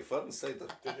with the white fur inside them.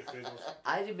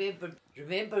 I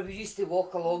remember we used to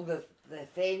walk along the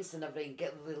fence and everything,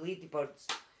 get the ladybirds.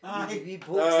 Aye. With the wee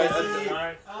boxes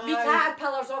Aye. Wee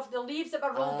caterpillars off the leaves that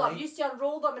were rolled up. Aye. You used to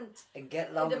unroll them, and get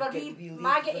and them, they were get the wee wee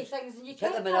maggoty leaves. things, and you Put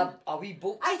kept them them. in a wee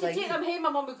box I had to thing. take them home. My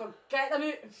mum would go, get them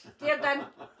out, tear them.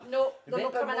 No, they're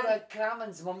not Remember coming in. Morag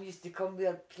Crammond's mum used to come with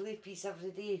her play piece every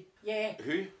day. Yeah,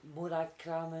 Who? Morag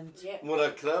Crammond. yeah.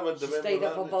 Mora Crammond, She remember stayed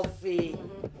that? up above the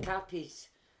Cappies,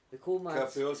 the coal mines.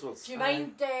 Cafe Oswald. Do you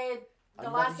mind the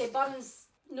And lassie mum's- Burns?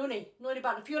 Noni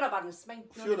Burns, Fiona Burns. Mind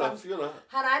Noni Fiona, Burns. Fiona.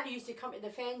 Her auntie used to come to the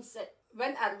fence at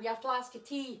winter with a flask of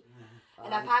tea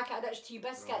and a packet of rich tea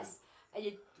biscuits. And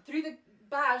you through the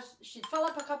bars, she'd fill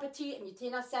up a cup of tea and you'd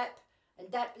take a sip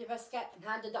and dip the biscuit and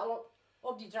handed it along.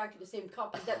 Everybody drank at the same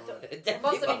cup and dipped it. It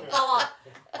must have been full of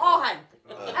all him,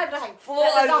 everything. Floating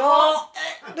It was a hot,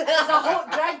 hot. it was a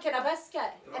hot drink and a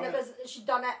biscuit, and it was she'd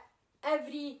done it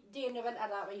every day in the winter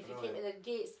that way. If you came to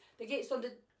the gates on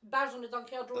the bars on the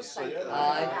Dunkeld Road That's side, right,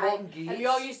 Aye, bottom and we gates.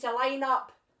 all used to line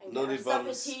up and get None a of sip of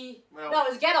Burns. tea. Well- No, it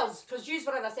was girls because Jews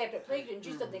were in a separate playground.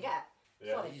 Jews didn't get it.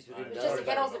 Yeah. Sorry, Jeez, we it didn't was know just the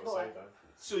that. girls that got it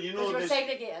So you because know we were this.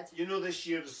 segregated. You know this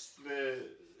year's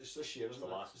it's this year, isn't The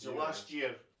it? last It's the year, last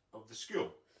year of the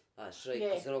school. That's right, Yeah,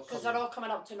 because they're all because coming. they're all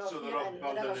coming up to North So they're all Newton, the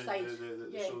building Riverside. the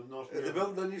Yeah. so North Are they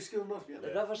building a new school in North The Newton?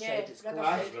 Riverside, Yeah, it's called.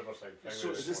 Riverside. Riverside. So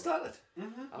Has it started?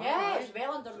 Yeah, it's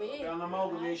well underway. An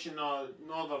amalgamation of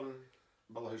Northern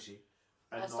Ballahousie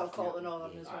and I still North call it the Newton.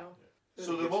 Northern as well.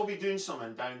 So they will be doing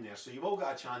something down there. So you've all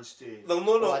got a chance to. They'll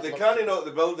no, Oh, I'd they love can't to. knock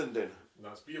the building down. No,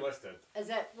 it's be listed. Is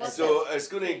it? So it's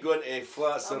going to go into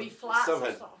flats Are or we flats or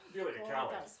something. something? Be like a Oh, cabin.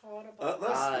 that's horrible. That's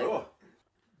Aye. raw.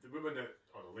 The woman that,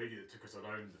 or the lady that took us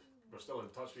around, we're still in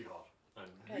touch with her,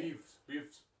 and Okay.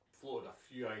 we've floated a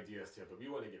few ideas here, but we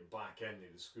want to get back into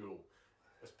the school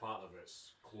as part of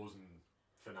its closing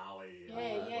finale. Yeah,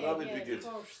 and, yeah, that would yeah, be good.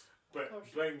 Of course. but course.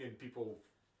 bringing people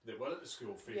that were at the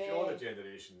school for Yeah. all the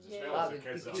generations, as Yeah. well as That the would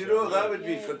kids. be that Do you are know there. that would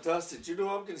be Yeah. fantastic? Do you know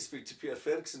I'm going to speak to Peter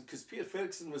Ferguson because Peter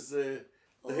Ferguson was the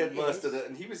Oh, headmaster yes.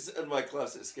 and he was in my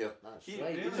class at scale. That's He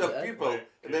right, was yeah. a pupil Right,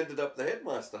 and good. ended up the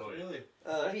headmaster. Right. Really?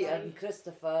 Aye. Peter and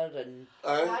Christopher and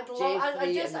Aye. I'd love, I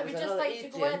Jeffrey just, I and would there's just another like to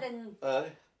go in Adrian. and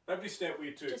Aye. Every step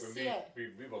we took Just when see it.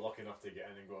 we were lucky enough to get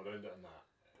in and go around it and that,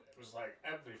 it was like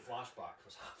every flashback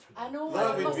was happening. I know.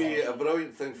 That it would must be have a been-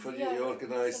 brilliant thing for Yeah, you to it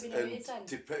organise must have been and amazing.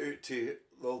 to put out to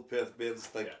the old Perth Bears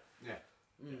thing. Yeah. Yeah.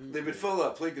 They would fill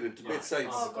that playground to both sides.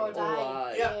 Oh God, Oh,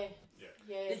 aye. aye. Yeah. Yeah.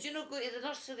 Yeah. Did you not go to the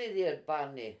nursery there,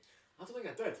 Barney? I don't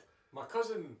think I did. My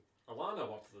cousin Alana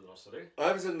worked at the nursery,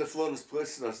 I was in the Florence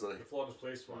Place nursery. the Florence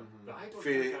Place one, but I don't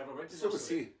Fe- think I ever went to So was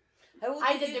nursery. he. How old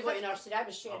I are didn't you? go to nursery, I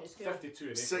was straight out of school. 52 in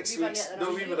April. 6 We were weeks. at No,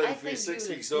 the we nursery. were I in for think 6 you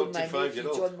were weeks still old my to 5 year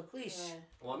nephew, old. John McLeish. Yeah.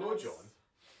 Well, I know John.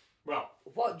 Well,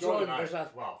 What John John? and I- There's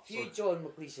a well, few so- John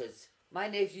McLeishes. My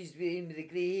nephew's been with the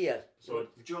grey hair. so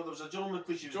John, there was a John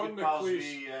McLeish. He was John good pals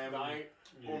McLeish with, that I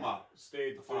knew Omar.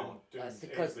 stayed The farmer. doing That's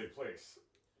the Ainsley Place.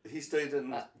 He stayed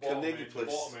in Carnegie Place.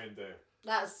 Bottom end there.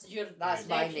 That's your That's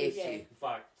my nephew, nephew. yeah. In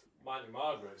fact, Auntie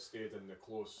Margaret stayed in the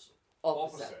close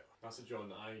Opposite. opposite. That's the John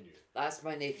that I knew. That's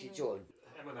my nephew John.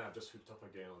 Him and I have just hooked up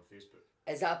again on Facebook.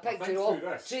 Is that a I think picture of all through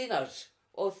this. trainers?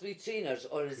 All three trainers?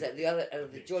 Or is it the other,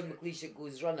 the John McLeish that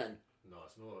goes running? No,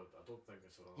 it's not. I don't think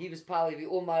it's all. He was pally with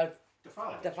Omar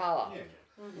Defala. Defala. Yeah.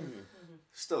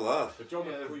 Still are. But John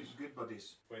Yeah, they were McLeish good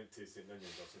buddies. went to St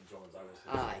Ninians or St John's. I was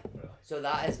Aye. Right. So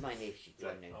that is my nephew John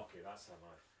Right, now. okay, that's him.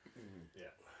 Yeah.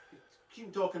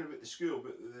 Keep talking about the school,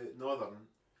 but the Northern.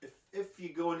 If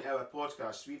you go into our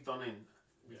podcast, we've done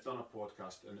a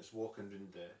podcast and it's walking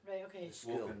round the Right, okay. it's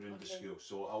walking round the Okay. school.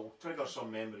 So I'll trigger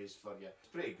some memories for you. It's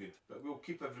pretty good, but we'll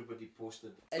keep everybody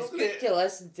posted. It's Look good at- to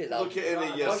listen to them. Look at any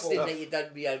of your First thing stuff. that you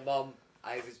done with your mum,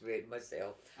 I was with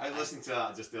myself. I listened to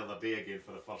that just the other day again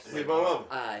for the first time. With my mum?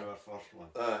 Aye. Our first one.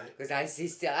 Aye. Because I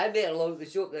says to her, I met her along the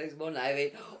shop the next morning, I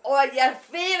went, oh, you're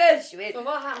famous! She went, So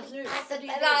what happens now? I said,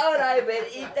 that alright, man,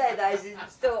 he did. I said,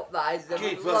 stop that. I said,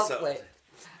 Keep it us was up. lovely.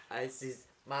 I says,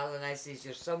 Marlon, I says,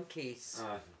 you're some case.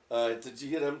 Aye. Did you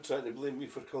hear him trying to blame me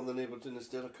for calling the neighbour down the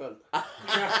stair a cunt? That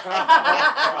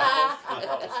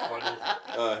was funny.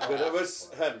 But it was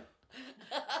him.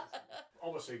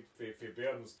 Obviously, for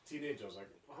Bairns, teenagers, like,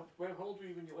 how old were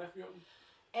you when you left Muirton?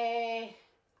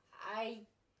 I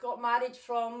got married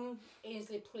from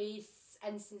Ainsley Place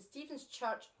in St Stephen's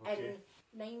Church Okay.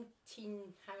 in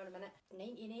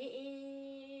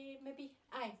 1980 maybe?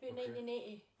 Aye, about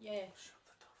 1980, yeah.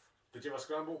 Did you have a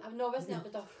scramble? No, I wasn't at the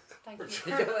duff, thank you. Did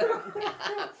you-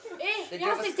 Hey, Did you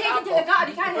you have to have a take it to scramble? the gutter,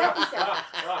 you can't help yourself.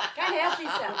 Can't help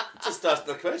yourself. Just asked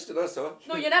the question, that's all.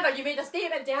 No, you never, you made a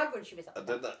statement to her when she was I up.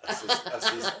 did that. I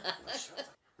says,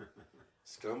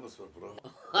 scrambles were bro.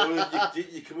 Oh,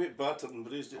 you come out battered and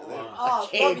bruised out of there. Oh,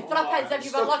 Okay. well, with 3 pence if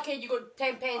you were lucky, you got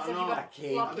 10 pence if you were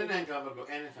Okay. I lucky. didn't think I ever got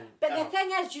anything. But the ever. thing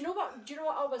is, do you know what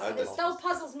always, I and it did. still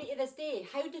puzzles me to this day,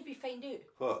 how did we find out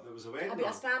What? There was a wedding. about a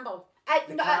on. scramble?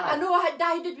 The No, car. I know how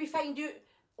did we find out,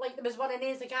 like there was one in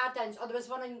Ainsley Gardens, or there was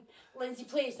one in Lindsay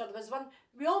Place, or there was one,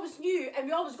 we always knew and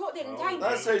we always got there in time.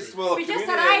 That's how small a We just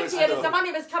community arrived was, here though. as the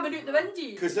money was coming out the window.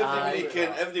 Because everybody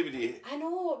can, everybody. I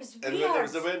know, it was And when there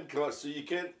was a weird. wind come up, so you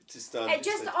can't to stand. It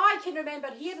just, all I can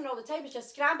remember hearing all the time was just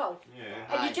scramble.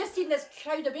 Yeah. And you just seen this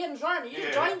crowd of bairns running, and you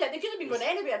Yeah. joined it. They could have been going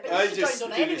anywhere, but I they just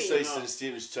joined on stood anyway. outside St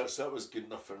Stephen's Church, that was good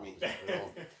enough for me.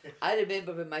 I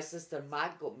remember when my sister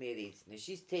Mag got married. Now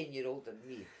she's 10 years older than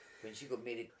me. When she got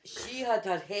married, she had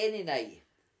her henny night,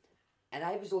 and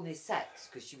I was only 6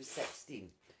 because she was 16.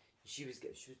 She was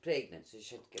pregnant, so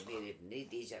she had to get married. And 8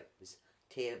 days it was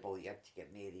terrible. You had to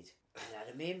get married. And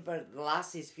I remember the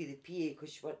lassies for the PA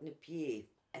because she worked in the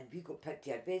PA, and we got picked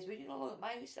to our beds. We didn't know at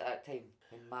my house at that time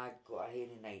when Mag got her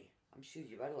henny night. I'm sure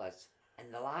you were, Liz.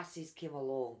 And the lassies came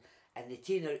along, and they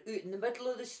taken her out in the middle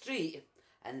of the street.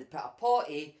 And they put a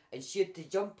potty, and she had to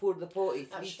jump over the potty 3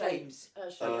 That's right. times.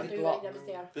 That's right. I Good do luck. like I was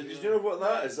there. But you know what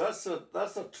that is? That's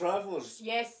a traveller's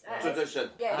Yes, it is. tradition.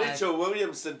 Yeah. Rachel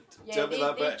Williamson Yeah, told me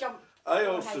that they bit. jump. I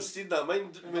all also behind. seen that.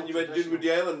 Mind when you went down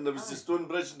Woody Island, there was the stone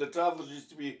bridge, and the travellers used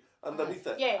to be underneath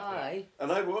it. Yeah, Aye.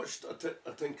 And I watched a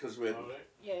Tinker's wedding, Alright.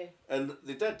 yeah. and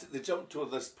they jumped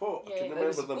over this pot. Yeah, I can but It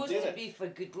was remember them supposed doing to it. be for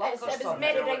good luck It or was something.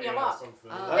 meant to bring Fertility you or luck.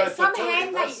 something. Aye, But some fertility,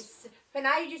 hen that's- nights, when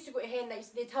I used to go to hen nights,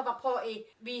 they'd have a potty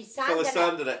with sand, Full of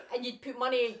sand in it. and you'd put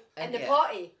money in the Yeah.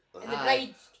 potty, and the Aye.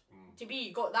 bride to be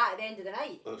got that at the end of the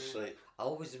night. That's right. I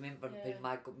always remember Yeah. when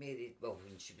Mag got married, well,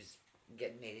 when she was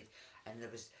getting married, and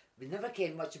we never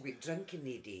cared much about drinking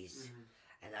these days.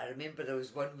 And I remember there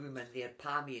was one woman there,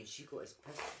 Pammy, and she got as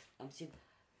pissed. I'm saying,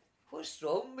 what's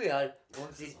wrong with her? Mum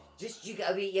says, just you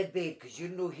get away to your bed, because you're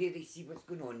no here to see what's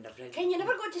going on in the front. Can you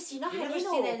never got to see nothing? You never you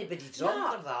know? seen anybody drunk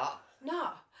No. or that. No.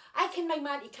 I can my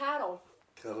auntie Carol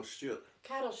Carol Stewart.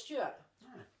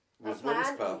 was That's my mum's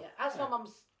auntie. pal. That's my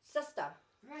mum's sister.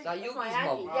 Is that That's Yogi's my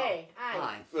auntie, mum? yeah, aye.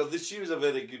 Aye. Well, she was a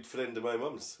very good friend of my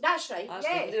mum's. That's right, That's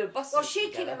yeah. right, they were buses Well, she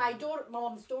came together. to my door, my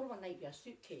mum's door one night with a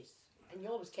suitcase, and you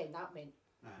always ken that meant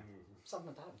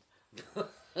something had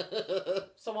happened.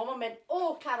 So my mum went,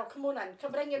 "Oh, Carol, come on in.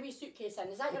 Come bring your wee suitcase in.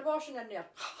 Is that your washing in there?"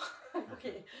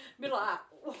 Okay, me like that.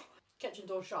 Oh, kitchen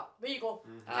door shut. Where you go?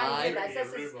 Aye. Can't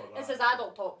do this. This is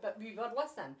adult talk, but we were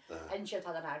listening. And she had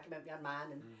an argument with her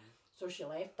man, and so she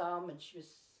left them, and she was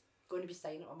going to be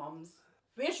staying at her mum's.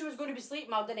 Where she was going to be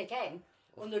sleeping, I didn't ken.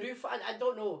 On the roof, I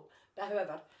don't know. But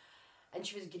however, And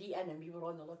she was greeting and we were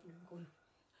on the living room going.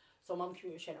 So Mum came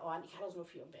out and she went, oh, Auntie Carol's not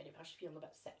feeling very well, she's feeling a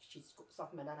bit sick, she's got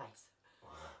something in her eyes.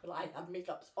 Well, her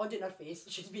makeup's odd in her face,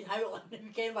 she's been howling and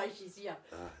we can't why she's here.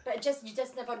 But you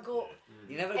just never go.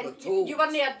 You never and got told. You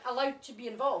weren't allowed to be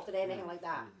involved in anything like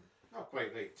that. Not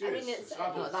quite right. I mean, it's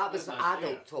No, that was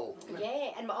adult talk.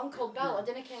 Yeah, and my Uncle Bill, I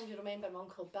don't know if you remember my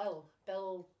Uncle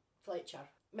Bill Fletcher.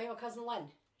 My cousin Lynn,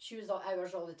 she was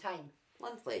ours all the time.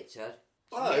 Lynn Fletcher.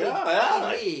 Oh,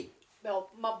 yeah.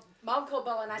 Well, my Uncle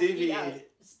Bill and Auntie Rita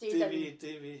stayed in...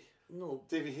 Davy. No.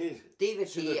 Davy Hay. David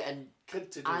See Hay the and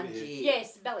Kid to Davy Hay. Angie.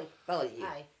 Yes, Billy. Billy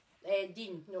Hay. Aye.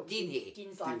 Dean. No, Dean Hay.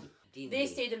 Dean's lad. Dean They Hay.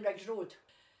 stayed in Riggs Road.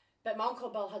 But my Uncle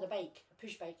Bill had a bike, a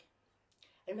push bike.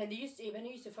 And when he used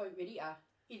to fight with Rita,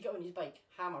 he'd get on his bike,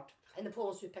 hammered. And the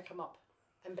police would pick him up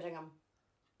and bring him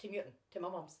to Newton, to my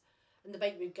mum's. And the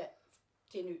bike would get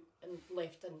taken out and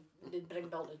left and they'd bring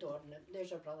Bill to the door and there's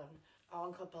your brother. And our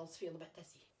Uncle Bill's feeling a bit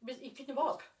dizzy. He couldn't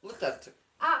walk. Look at it.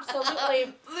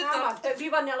 Absolutely hammered. But we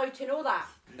weren't allowed to know that.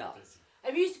 No.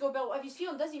 And we used to go, Bill, if he's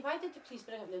feeling dizzy, why did the police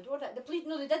bring him to the door? The police,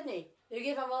 no, they didn't. They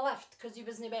gave him a lift because he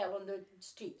wasn't well on the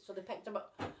street. So they picked him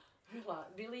up. We're like,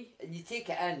 really? And you take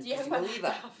it in, Do you because you have believe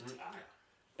it.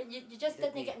 But you just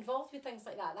didn't get involved with things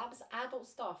like that. That was adult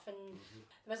stuff. And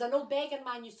there was an old beggar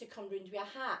man used to come round with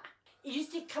a hat. He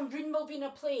used to come round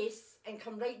Mulvina Place and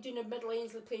come right down the middle of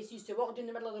Ainsley Place. He used to walk down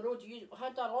the middle of the road. He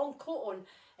had a long coat on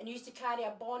and he used to carry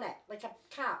a bonnet, like a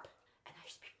cap. And I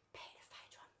used to be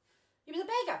petrified of him. He was a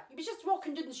beggar. He was just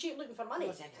walking down the street looking for money.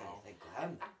 What was I trying to think of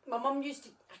him? My mum used to,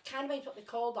 I can't remember what they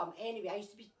called him. Anyway, I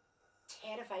used to be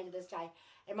terrified of this guy.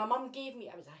 And my mum gave me,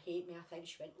 I hate me, I think.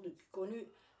 She went, look, go out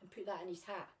and put that in his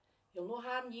hat. He'll no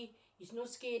harm you, he's no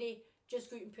scary, just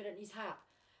go out and put it in his hat.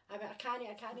 I went, I can't,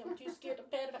 I'm too scared,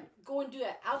 I'm terrified. Go and do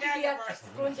it, I'll be here,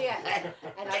 go and do it.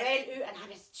 And I went out and I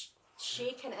was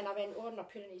shaking and I went over and I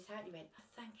put it in his hat. He went, oh,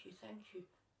 thank you.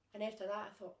 And after that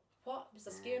I thought, what? Was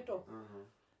I scared though?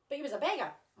 But he was a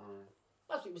beggar.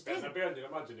 That's what he was doing. There's a bit of the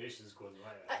imagination's going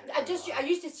right. I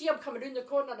used to see him coming round the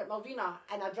corner at Malvina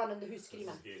and I'd run in the house screaming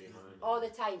all the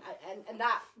time, and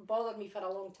that bothered me for a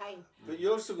long time. But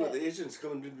you also got the agents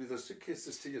coming round with their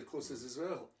suitcases to your clothes as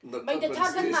well. Mind the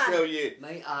turban man. Sell you.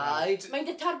 Mind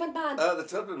the turban man. The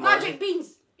turban man. Magic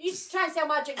beans. He used to try and sell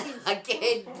magic beans.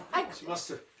 Again. She must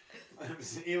have.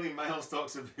 Aileen Miles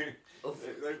talks about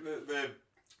the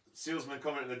salesman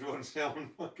coming to the door and selling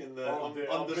fucking the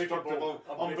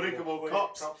unbreakable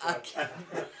cups.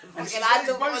 And she's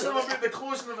bouncing about the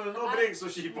clothes and everything, no break, so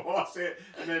she bought it.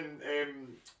 And then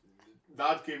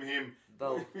Dad came home,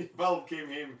 Bill came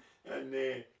home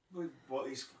and bought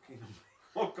these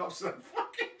fucking cups and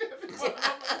fucking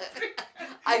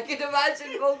I can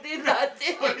imagine Bill doing that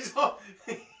too.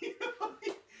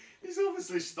 He's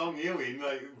obviously stung Aileen,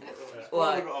 like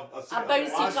a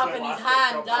bouncing cup in his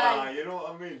hand, aye. You know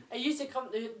what I mean? I used to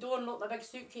come to the door and open a big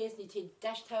suitcase and he'd take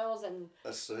dish towels and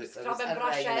scrubbing Right.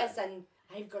 brushes and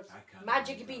I've got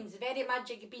magic beans, very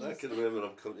magic beans. I can remember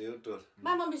him coming to your door.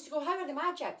 My mum used to go, how are they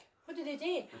magic? What do they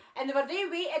do? And they were they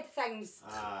weighted things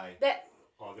Aye. that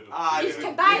you they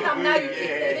can buy them now.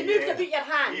 yeah, They moved about your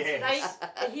hands, Yes.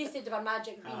 right? And he said they were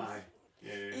magic beans. Aye.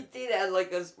 Yeah. He did it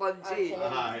like a spongy.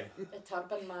 Aye. The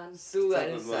turban man. So Turban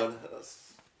innocent. man.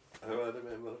 That's how I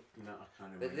remember. No, I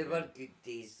can't But they were good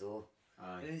days though.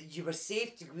 Aye. You were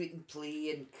safe to go out and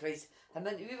play and Christ. I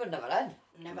mean, we were never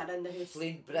in. Never in the house.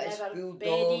 Playing British Never. Bulldog,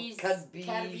 Beddies, Kirby's,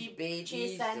 Kirby, Beddies,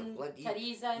 chasing, bloody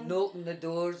Teresa. knocking the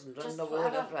doors and running Just away and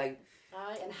whatever. everything.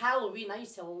 Aye, and Halloween, I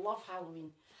used to love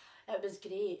Halloween. It was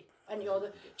great. And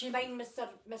do you mind Mr.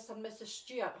 and Mrs.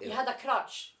 Stewart? He had a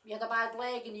crutch, he had a bad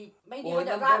leg, and he had it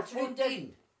number wrapped round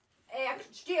 14.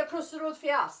 straight across the road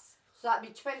for us. So that'd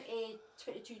be 20,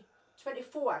 22,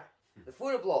 24. The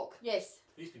 4 o'clock. Yes.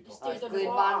 He's been He talking. stayed on Glenn the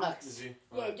water. Marnock's.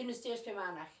 Yeah, down the stairs to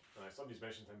Marnock. Somebody's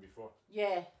mentioned him before.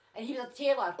 Yeah, and he was a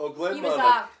tailor. Oh, Glenn He was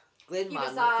Marnock. Glenn he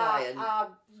was Marnock, a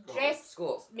dress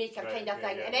Scott. maker Right, kind of yeah,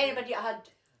 thing, yeah, and yeah. anybody that had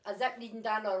a zip needing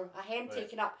done or a hem Right.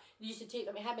 taken up, they used to take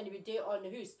them to him and he would do it on the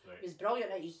house. Right. He was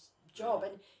brilliant at his job,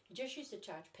 and he just used to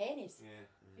charge pennies.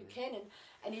 You can,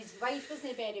 and his wife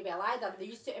wasn't very well either. They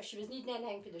used to, if she was needing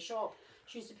anything for the shop,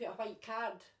 she used to put a white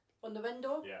card on the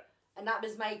window, Yeah. and that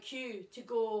was my cue to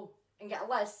go and get a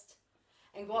list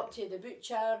and go up to the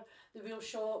butcher, the wheel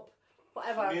shop,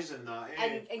 whatever, Amazing that,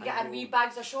 eh? and get her wee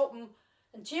bags of shopping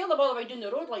and tail them all the way down the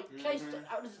road. Like Christ,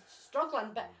 I was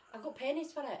struggling, but I got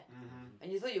pennies for it.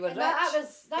 And you thought you were And rich.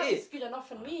 that Hey. was good enough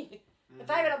for me. If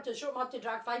I went up to the shop and had to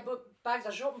drag 5 bags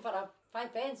of shopping for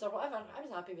 5 pence or whatever, I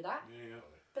was happy with that. Yeah.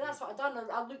 But that's what I done.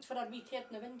 I looked for a wee kid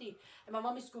in the window, and my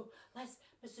mum used to go, Liz,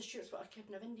 Mr. Stewart's got a kid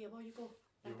in the window. Well, you go.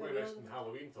 You were next in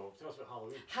Halloween, Tom. Tell us about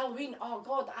Halloween. Halloween, oh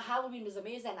God, Halloween was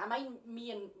amazing. I mind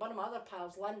me and one of my other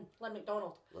pals, Lynn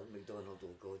McDonald. Lynn McDonald,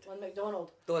 oh God. Lynn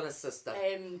McDonald. Donna's sister.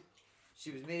 Um, She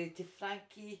was married to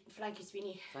Frankie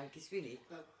Sweeney. Sweeney.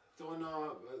 Donna,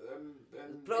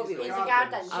 Probably Hazy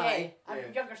Gardens. Gardens, yeah. Aye. And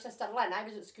Yeah. younger sister Lynn, I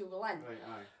was at school with Lynn. Right,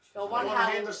 aye. Well, one Donna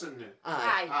Hall- Henderson now.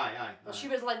 Aye. Aye. Well, she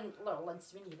was Lynn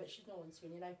Sweeney, but she's not Lynn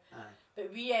Sweeney now. Aye.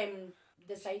 But we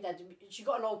decided, she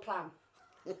got an old plan.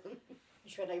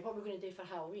 She went, right, what are we going to do for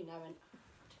Halloween? I went,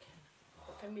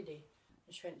 what can we do?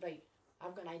 And she went, right,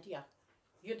 I've got an idea.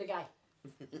 You're the guy.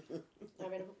 I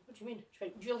went, what do you mean? She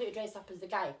went, would you like to dress up as the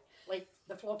guy? Like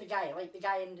the floppy guy, like the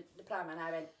guy in the pram. And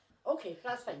I went, okay,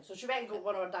 that's fine. So she went and got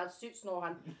one of her dad's suits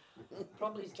and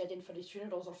probably he's getting for his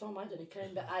funerals or something, I don't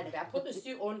know, but anyway, I put the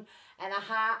suit on and a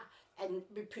hat and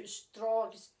we put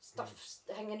straw stuff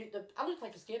hanging out I looked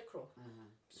like a scarecrow.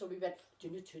 So we went, do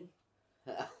you know tune?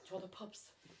 To all the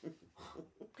pubs.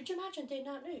 Could you imagine doing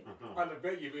that now? And I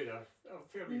bet you made a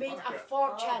fair wee Made a packet.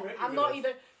 fortune. I bet you I'm made not a-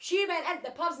 even. She went into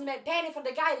the pubs and went, penny for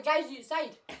the guy's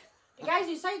outside. The guy's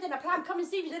outside in a pram, come and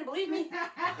see if you didn't believe me.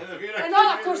 And all,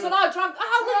 of course, they're all drunk.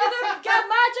 Oh, look at them, get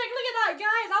magic, look at that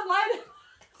guy. And I'm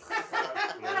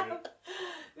like,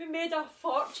 we made a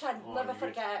fortune. Oh, Never you would.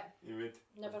 forget. You would.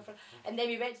 Never forget. And then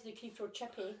we went to the Keith Road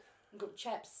Chippy and got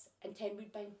chips and 10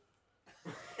 Woodbine.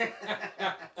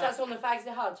 That's the only fags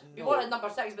they had. We No. wanted number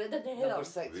 6, but they didn't hear Number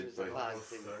them. 6 was the Woodbine. flag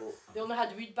thing. They only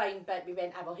had Woodbine, but we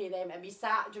went, I will hear them. And we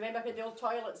sat, do you remember where the old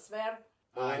toilets were?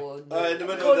 Aye. Oh, In no. the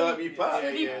middle of that wee The path.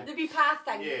 wee, yeah. the wee path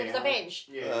thing, Yeah, there was a bench.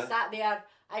 Yeah. Sat there,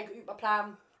 I got out my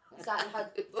pram, sat and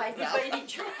had 5 Woodbine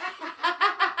each.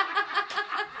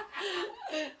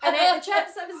 And ate the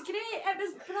chips, it was great, it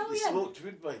was You brilliant. smoked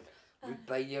Woodbine.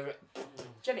 Woodbine, you're...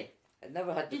 Jimmy, It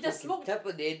never had the You just fucking smoked- tip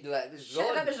on the end of it. It was shit,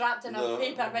 it wrong. was wrapped in a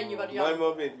paper when you were My young.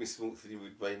 mum made me smoke 3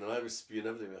 Woodbine and I was spewing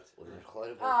everywhere. Oh, they were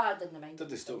horrible. Ah, I didn't mind.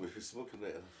 Didn't stop me from smoking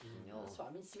right enough. No. That's what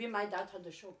I mean. See, when my dad had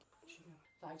the shop,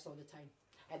 fags all the time.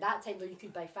 At that time, though, you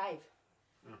could buy 5.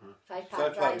 5 pack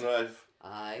 5 pack drive. drive. It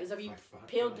Aye. was a wee 5 pack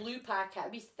pale drive. blue packet, a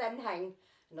wee thin thing,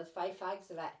 and there's 5 fags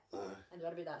of it. Aye. And they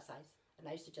were about that size. And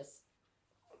I used to just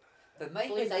But mine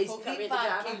Please, was I nice. hope that Three made the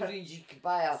bag drama. came round, you could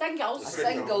buy a singles.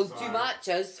 single, Singles, 2 aye.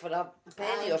 matches for a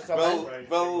penny or Aye. something.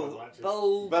 Bill-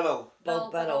 Bill. Bill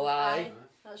Barrow, aye.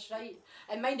 That's right.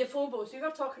 And mind the phone box. We were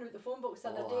talking about the phone box the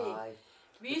other day. Oh, aye.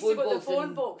 We used to go to the box phone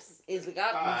in box. Ainslie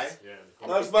Gardens. Aye. Yeah. And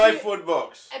That's it was my two- phone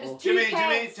box. It was Oh. 2 Jimmy,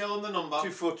 pence. tell him the number.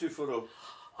 24240.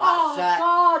 Oh That's it.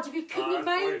 God, we couldn't Ah,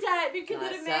 mind that's it. We couldn't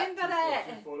That's remember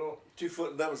it.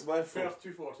 240. That was my phone. First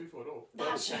 24240.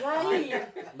 That's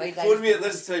right. Mine Phone me nice- at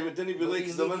this time and didn't be late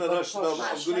because I'm in a Lady rush and I'm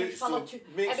That's going right, to. fella, So two-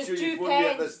 make it was sure you 2 phone me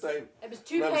at pence. this time. It was And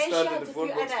 2 I'm pence you standing had in to the put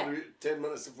phone box in it. for 10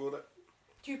 minutes before it.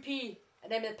 2p.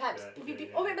 And then with the pips. Yeah, Beep, beep, beep.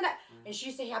 yeah, Oh, wait a minute. And she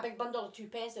used to have a big bundle of 2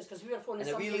 pences because we were phoning And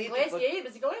a wee something in lady Glasgow. It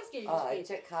was Glasgow. Aye,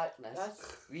 Chick Harkness.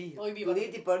 Yes. Wee Oh, we were-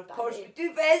 ladybird that pours day. me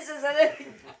 2 pesos in it.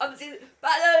 I'm saying,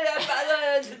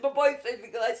 this is my boyfriend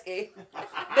from Glasgow.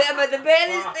 Met him at the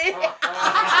berries day.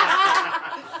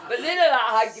 But none of that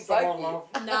hanky panky.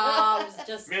 No, it was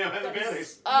just. Me and the it was-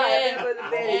 berries. Aye, Yeah. met him at the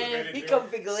berries. Yeah. He come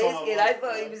from Glasgow and I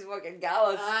thought he was fucking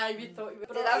Gallus. Aye, we thought you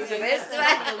were. That was the best of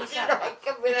it.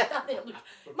 Come with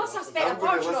it. Must have spent a I'm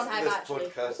going to fortune on listen to him this actually.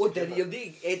 podcast. Oh, did you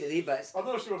need any bits? I'm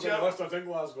not sure if Yeah. the listeners in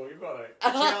Glasgow, you've got it.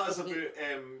 Tell us about.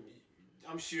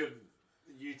 I'm sure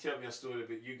you tell me a story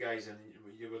about you guys and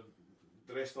you were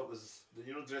dressed up as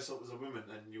dressed up as a woman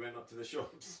and you went up to the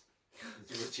shops. And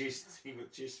you were chased. You were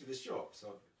chased through the shops.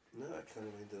 Or, No, I can't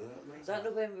remember that. Is that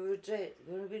not when we were dressed?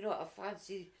 When we not a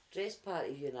fancy dress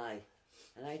party, you and I?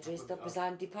 And I dressed up as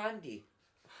Andy Pandy.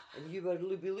 And you were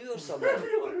Luby Lou or something.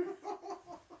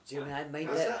 Do you mind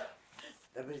it?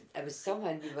 It was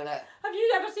somehow we were at. Have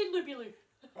you ever seen Loopy Loo?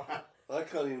 I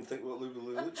can't even think what Luby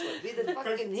Lou looks like. With the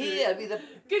fucking hair, with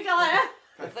Google it.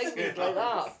 the things like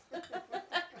that.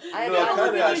 No, I can't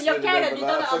Loopy Loo, actually you're kidding, remember you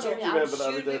that. done I it think you already. remember that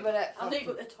sure we we did. were at. I'm going to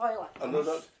go to the toilet. I know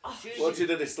that. Sure What you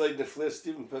did is slide in the Flair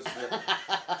Stephen pissed me.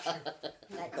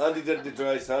 Next. Andy didn't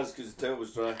dry his hands because the towel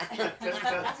was dry.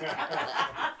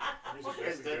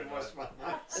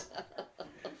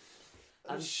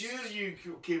 I'm sure you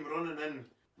came running in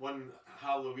one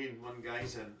Halloween, one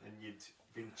guy's in, and you'd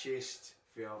been chased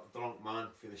for a drunk man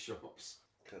for the shops.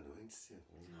 Can't know anything.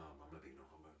 No, maybe not.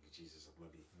 Maybe Jesus,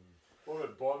 maybe. What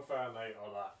about bonfire night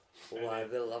or that? Oh, I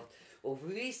will love. Well,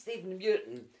 when we stayed in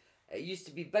Muirton, it used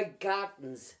to be big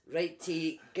gardens right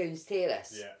to Gowns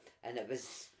Terrace. Yeah. And it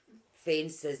was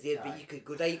fences there, but you could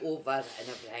go right over and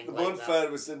everything The like bonfire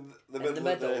that. was in the In the middle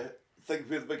of the middle. thing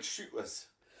where the big shoot was.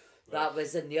 That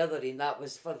was in the other end, that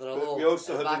was further But along. we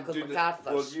also back had on doing it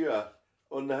MacArthur's. where you are.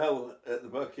 on the hill at the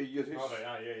back of your house. Oh,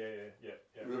 right, yeah.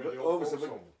 There Where was the always old a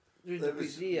folk big-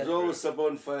 song There was always a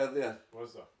bonfire there.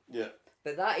 was there. Yeah.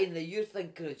 But that in the youth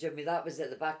thinking, Jimmy, that was at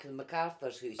the back of the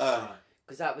MacArthur's house.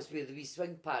 Because that was where the wee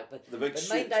swing park. But The big mind,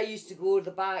 chute. I used to go to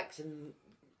the backs and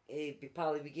be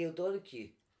pally with Gail Donoghue.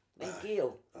 My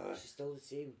Gail, she's still the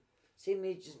same. Same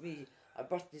age as me. Her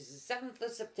birthday's the 7th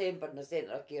of September and I sent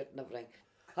her a card and everything.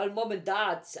 Her mum and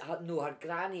dad, her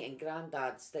granny and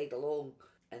granddad stayed along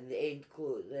in the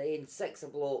end 6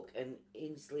 block in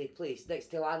Ainsley Place, next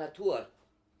to Lana Tour.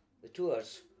 The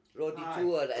tours. Roddy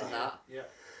Tour and that. Yeah.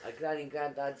 Our granny and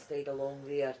granddad stayed along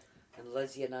there, and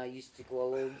Lizzie and I used to go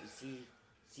along to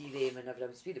see them and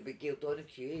everything. Speaking about Gail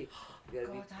Donoghue, we had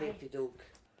a wee God, petty dog.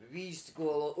 We used to go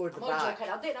along over the I'm not back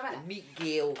joking, I'll do it in a minute. and meet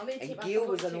Gail. I'm gonna And take my Gail phone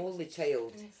was an too. only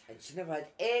child, and she never had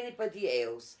anybody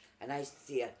else. And I used to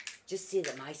say, her, just say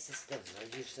that my sisters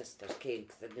or your sisters came,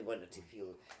 because I didn't want her to feel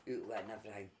out with it and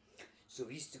everything. So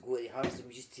we used to go to hers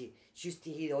and she used to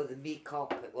hear all the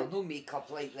makeup, well, no makeup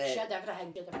like She the had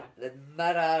everything, did everything. the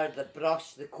mirror, the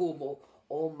brush, the comb,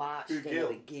 all matched Who, in Gail?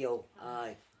 with Gail.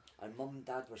 Aye. And mum and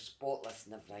dad were spotless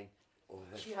and everything. Oh,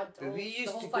 She had but all- we the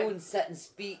used whole to thing. go and sit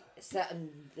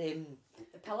in them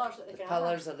The pillars at the, the grammar.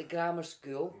 pillars at the grammar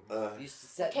school. We used to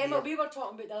sit Ken, there. what we were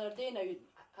talking about the other day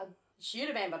now, she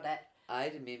remembered it. I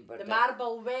remember The that.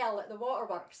 marble well at the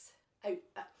waterworks. Out,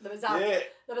 there was a Yeah.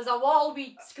 there was a wall with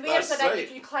squares That's in it right.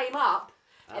 you could climb up,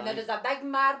 and there Aye. was a big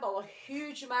marble, a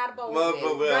huge marble,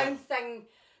 Marble well. round thing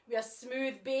with a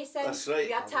smooth basin, That's right.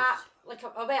 with a tap like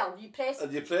a well. You press.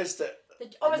 And you pressed it.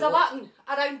 It was a button,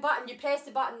 a round button. You press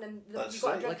the button and That's you got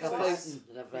right. a drink Like a of water. fountain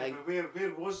and Yeah, everything. but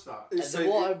where was that? It's the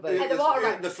water like- bit. At the it's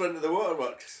waterworks. in the front of the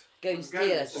waterworks. Gowns Gowns.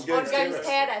 Terrace. Gowns. On Gowns Terrace.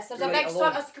 Terrace, there's a Right big sort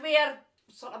along. of square,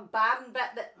 sort of barn bit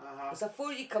that. It's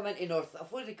afore you come into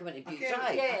afore you come into I Butte came,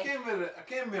 Drive. Yeah. I came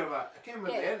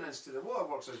where Yeah. the entrance to the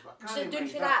waterworks is, but I So can't doing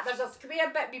remember for that, there's a square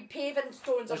bit with paving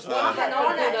stones. There's There's one nothing bit on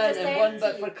for it, going just in and one bit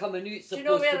empty. for coming out Do you supposed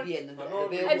know to where- be in the I know well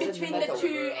where- In was between the the middle. two,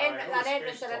 Aye, I know an the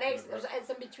entrance space and an talking exit, about. it's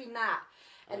in between that.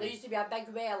 And there used to be a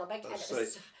big well, and That's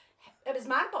it was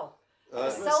marble. It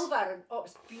was Aye. silver, and oh, it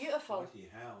was beautiful. Bloody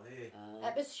hell, eh?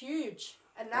 It was huge.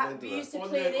 And I that remember we that. used to On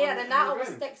play the- there, on and the that always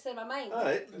ground. sticks in my mind.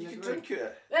 Aye, you could drink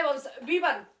it. Well, it was,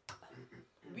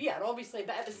 we are obviously,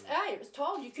 but it was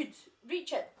tall. You could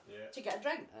reach it Yeah. to get a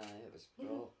drink. Aye, it was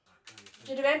bro.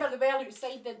 Do you remember the well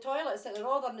outside the toilets at the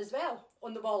Northern as well,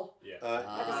 on the wall? Yeah.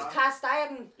 Aye. It was cast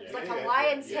iron. It was like a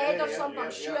lion's head or something,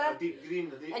 I'm sure. A deep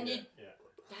green, a deep. And you, Yeah.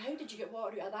 how did you get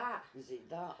water out of that? Was it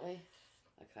that way?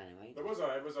 I can't mind. It was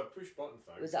a push button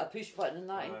thing. Was it a push button in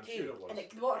that I'm in sure too? it was. And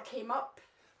the water came up.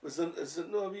 Is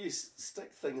it not a wee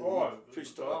stick thing? and Oh, you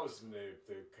pushed it that up? was in the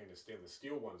kind of stainless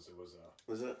steel ones. It was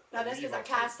a. Was it? Now this was a Reebok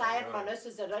cast type thing, iron one. aye. This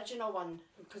was the original one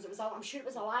because it was. I'm sure it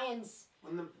was a lion's.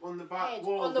 On the back Head,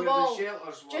 wall, on the where wall. the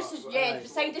shelters were. Just as were- yeah, aye.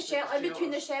 beside the shelter, in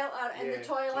between the shelters. shelter and Yeah, the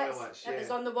toilets. toilets, It was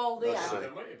yeah. on the wall there. That's right.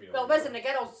 It might have been Well, on it the- wasn't the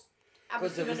girls. I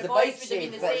was Because it when was the the boys bike would have been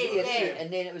shed, the but same. here, Yeah.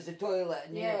 and then it was the toilet,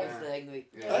 and then it was Yeah. the thing we.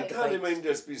 Yeah. I the can't remember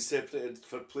us being separated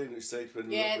for playing outside when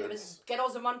we Yeah, were there kids. was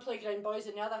girls in one playground, boys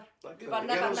in the other. That We can't were be-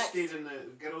 never Girls mixed. stayed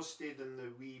in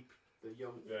the wee, the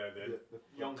young, The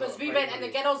younger. Because we went in the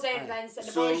girls' entrance and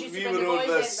the So boys used to we go in the were on boys'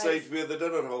 this entrance. side where the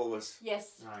dinner hall was.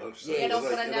 Yes. Aye. Oh, The sorry, Yeah, girls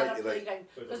you're were right, in you're the right, other you're right. playground.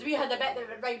 Because we had a bit that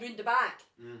went right round the back.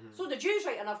 So the Jews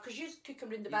right enough, because you could come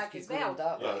round the back as well.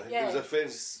 That way. Aye, Yeah. There was a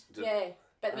fence. Yeah.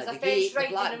 But there was Aye, a the fence gate, right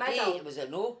the black in the gate, middle. was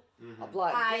it no? A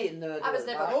black Aye, gate in the I was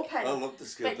the never back. open. I loved the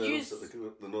scare But downs yous- at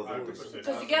the northern. 100%.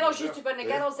 Because the girls used to go in the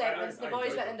Yeah. girls' I- entrance and the I boys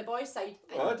enjoyed went it. in the boys' side.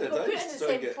 Oh, I And did. we were I put used in to the try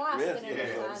same and get- class, yeah, didn't we?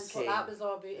 yeah. And so that was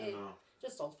all about it.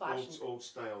 Just old fashioned. Old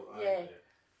style. Aye. Yeah.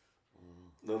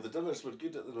 No, the dinners were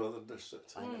good at the Northern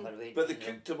District. I never went But they in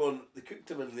there. cooked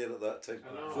them in there at that time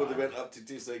I know. before they went up to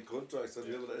two-side contracts and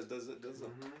whoever it is does it.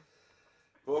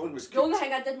 But Owen was The only cooked.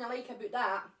 thing I didn't like about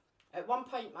that, at one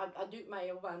point I do my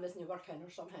old man wasn't working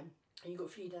or something, and you got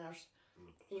free dinners, and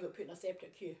you got put in a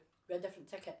separate queue with a different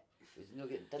ticket. Was no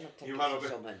getting dinner You tickets were a or bit-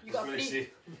 something. You got I was free.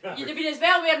 gonna say, You'd have been as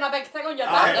well wearing a big thing on your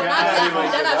Aye, back than yeah, that yeah, free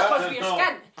yeah, dinners yeah. because of your No.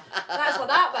 skin. That's what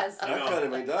that was. I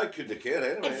can't mind. I couldn't care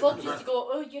And anyway. folk used to go,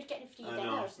 oh, you're getting free I know.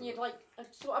 dinners, and you'd like,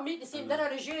 so I made the same I know. dinner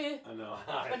as you, I know.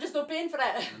 but just not paying for it.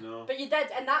 I know. But you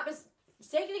did, and that was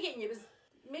segregating you. It was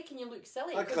making you look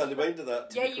silly. I 'cause can't mind of that.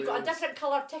 to yeah, be you quite got a honest. different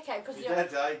colour ticket because You your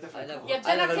did, aye, different I know. colour. your I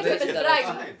dinner never ticket did was that.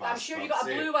 brown. Aye, I'm sure you got a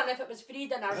bastards, blue one if it was free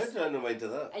How dinners, did I not mind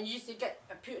of that? and you used to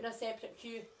get put in a separate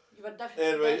queue. You were different.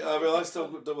 Anyway, different well, I tickets still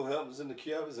on. got double helpings in the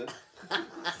queue I was in.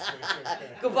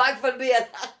 Go back for me.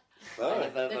 Aye.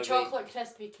 The chocolate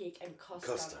crispy cake and custard.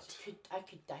 Custard. I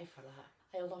could die for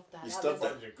that. I loved that. You That stirred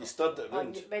was- it. You stirred it and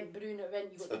round it went brune, it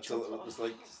went, you got the until chocolate. it was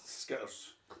like Skitters.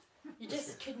 You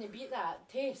just couldn't beat that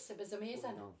taste. It was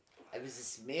amazing. No. It was the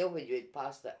smell when you went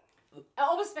past it. It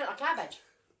always smelled like cabbage.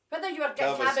 Whether you were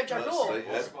getting cabbage or that's no, right,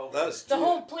 yeah. That's the true.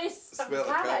 whole place smelled Smelled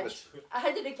like like cabbage.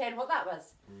 I didn't care what that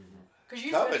was. Because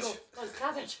you used to Cabbage. go, oh, it's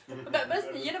cabbage. But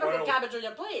listen, you never got cabbage on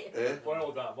your plate. Eh?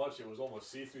 Boiled that much, it was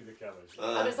almost see through the cabbage.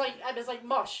 It was like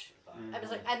mush. It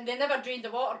was like, and they never drained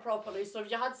the water properly. So if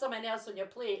you had something else on your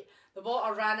plate, the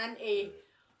water ran into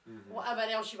whatever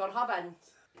else you were having.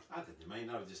 I didn't mind,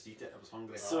 I would just eat it, I was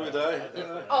hungry. So did I.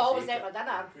 Oh, I always ate my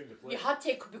dinner. You had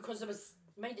to, because there was,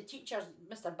 mind the teachers,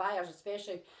 Mr. Byers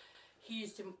especially, he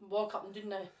used to walk up and down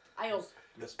the aisles,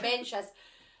 benches,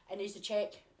 and he used to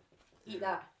check, eat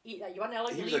that. You weren't allowed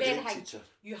He to was leave a great anything. teacher.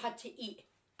 You had to eat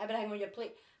everything on your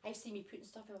plate. I've seen me putting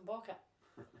stuff in my pocket.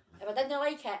 If I didn't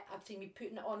like it, I've seen me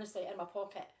putting it honestly in my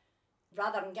pocket,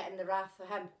 rather than getting the wrath of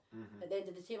him at the end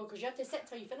of the table, because you had to sit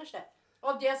till you finished it.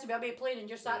 Everybody else would be away playing and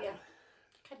you're sat there.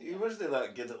 He wasn't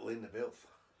that good at laying the belt.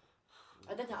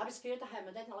 I was scared of him.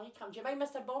 I didn't like him. Do you mind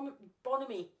Mr.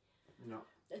 Bonamy? No.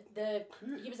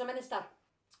 He was a minister.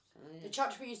 The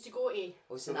church we used to go to.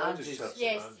 Oh, St St. Andrew's Andrews. Church.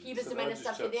 Yes, St. he was the Andrew's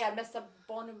minister for Church. there. Mr.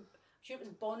 Bonamy. Sure, it was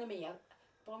Bonamy.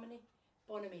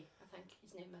 Bonamy, I think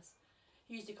his name is.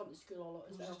 He used to come to school a lot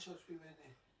as well. church we went to?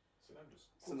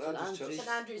 St. Andrew's Church. St.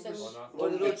 Andrews in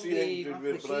One the road between to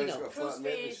where Brian's got a flat in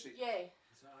Medley Crosby. Street. Yeah.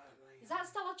 Is that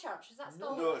still a church? Is that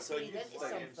still? No, it's a They youth did thing.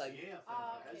 something. Yeah,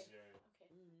 Ah, I think okay. it is.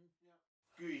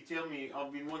 Gooey, tell me,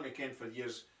 I've been wanting to ken for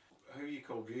years, how you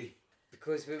call Gooey?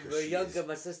 Because when we were younger,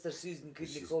 my sister Susan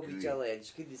couldn't call me Gillian.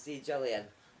 She couldn't say Gillian,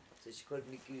 so she called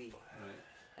me Gooey,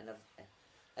 Right.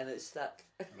 and it stuck.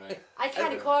 Right. I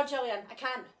can't call Gillian. I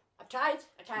can't. I've tried.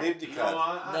 I can't. Nobody No,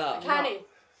 can. No. Can't.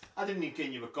 I didn't even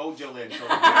ken you were called Gillian. So you know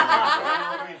what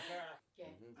I mean? Yeah.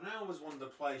 And I always wondered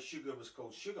why sugar was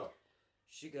called sugar.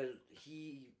 Sugar,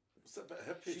 he. It's a bit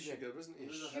hippie sugar, wasn't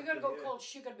he? Sugar got called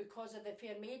Sugar because of the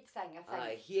Fair Maid thing, I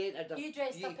think. He entered a He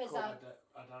dressed up as a.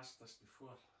 I'd asked this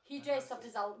before. He dressed up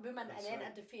as a woman and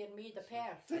entered the Fair Maid of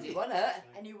Perth. and he won it.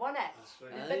 And he won it.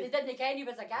 That's Aye. But they didn't ken he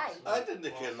was a guy. I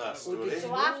didn't ken that story.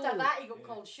 So after that he got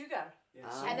called Sugar.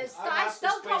 Ah. And it's, I've I asked still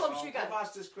this call him question- Sugar. I've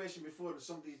asked this question before and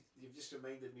you've just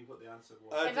reminded me what the answer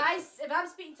was. If I'm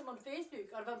speaking to him on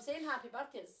Facebook or if I'm saying happy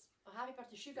birthday, it's a happy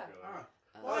birthday Sugar. Ah.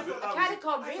 Well, I thought I that can't was-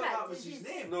 call him I thought Raymond. that was his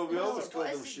name. No, we No, always what called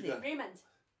is him his Sugar. Raymond.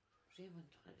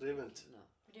 Raymond. No.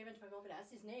 Raymond McGovern,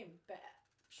 that's his name. But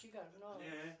Sugar, no.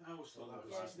 Yeah, I always thought that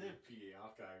was Yeah. his name. PA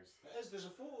archives. There's a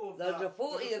photo of There's that. a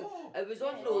photo. There's a photo. It was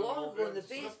on no long ago on the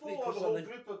There's a Facebook photo or of the whole something.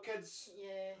 group of kids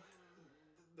Yeah.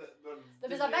 that were There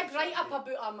was a big write up about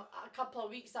him a couple of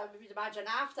weeks, I would imagine,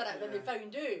 after it when they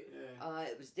found out. Yeah.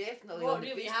 It was definitely What on the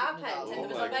really Facebook happened, and and that there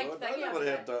was Oh a my big God, thing I never about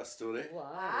heard it. that story.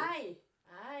 Wow. Aye.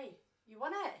 You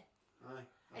won it. Aye.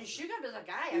 And Sugar was a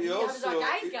guy. I He mean, he was also- a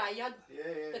guy's guy. You had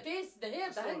Yeah. the face, the hair, I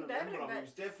the still thing, remember everything. him. He But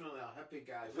was definitely a hippie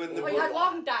guy. When the well, you had boat-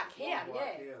 long dark hair, Long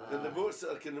black yeah. hair. And the boats,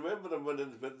 I can remember him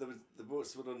winning, but the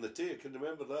boats were on the Tay. I can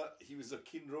remember that. He was a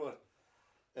keen rower.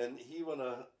 And he won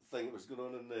a thing that was going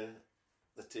on in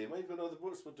the Tay. Mind when all the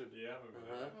boats were doing? Yeah, I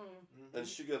remember that. Mm. And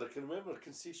Sugar, I can remember, I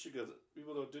can see Sugar. We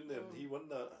were all doing there and he won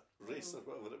that race or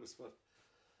whatever it was for.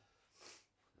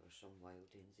 There were some wild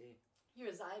things, eh? He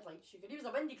was, I liked Sugar. He was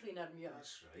a windy cleaner in Europe.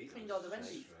 That's right. Cleaned all the That's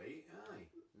windies. right. Aye.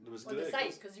 There was On the Greg.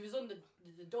 side, because he was on the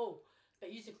door. But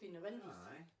he used to clean the windows.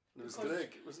 Aye. There was because-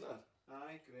 Greg, wasn't there?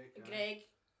 Aye, Greg. aye. Greg, Greg.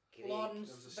 There Lawrence,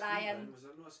 was a Brian, Stephen. Was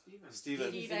there no Stephen?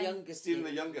 Stephen. He's the Stephen. youngest. Stephen the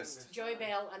eh? youngest. Joy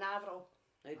Bell, and Avril.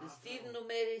 Now, did Stephen know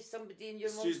Mary somebody in your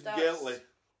mum's Susan dad's Geltley.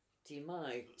 team?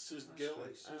 Aye. Susan That's Geltley.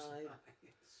 right, Susan. Aye. Aye.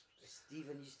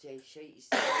 Stephen used to shite his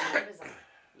He was a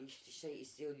He used to shite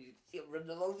his tail. You'd see him running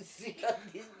along the street on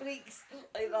his brakes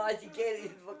like that. You get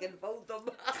it, fucking fold him.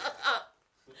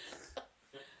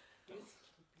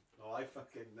 Oh, I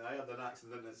had an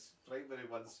accident at primary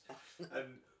once,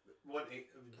 and it was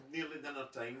nearly dinner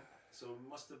time, so it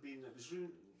must have been, it was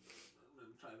room,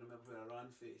 I'm trying to remember where I ran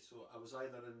for, so I was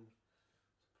either in,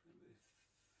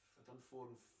 I'd done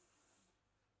must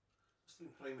have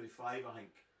been primary 5 I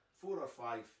think, 4 or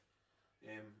 5. I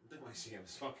didn't want to say I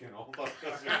was fucking older. You were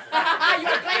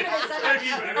playing with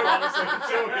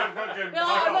it,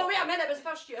 no, wait a minute, it was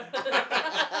first year.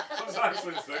 I was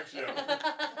actually 6 years.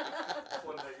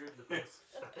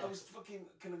 I was fucking,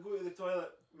 can I go to the toilet,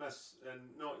 miss? And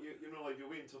no, you know, like you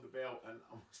wait until the bell, and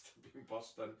I must have been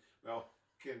busting. Well,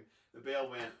 the bell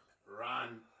went,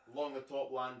 ran along the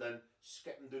top landing,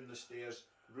 skipping down the stairs,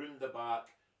 round the back,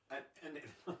 and in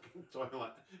the fucking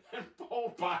toilet. And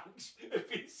Paul Banks had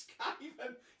been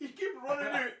skiving. He kept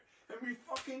running out, and we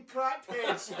fucking cracked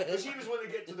heads. Because he was wanting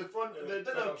to get to the front of the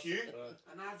dinner queue,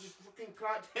 and I just fucking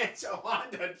cracked heads at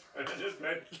landing. And I just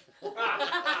went, and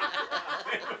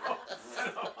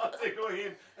I had to go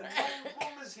home. And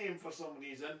mum was home for some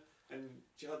reason, and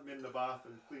she had me in the bath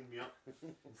and cleaned me up.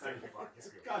 Can't go back to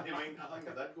school. Can't you mind? I think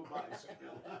I did go back to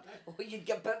school. Oh, you'd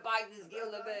get put back to school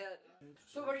a bit.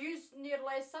 So were you near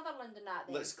Les Sutherland and that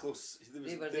then? Les close. There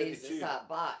was They were raised 32. at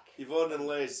back. Yvonne and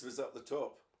Les was up the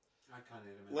top. I can't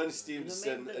even remember. Lynn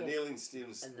Stevenson Remember and it? Aileen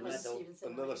Stevenson In the was middle. Stevenson,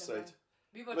 on the other right, side.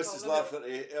 We were Mrs. talking about,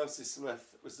 Lafferty, Elsie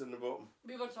Smith was in the bottom.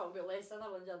 we were talking about Les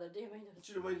Sutherland the other day, mind us.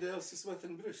 Do you remind Elsie Smith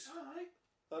and Bruce? Aye.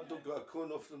 That dog got a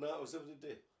cone off Renatos every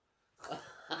day.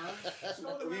 It's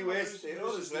not the We way West, Bruce's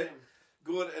honestly. name.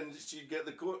 Going and she'd get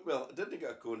the cone. Well, it didn't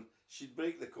get a cone. She'd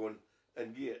break the cone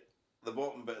and get the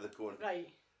bottom bit of the cone Right.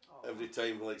 every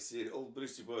time. Like say, old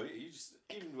Brucey boy. He just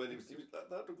even when he was that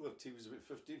dog lived. He was about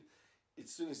 15. As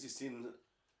soon as he seen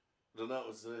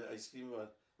Renato's ice cream man,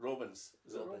 Robbins.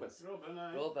 Was it Robbins? Robin,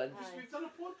 aye. Robin. Because we've done a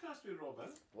podcast with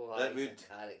Robin. Oh, That he's a would-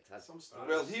 character. Some stuff.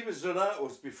 Well, he was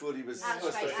Renato's before he was That's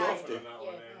Mr. right, aye. Softy. And that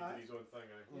one, Yeah. he did his own thing,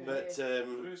 eh? But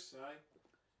Bruce, aye.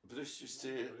 Bruce used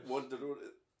to wander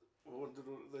over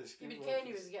the ice cream. Even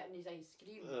Kenny was getting his ice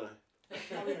cream.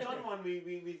 Well, we've done one.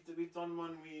 We've done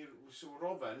one. So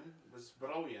Robin was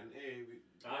brilliant.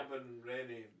 Robin,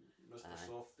 Rennie, Mr. Aye.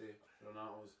 Softy,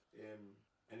 Renato's,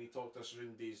 and he talked us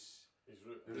round these. His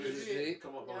route. His Route. route.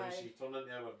 Come up behind, Aye. she turned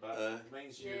into our bit. Aye.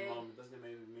 Mine's you, Yeah. Mum. It doesn't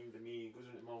mind to me. He goes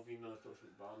into Malvina, talks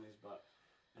about Barney's, but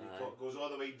he Aye. goes all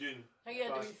the way down. I think he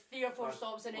had to be Past- 3 or 4 past-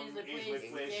 stops in on Ainslie Ainslie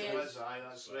Place. Place, Yeah. it was, aye,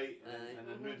 that's right. Aye. And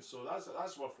then round. So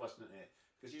that's worth listening to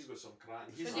because he's got some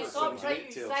cracking. He's Because got he some stopped right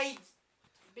great tales. outside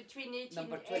between 18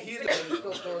 Number and 20. Here-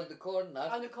 Stopped on the corner.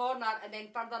 on the corner and then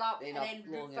further up Then and up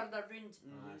then route longer. further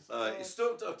round. He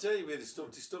stopped. I'll tell you where he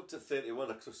stopped. He stopped at 31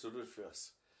 across the road for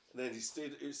us, and then he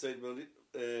stayed outside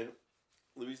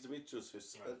Louise Dimitrios'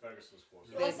 house. Right, Ferguson's close.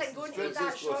 Listen, go and eat that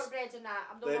Ferguson's close. shortbread and that.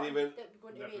 I'm not Then he going went- to Nip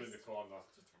round the waste. corner.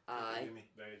 Aye.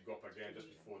 Then he'd go up again just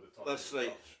before the top. That's of the right.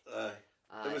 church. Aye.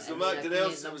 Aye. It was the And then McDonnell's.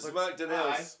 again, It was number-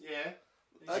 McDonnell's. Yeah.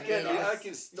 I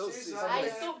can still He says see. that. I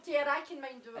Yeah. stopped here, I can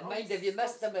mind the And mind if you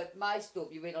missed him at my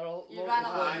stop, you went all You along ran the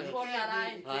along corner. the corner,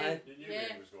 aye. Aye. You knew Yeah.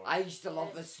 where he was going. I used to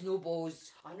love the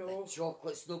snowballs. I know. The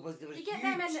chocolate snowballs. They were You huge. get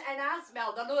them in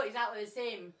Asmeld, they're not exactly the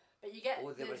same, but you get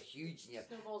Oh, they the were huge. And you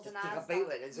snowballs just in took a Asmeld. bite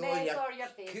with it. It's all Mess your or your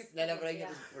face. coop and everything. Yeah. It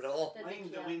was bra. Didn't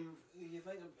Mind, care. I mean, you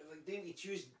think of like Dainty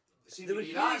Chews. See They were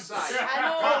the that huge. size. I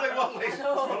know. Probably I was.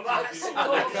 know. For that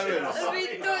Currants. The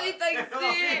wee dirty things I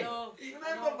there. know.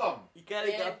 Remember them? You can't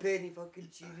Yeah. get a penny fucking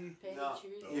chew. Penny No.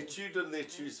 chews. You chewed on their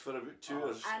chews for about 2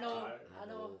 hours. I know, Aye. I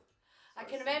know. I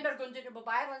can remember going down to Bob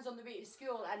Islands on the way to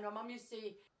school, and my mum used to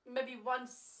say maybe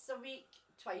once a week,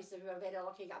 twice if we were very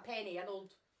lucky, get a penny, an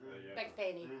old Yeah. big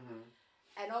penny. Mm-hmm.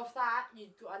 And off that,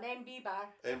 you'd got an MB bar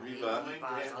Every bar.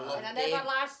 and an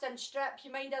everlasting strip.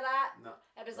 You mind of that? No.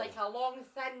 It was like a long,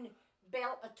 thin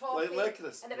belt of toffee, Like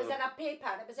licorice? and it was No. in a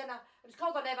paper. It was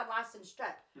called an everlasting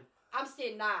strip. I'm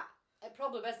saying that. It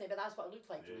probably wasn't, but that's what it looked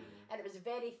like. Yeah. And it was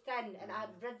very thin, and it had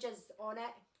ridges on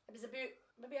it. It was about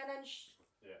maybe an inch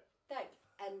Yeah. thick,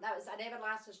 and that was an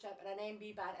everlasting strip and an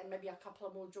MB bar and maybe a couple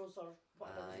of mojos or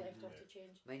whatever was Aye. left off to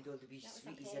change. Mind all the wee That was a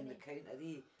sweeties in the penny. counter,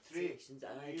 eh? Three. Sections,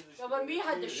 aye. Well, when we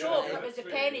had the Yeah, shop, yeah, it was a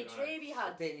three, penny aye. tray we A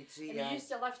had. penny tree, And we aye. used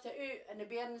to lift it out, and the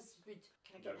bairns would,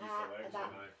 can I get Yeah, that we and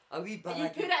select, that? aye. A wee And you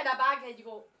bag. put it in a bag, and then you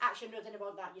go, actually, no, I didn't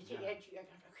want that. You take your head, you go,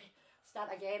 okay,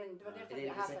 start again, and we're there for And then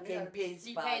about it was half a an 10 hour. pence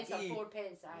 3 bag, pence or eh? 4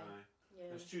 pence, aye. Aye. Yeah.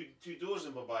 There's two doors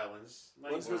in Bob Islands.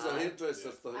 Mine Once was a Aye.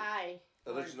 hairdresser thing, Aye.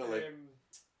 originally.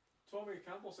 Tommy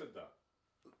Campbell said that.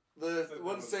 The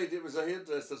one side it was a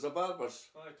hairdresser's, a barber's.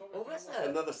 Aye, Tommy Oh, was Campbell. it?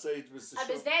 Another side was the It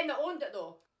was shop. them that owned it,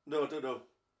 though. No, I don't know.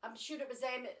 I'm sure it was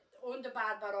them that owned the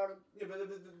barber, or Yeah,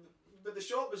 but the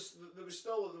shop was there was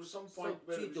some point So,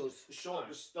 where two it was, doors. the shop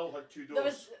was still had two doors.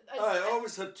 there was. I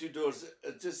always had 2 doors.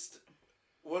 It just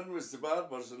one was the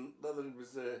barber's and the other one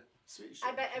was the sweet I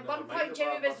shop. bet at Never one mind point the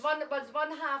Jimmy was barbers.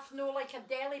 one half no like a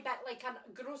deli bit like a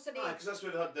grocery. Because that's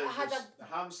where it had the, It had the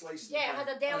ham slice. Yeah, it had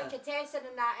a delicatessen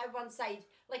and that at one side,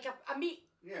 like a meat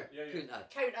Yeah. Yeah, yeah. Couldn't I?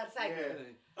 counter thing. Yeah.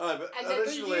 Aye, but And then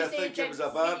originally you I think say it was a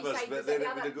Jim's barber's, side but was then at it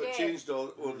the would have other- got yeah. changed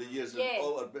all over the years Yeah. and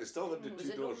altered, but it still had the Was 2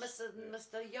 it not doors.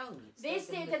 Mr. Young? They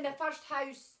stayed in the first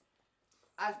house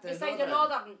After beside the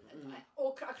Northern.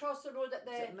 northern, across the road at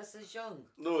Was it the. Mrs. Young?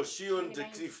 No, she owned the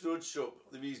Nice. Creef Road shop.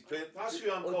 The wee print. That's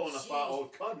who I'm Oh, calling a fat jeez.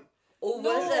 old cunt. Oh,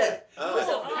 No. was it? Aye. Was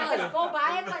it? It was Bob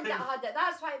Ireland that had it.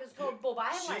 That's why it was called Bob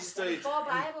Ireland. It was stayed- Bob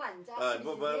Ireland. That's Aye, his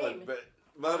Bob name. Island. But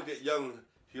Margaret Young,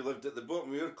 who lived at the bottom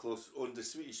of your close, owned the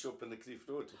sweetie shop in the Creef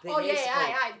Road. Oh yeah,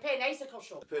 Penny aye, Penn Icicle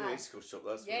shop. Penny Aye. Icicle shop,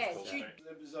 that's Yeah, what it's she- called.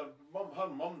 There was her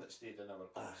mum that stayed in our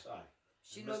place. Aye.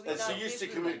 She know And she used to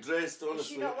come out dressed,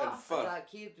 honestly, not in what? fur. That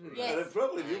kid was. Yes. And it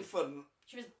probably real fun.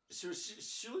 She was.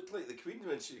 She looked like the Queen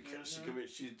when she came out.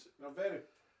 She'd They're very.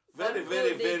 very, Fur very,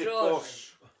 coat, they very draw.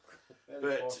 posh. Very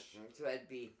But- posh. That's what it'd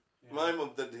be. My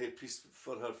mum did have peace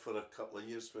for her for a couple of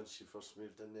years when she first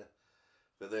moved in there.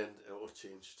 But then it all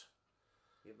changed.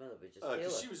 Your mother would just tell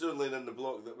Because her. she was only in the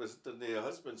block that didn't have a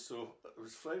husband, so it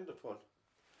was frowned upon.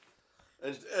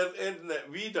 And anything that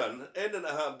we done, anything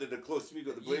that happened in the close, we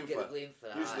got the blame You get for the blame for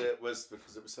that. Usually it was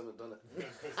because it was him that done it.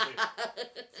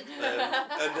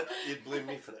 And you'd blame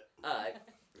me for it. Aye.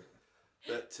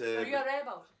 But, Are you a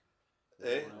rebel?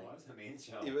 eh? That's the main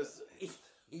job. He was,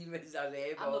 He was a I'm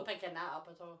rebel. not picking that up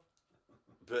at all.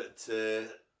 but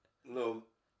no,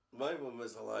 my mum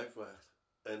was alive with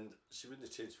it, and she wouldn't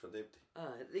have changed for an empty.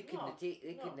 They couldn't No, take.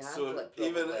 They no. couldn't handle So it.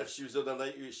 even properly. if she was on a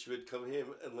night out, she would come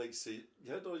home and like say,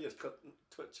 you had all your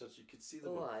twitchers, you could see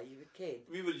them. Oh, all." aye, you would ken.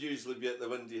 We would usually be at the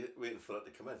window waiting for her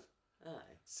to come in.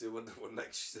 Aye. So one night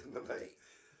she's in the night,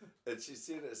 and she's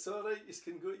saying, it's alright, you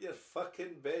can go to your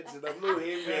fucking beds and I'm no home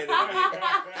anyway. Do you know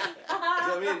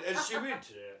what I mean? And she would.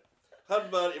 Yeah. Her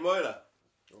Marty Moira.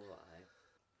 Oh,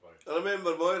 aye. I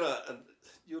remember Moira, and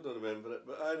you don't remember it,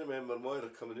 but I remember Moira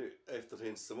coming out after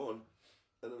Haynes Simone,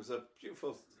 and it was a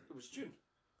beautiful, it was June.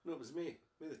 No, it was May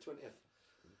the 20th.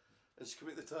 And she came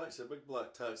out the taxi, a big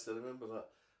black taxi, I remember that,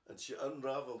 and she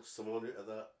unravelled Simone out of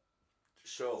that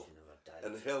shawl She never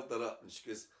did. and held her up, and she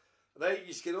goes, right,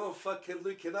 you can all fucking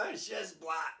look at that, she's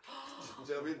black.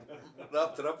 Do you know what I mean?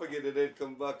 Wrapped her up again and then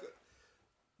come back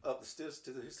up the stairs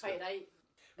to the house. Quite right.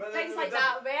 But Things they like were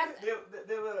that, where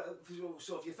They were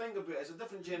so if you think about it, it's a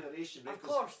different generation. Right? Of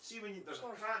 'Cause course. See when there's Of a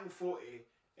course. cracking 40,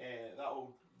 that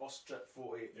old bus trip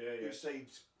 40 Yeah, yeah. outside.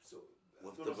 So I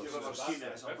Love don't the know if you've buses. ever seen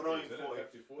it. It's a 50s, brilliant isn't it? 40.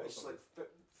 54 But or it's something. like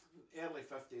early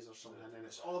 50s or something, and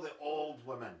it's all the old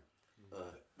women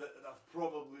that have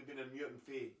probably been in Mutant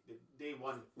Fae day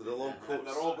one. With the long And coats.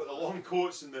 they're all got the long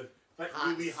coats and the thick Hats.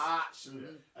 woolly hats,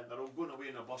 and they're all going away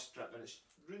on a bus trip, and it's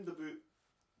round about.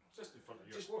 Just in front of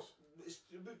your Just- course. It's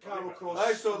about Carroll Cross.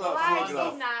 I saw that Oh, I've photograph.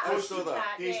 seen that. I I've saw seen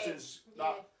that. yeah. Hastings, Yeah.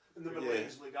 that in the middle Yeah. of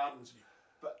Islay Gardens.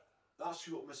 But that's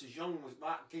what Mrs. Young was,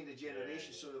 that kind of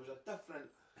generation. So there was a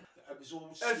different. It was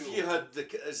old school. If you had the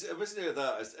kids, it wasn't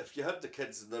that. If you had the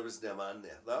kids and there wasn't a man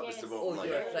there, that was the Yes. bottom Oh, line.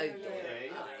 you're proud of Yeah,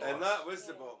 it. yeah. And that was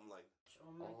the bottom line.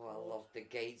 Oh, my Oh, I God. loved the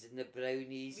guides and the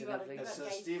brownies You and were a everything. good St.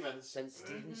 guy. Stephen's. St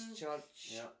Stephen's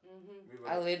Church. Yeah. We were,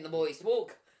 I learned them all to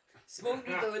smoke. Smoke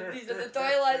these in the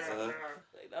toilets.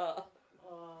 Like that. Oh, God. The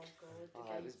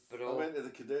Oh, it was guys. I bro. went to the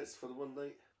cadets for one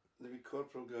night. The wee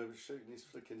corporal guy was shouting his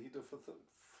freaking head off. I thought,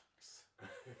 fucks.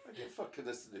 I get fucking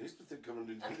this in the house without coming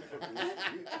round here. Fucking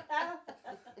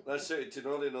and I shouted to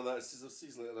Nolly and all that. I says, I'll see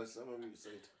you later. I said, I'm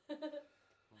outside.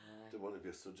 Don't want to be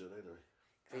a soldier anyway.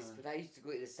 Because when I used to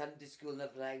go to the Sunday school and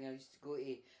everything, I used to go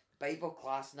to Bible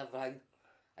class and everything.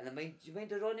 And do you mind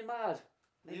the Ronnie Marr?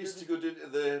 I used to go down to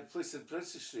the place in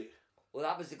Princess Street. Well,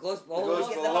 that was the gospel. The Oh, we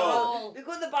gospel get the hall. We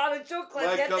got the bar of chocolate.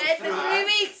 My Get cup's that for full. 3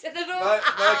 weeks in a row.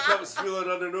 My cup's full of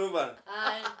running over.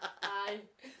 Aye.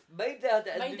 Mine did it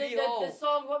in Mine the did wee hall. the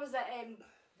song, what was it?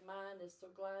 The man is so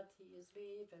glad he is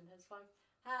waving his flag.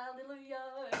 Hallelujah.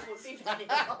 It won't be funny.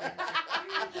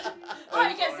 Oh,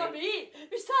 you get some meat.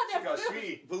 We sat she there. got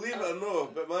sweet. Believe it or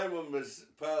not, but my mum was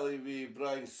pally with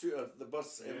Brian Suter, the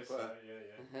bus Yes, empire.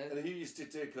 yeah. And he used to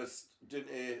take us down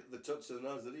to the Church of the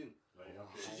Nazarene. Right,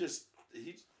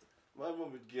 okay. My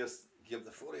mum would give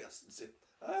the four of us and say,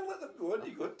 let them go on,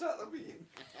 you go and take them with you.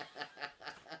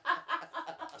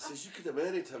 I says, you could have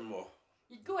married him more.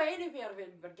 You'd go anywhere when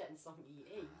we were getting something to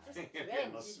eat. Eh? Just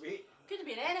Getting went. a sweet. Could have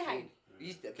been anything. We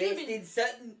used to Could've best been in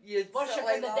sitting. You'd sit Worshipping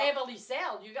like the that. devil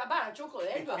himself. You got a bar of chocolate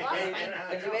then, but that's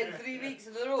fine. If you went 3 weeks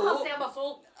in a I'll row. sell my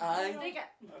soul. Aye. Take it.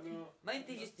 I know. Mine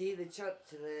they used to do the church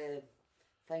to the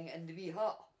thing in the wee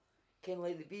hut. Kind of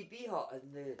like the BB hut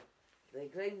in the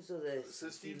grounds of the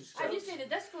St. Stephen's I Church. used to say the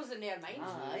disco's in there, mine.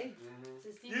 Aye.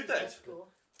 St. Stephen's You did? Disco.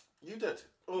 You did?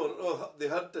 Oh, they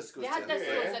had discos They had there.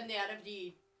 discos in there every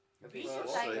week, I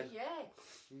That's think, right. yeah.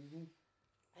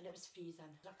 And it was freezing.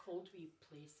 It was a cold wee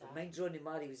place. Mind Ronnie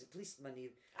Marr, he was a policeman.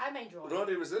 I mind Ronnie.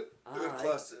 Ronnie was it? Our Aye.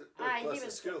 class, Aye, class he at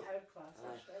was school. our class,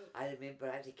 that's right. I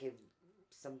remember I came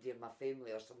somebody in my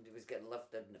family or somebody was getting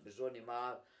lifted and it was Ronnie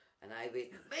Marr and I went,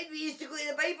 mate, we used to go to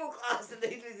the Bible class and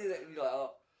they would do that and you're like,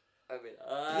 oh. I went,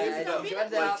 He ended up been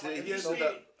like, there. he ended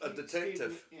up a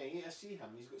detective. Yeah, I see him.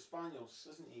 He's got spaniels,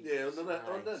 isn't he? Yeah, on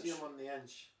the See him on the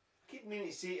inch. Keep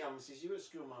meaning to say to him, says, you were at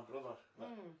school, my brother.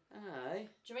 But Aye.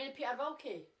 Do you remember Peter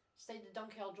Wilkie? Stayed at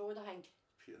Dunkeld Road, I think.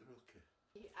 Peter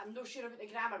Wilkie. I'm not sure about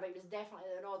the grammar, but it was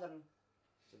definitely the northern.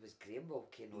 It was Graham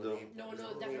Walking. No. No,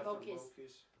 different Wilkies.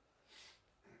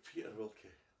 Peter Wilkie.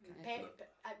 I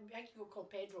think he got called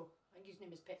Pedro. I think his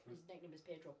name is his nickname is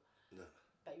Pedro. No.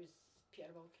 But he was Peter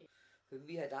Wilkie. When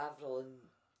we had Avril and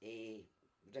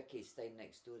Ricky staying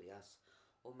next door to us,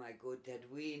 Oh my God, they had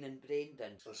Wayne and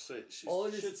Brendan. That's right. She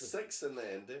Honestly. had 6 in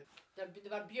the end, eh? They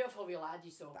were beautiful wee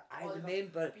laddies, though. I Oh, they were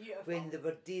remember beautiful. when they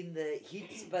were doing the heat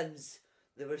spins.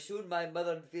 They were showing my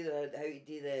mother and father how to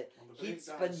do the the heat break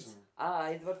spins. dancing.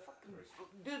 Aye, they were fucking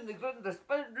doing the ground, they're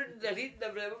spinning round their heat and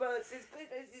everything. Well, he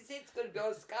said it's going to be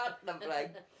all scarred and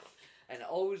everything. And I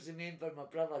always remember my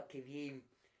brother came home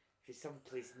from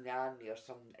someplace in the army or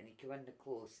something, and he came in the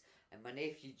close, and my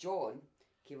nephew John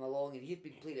came along, and he'd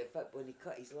been playing at football and he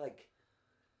cut his leg.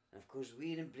 And of course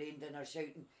Wayne and Brendan are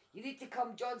shouting, "You need to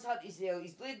come, John's hurt himself,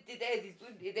 he's bleeding to death, he's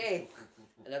bleeding to death."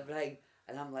 And everything.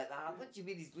 And I'm like, what do you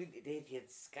mean he's bleeding to death? He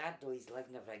had scarred all his leg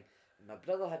and everything. And my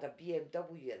brother had a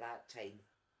BMW at that time,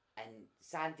 and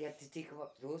Sandy had to take him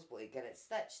up to the hospital to get it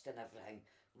stitched and everything.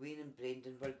 Wayne and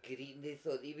Brendan were greeting, they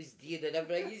thought he was dead and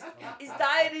everything. He's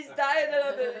dying and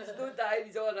everything. He's not dying,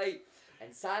 he's alright.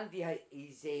 And Sandy,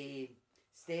 his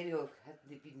stereo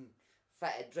hadn't been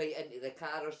fitted right into the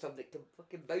car or something, came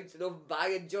fucking bouncing off and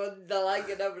banging John the leg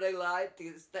and everything like to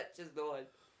get stitches on.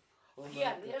 Oh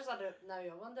Yeah, there's now, I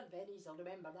wonder Benny's will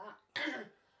remember that.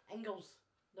 Ingalls,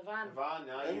 the van. The van,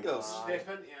 yeah. Ingalls. Step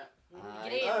into it.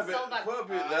 Grey Ah, and but silver. what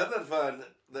about the other van?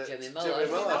 That Jimmy Jimmy Miller.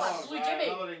 Miller. Blue Jimmy.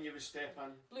 Another thing you would step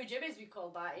in. Blue Jimmy's we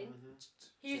called that in.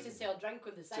 He used to sell drink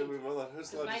on the side. Jimmy Miller. His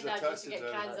Because my lad is a dad used to taxi get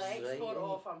driver. cans of That's export right.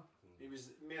 off him. He was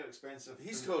more expensive.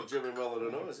 He's called Jimmy Miller,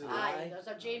 I know, isn't he? Aye, there's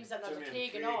a James and there's a Jimmy and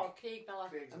Craig and Craig. all. Craig Miller.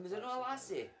 Craig's And was it not a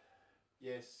lassie?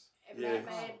 Yes.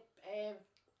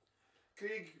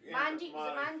 Craig. Mandy,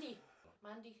 was it Mary. Mandy?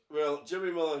 Mandy. Well,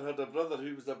 Jimmy Miller had a brother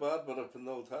who was a barber up in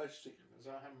the old High Street. Is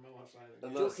that him, Miller side?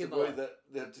 And that's Jockey the boy Miller. that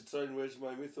they had to try and wedge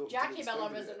my mouth open. Jackie Miller,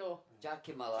 was it no?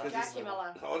 Jackie Miller. Because Jackie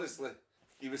Miller. Honestly,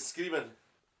 he was screaming.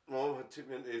 Mum had took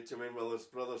me into Jimmy Miller's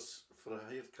brothers for a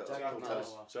haircut. Jackie Old Miller.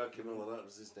 High- Jackie Miller, that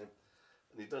was his name.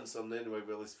 And he'd done something anyway,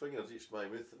 well his finger reached my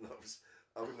mouth and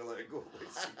I wouldn't let it go. He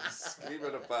was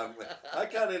screaming apparently. I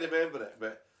can't remember it,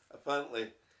 but apparently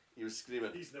he was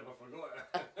screaming. He's never forgot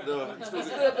it. No, he's It's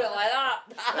going to be like that.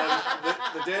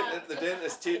 and the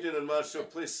dentist Tadian in Marshall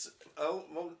Place.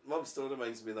 Mum still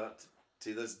reminds me that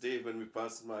to this day when we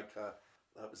passed in my car.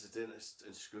 That was the dentist,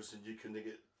 and she goes, "And you couldn't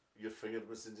get your finger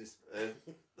was in his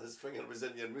finger was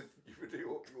in your mouth. You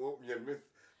would open your mouth."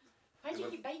 Why do you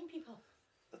keep biting people?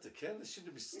 I don't care. They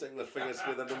shouldn't be sticking their fingers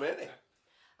where they're no many.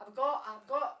 I've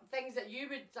got things that you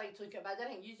would like to look at, but I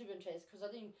didn't think you would be interested because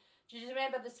I didn't. Do you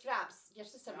remember the scraps? Your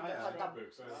sister would have had them.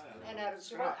 And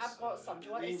do you want, I've got some. Do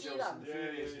you want to see them?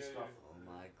 Furious and stuff. Oh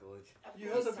my God. I've You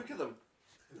got had a some. book of them.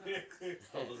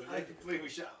 I could play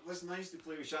with listen, I used to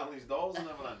play with Charlene's dolls and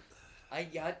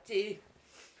everything. You had to. You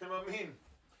know what I mean?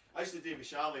 I used to do with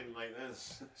Charlene like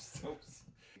this. Still,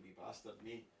 you bastard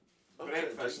me.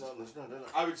 Breakfast. There's none in it.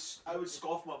 I would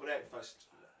scoff my breakfast,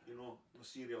 you know, my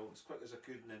cereal as quick as I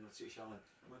could, and then I'd say to Charlene,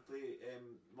 "I'm going to play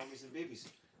Mummies and Babies."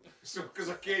 So, because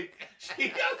I can't,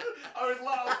 I would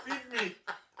let her feed me.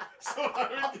 So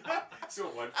I would, so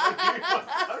one for you,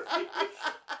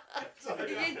 one for me.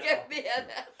 You give me an.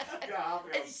 Yeah,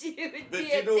 And she would But do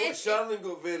you it. know, Charlene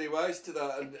got very wise to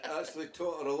that and actually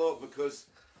taught her a lot because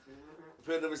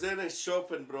when there was any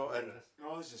shopping brought in,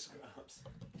 Oh, this is scraps.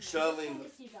 Charlene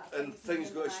and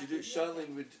things got issued out,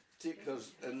 Charlene would take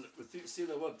hers and without saying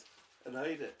a word and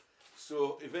hide it.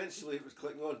 So eventually it was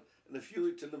clicking on, and if you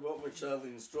looked in the bottom of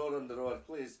Charlene's drawer under our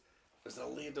place, there's a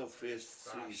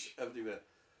ladle-faced sweets everywhere.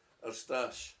 Her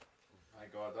stash. My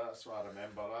God, that's what I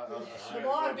remember. The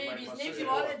water babies, nobody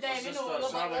wanted them, you know,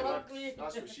 look like ugly.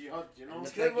 That's what she had, you know. And the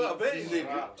Tell you what, I bet big they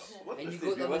scraps. wonder And if you they'd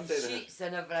got be them in worth anything. sheets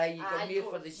and everything. You got Aye, made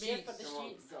for the made sheets. for the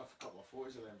sheets. Got a couple of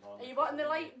photos of them. Are you wanting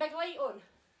the big light on?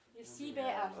 You see better.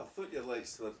 I thought your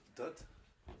lights were dead.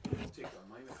 Take that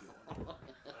mine if you want.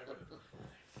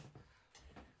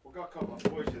 We've got a couple of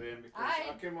photos of them because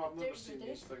Aye, I came up, I've never do seen we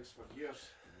these things for years.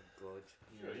 God.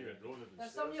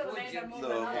 There's some you'll remember more No,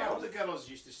 than All the others. girls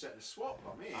used to sit and swap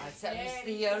by me. I sit in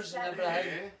the Yeah, stairs and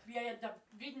everything. Yeah. We had the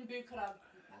reading book or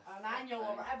an annual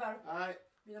or whatever, Aye.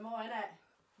 with them all in it.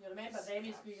 You remember them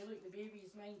as you look at the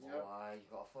babies' minds. Yeah. Oh, aye, you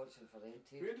got a fortune for them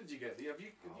too. Where did you get these? Have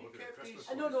you look at kept the these?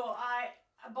 Christmas No,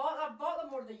 I bought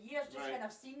them over the years just Right. when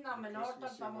I've seen them and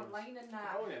Christmas ordered them ones. online and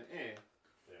that. Brilliant, eh?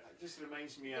 It just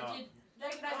reminds me Did of. you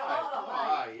recognise a lot of them? Aye,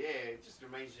 Aye. aye, yeah. It just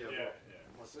reminds you of Yeah, what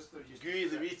yeah. my sister used Gooey, to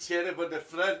the wee cherub on the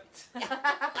front.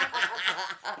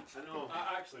 I know.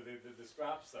 Actually, the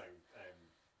scraps thing,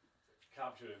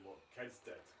 capturing what kids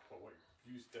did, or what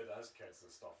you did as kids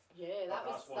and stuff. Yeah, that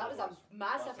was That's one of a those.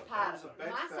 massive That's part. a big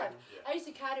Massive. thing, yeah. I used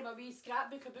to carry my wee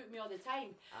scrapbook about me all the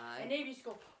time. Aye. And they used to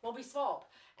go, well, we swap.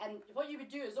 And what you would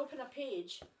do is open a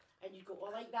page and you'd go, oh,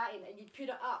 I like that in, and you'd put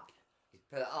it up You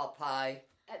put it up high.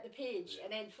 at the page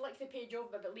and then flick the page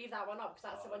over but leave that one up because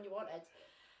that's the one you wanted.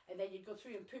 and then you'd go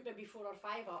through and put maybe 4 or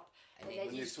 5 up, and then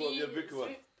you you'd swap see your book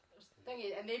away.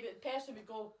 thingy, and the person would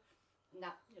go,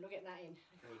 nah, you're not getting that in.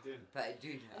 But I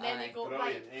do. And then they go,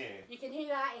 Brilliant, right, you can hear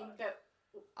that in, but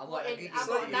I want a good I It's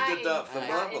want like you that did in. that for Aye.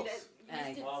 marbles. And it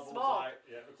used to Marbles, swap.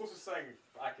 the closest thing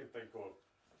I can think of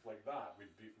like that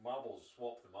would be marbles,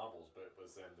 swap the marbles, but it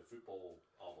was the football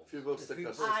albums. Football The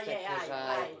stickers. football Aye, stickers, aye,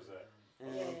 aye. That was it.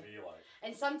 Yeah. Be like.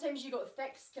 And sometimes you got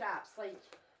thick scraps, like,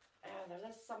 there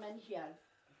is some in here.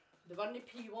 They weren't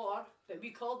pre-war, but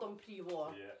we called them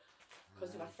pre-war Yeah.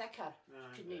 because they were thicker.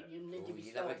 You need to Oh, be you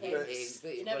still never heavy. get them.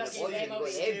 but You never when it get wasn't, them you out. got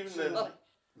Stephen them.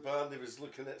 and Barney was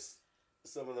looking at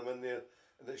some of them in there,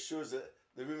 and it shows that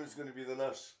the woman's going to be the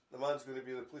nurse, the man's going to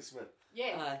be the policeman,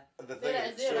 Yeah, Aye. and the there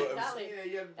it is, there, so it was- exactly. Yeah,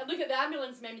 yeah. And look at the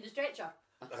ambulance men with the stretcher.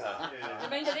 Yeah.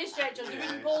 Remind of these stretchers, the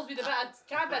wooden poles with the bad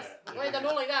canvas. Glad they're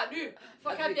not like that now.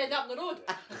 Fuck, I'd end up on the road.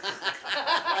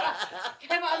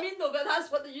 Get what I mean though, but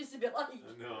that's what they used to be like.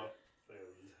 No.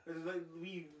 There's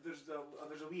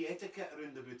a wee etiquette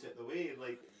around about it, the way,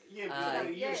 like, Aye.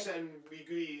 you're Yeah. sitting we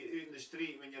go out in the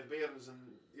street when you're bairns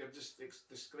and you're just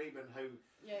describing how,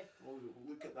 Yeah. oh,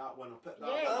 look at that one, I'll put that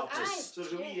Yeah, one up. aye, So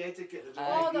there's a wee yeah. etiquette, there's Aye.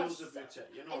 a wee rules there's- about it,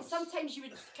 you know. And sometimes you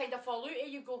would kind of fall out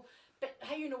and you go, but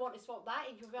how you know what to swap that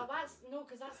in? You go, well, that's, no,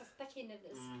 because that's a sticking and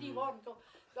it's pre-war. And go,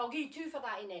 well, I'll give you 2 for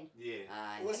that in then. Yeah.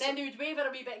 Aye. And then they would waver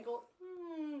a wee bit and go,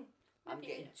 I'm maybe-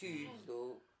 getting 2,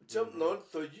 so. Jumping on,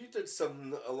 though, you did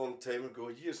something a long time ago,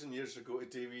 years and years ago, to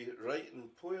Davy, writing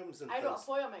poems and I wrote a things.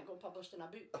 poem and got published in a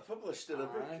book. I published in a Aye.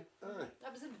 book. Aye.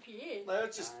 That was in the PA. Now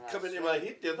it's just Aye, come that's into my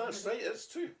head there. That's right. It's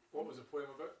true. What was the poem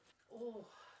about? Oh,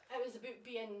 it was about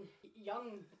being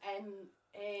young and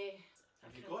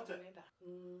Have you got it?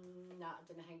 remember. Nah, I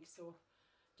didn't think so.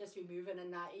 Just be moving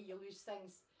and that, you lose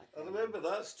things. I remember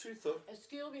that's true, though. At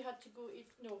school we had to go to,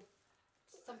 no,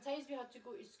 sometimes we had to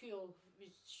go to school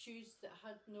with shoes that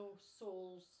had no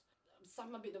soles.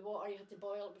 Something about the water, you had to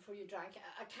boil it before you drank it.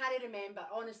 I can't remember,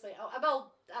 honestly.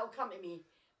 It'll come to me,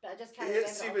 but I just can't Yeah,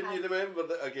 remember. see, it when you offhand. remember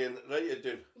that again, write it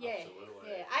down. Yeah, Absolutely.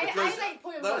 yeah. I Because write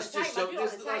poems all the That's time, just I do it all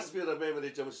something. the That's time. where a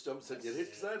memory jumps into your head.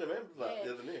 Because I remember that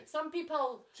the other day. Some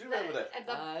people, Do you remember that?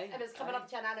 If it's coming Aye. up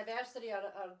to an anniversary or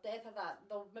death of that,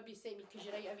 they'll maybe say me because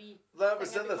you write a wee. That was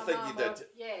thing the about other my thing you mum or- did.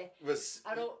 Yeah, Was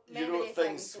I wrote you memory wrote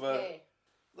things for. Yeah.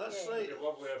 That's Yeah. right. It'd be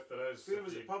lovely if there is. Where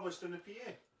was it published in the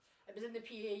PA? It was in the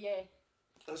PA, yeah.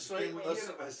 That's right. What That's,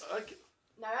 year it was?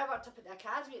 Now I worked up at the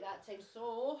academy at that time,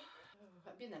 so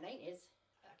it'd be in the 90s.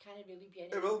 I can't really be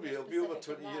any. It will be. It'll be over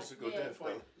specific 20 than years that. ago, Yeah.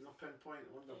 definitely. No pinpoint,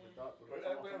 I wonder would that would But,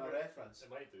 come up in a but- reference. It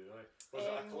might do, right? Was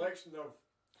it a collection of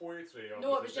poetry or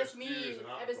No, it was just you me. as an It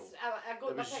article? was. I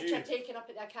got It my was picture you. taken up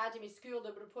at the academy school.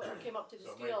 The reporter came up to the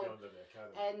So it might be school, under the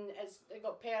academy. and it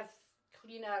got Perth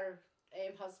Cleaner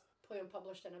has poem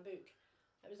published in a book.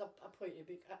 It was a poetry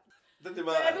book. Didn't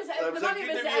But matter. it was, That the was a money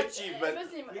good was wee it achievement.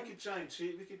 wasn't.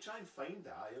 We could try and find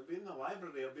that. It'll be in the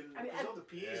library. It'll be in, I mean, because all the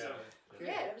PAs Yeah. are.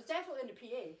 Yeah, it was definitely in the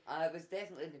PA. I was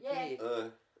definitely in the Yeah.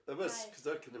 PA. It was, Aye. because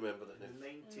I can remember it The now.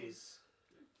 90s,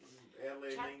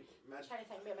 early Try- mid. I'm trying to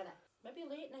think. Wait a minute. Maybe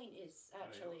late 90s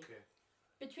actually. Right, okay.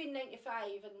 Between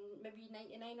 95 and maybe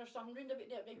 99 or something. Round about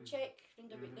there. Big check.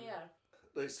 Round about there.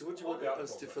 Right, so what do you All want the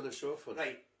us to article, finish off on?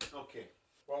 Right, okay.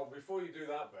 Well, before you do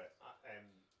that bit,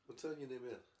 We'll tell you in a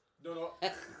minute. no,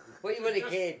 What you want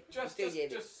to just,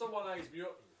 get? just summarise me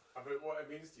up about what it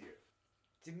means to you.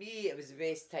 To me, it was the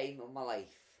best time of my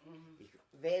life.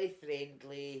 Very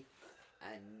friendly,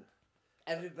 and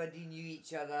everybody knew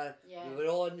each other. Yeah. We were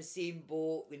all in the same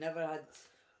boat. We never had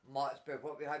much, but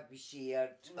what we had we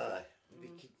shared. Aye. We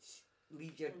could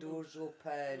leave your doors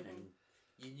open, and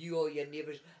you knew all your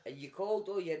neighbours, and you called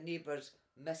all your neighbours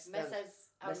Mr. Mrs.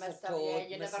 or Mr. Mr. Todd, Yeah,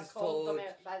 you never Mrs. called Todd. them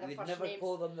by the You would first never names.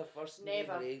 call them the first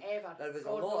Never, name. ever. There was a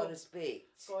God, lot no. of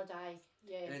respect. God, aye. And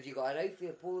Yeah. if you got a row for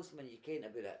a policeman, you can't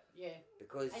about it. Yeah.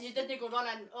 Because And you didn't go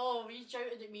running, oh, he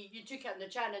shouted at me. You took it in the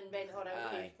chin and went, all right,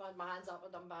 okay, Aye. had my hands up,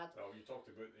 I done bad. Well, you talked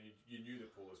about you knew the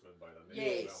policeman by the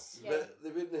name Yes. as Yeah. But they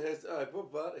wouldn't have.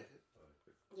 Bob Barry.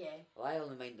 Yeah. well, I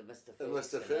only mind the Mr. And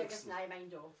Mr. Ferguson. Ferguson. Ferguson, I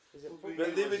mind though. Was it But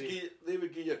But they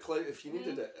would give you a clout if you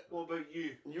needed it. What about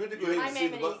you? You wouldn't go ahead My and say,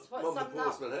 memories, what's Mum, the summed up?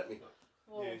 policeman hit me.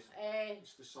 Oh, Yes.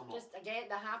 Just to sum up. just again,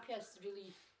 the happiest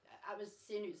really, I was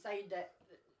saying outside that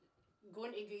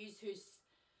going to Gooey's house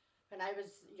when I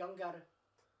was younger,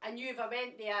 I knew if I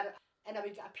went there and I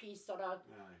would get a piece or a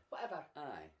Aye. whatever,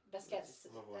 Aye. biscuits,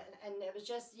 Lovely. and it was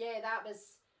just, yeah, that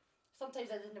was, sometimes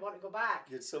I didn't want to go back.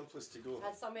 You had some place to go. I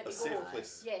had somewhere A to go. safe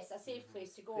place. Yes, a safe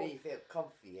place to go. Where you felt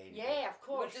comfy anyway. Yeah, of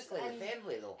You were course. just like and, a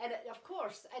family though. and of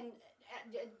course, and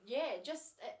yeah,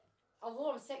 just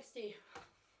although I'm 60,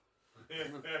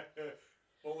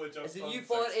 Only just It's a turned new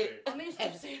 40. 60. at least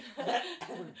I'm saying,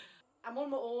 I'm on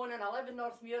my own and I live in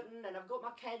North Muirton and I've got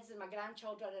my kids and my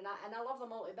grandchildren and I love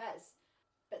them all to bits.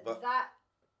 But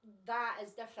that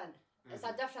is different. It's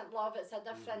a different love. It's a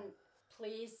different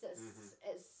place.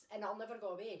 It's and it'll never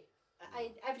go away.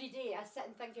 Every day I sit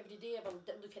and think every day if I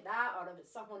look at that or if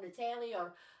it's something on the telly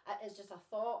or it's just a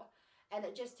thought, and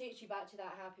it just takes you back to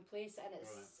that happy place, and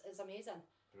it's amazing.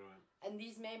 Brilliant. And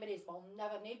these memories will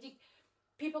never.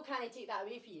 People can't take that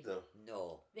away from you.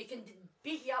 No. They can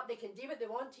beat you up. They can do what they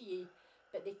want to you,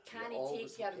 but they can't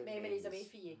take your memories away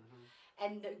from you.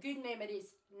 And the good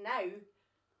memories now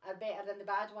are better than the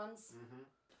bad ones.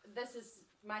 This is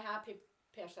my happy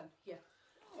person here.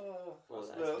 Oh, Well,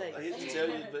 that's well, nice. I hate to tell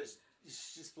you, but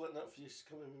she's splitting up for you. She's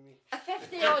coming with me.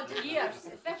 50 odd years,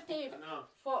 50, I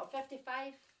know.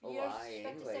 55 Oh, years, aye,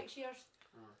 56 years.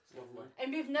 It's lovely.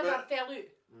 And we've never But- fell out.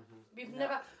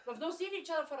 We've not seen each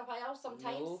other for a while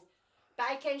sometimes. No. But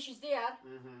I ken she's there.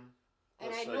 And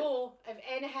That's I right. know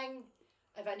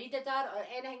if I needed her or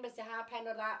anything was to happen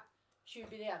or that, she would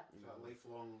be there. That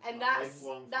lifelong. And that that's-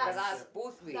 lifelong But that's friendship.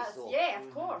 both ways, That's, though. yeah,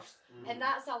 of course. And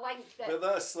that's a link that But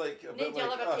that's like a bit nobody will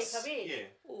like ever us. take away. Yeah.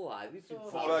 Oh, aye, we've been So-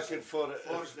 friends. Back and forth.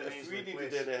 Forest the If name's we the needed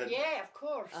place. anything, Yeah, of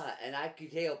course. And I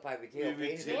could help, I would we help would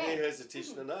take anything. Yeah. no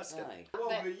hesitation in asking. Aye. What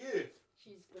about you?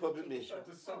 She's going Probably to me. take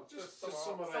the shot. Just Sum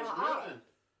summarise it up. Muirton.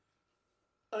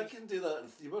 I can do that in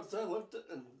 3 words. I lived it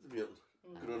in the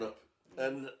Muirton, growing up.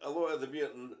 And a lot of the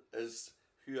Muirton is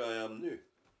who I am now,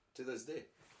 to this day.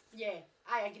 Yeah,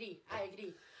 I agree.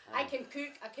 I can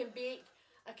cook, I can bake,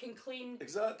 I can clean.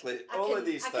 Exactly. I All can, of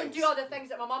these I things. can do all the things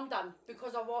that my mum done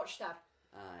because I watched her.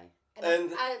 Aye.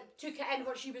 And- I took it in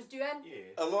what she was doing. Yeah.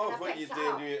 A lot I of what you picked do it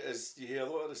up. now is you hear a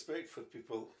lot of respect for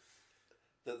people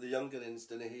that the younger ends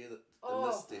didn't hear that in Oh,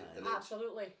 this day and age.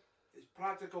 absolutely. It's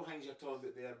practical things you're talking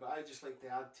about there, but I just like to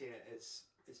add to it. It's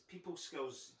people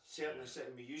skills. Certainly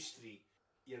sitting with you three,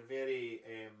 you're very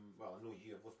well. I know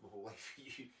you. I've lived my whole life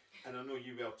with you, and I know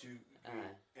you well too. Aye.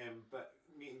 But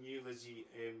meeting you, Lizzie,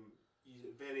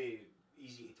 you're very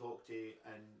easy to talk to,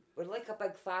 and We're like a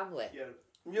big family. you're.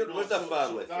 Muirton was a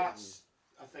family. So that's.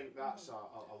 I think that's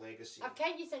a legacy. I've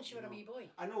kent you since you were a wee boy.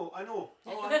 I know. Oh,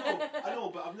 I know.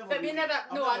 But I've never. But we really, never.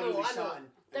 I've No, I never know. really I sat know. and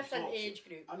Different talked to you. age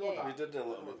group. I know yeah. We didn't a I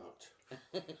little know bit that.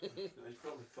 No, he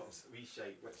probably thought it was a wee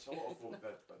shite, which a lot of folk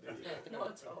did, but there you go.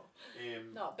 Not at all.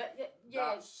 Um, No, but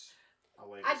yeah. That's a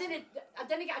legacy. I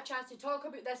didn't get a chance to talk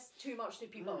about this too much to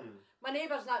people. My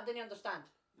neighbours that didn't understand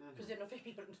because they're not from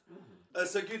Muirton.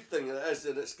 It's a good thing, it is,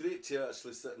 and it's great to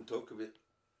actually sit and talk about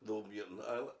the old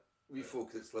Muirton. We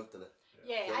folk that's lived in it.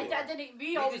 Yeah, Very I didn't. We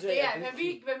We always could do do it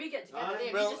it. when we get together. Aye.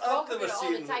 There, Well, we just talk I've about it never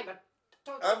all the seen- time. We're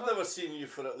talking I've about- never seen you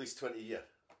for at least 20 years.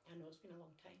 I know it's been a long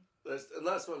time. And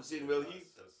that's what I'm saying. Well,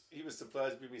 he was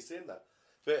surprised with me saying that.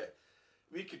 But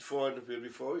we could find where we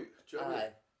fought. Do you know what I mean?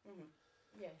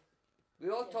 Aye. Yeah. We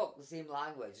all Yeah. talk the same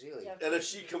language, really. Yeah. And if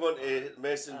she come on to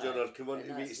Messenger Aye. or come on And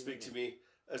to me to that's speak the to me,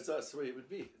 as that's the way it would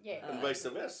be. Yeah. And Aye. vice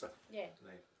versa. Yeah.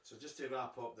 Right. So just to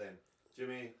wrap up then,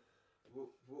 Jimmy,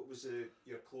 what was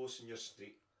your close in your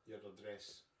street, your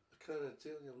address? I can't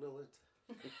tell you, I'm not allowed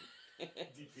to.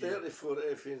 34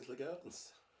 F Ainsley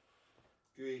Gardens.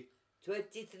 Gooey.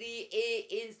 23A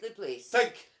Ainsley Place.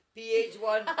 Think!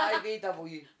 PH1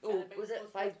 5AW. Oh, was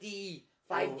it 5DE?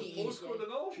 5DE. Postcode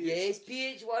and all? Yes,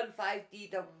 PH1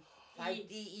 5DW.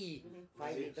 5DE.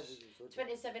 5AW.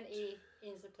 27A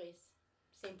Ainsley Place.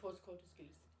 Same postcode as Greece.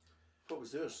 What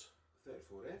was theirs?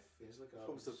 34F, Ainsley Gardens.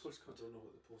 What was the postcode? I don't know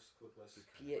what the postcode was.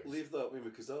 PH Leave that with me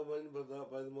because I'll remember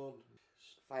that by the morning.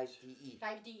 5DE.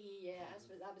 5DE, yeah,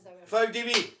 that was our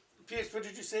 5DB! PH, what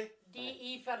did you say?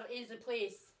 DE for Ainsley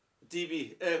Place.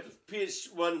 DB.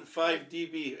 PH1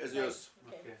 5DB is yours.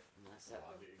 Okay. Okay. That's it.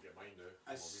 I need to get mine now.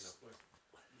 That's-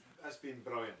 That's been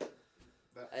brilliant.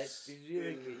 It's been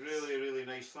really good. really, really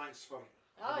nice. Thanks for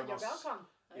Oh, having you're us. welcome.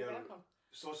 You're You're- welcome.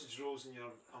 Sausage rolls and your.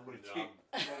 I'm going to No, take.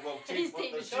 Well, He's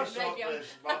taking the shortbread, yeah.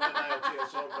 Martin and I will take the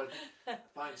shortbread.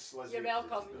 Thanks, Lizzie. You're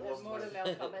welcome. It's been You're more than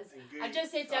lovely. welcome. It's, And good, I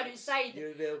just said to her thanks. outside,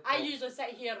 You're welcome. I usually sit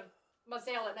here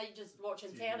myself at night just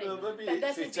watching telly. Well, maybe But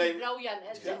this if has you been time- brilliant.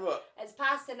 You know what? It's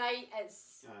past the night.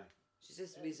 It's Aye. She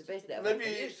says to me, it's the best that Maybe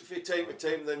if we time to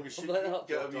time, then we should Well, that's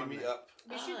get a well wee done, meet mate. up.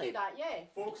 we should Aye. do that. Yeah.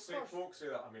 Folks Of course. say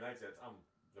that. I mean, I did. I'm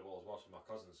the world's worst with my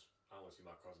cousins. I only see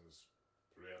my cousins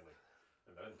rarely,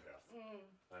 and they're in Perth.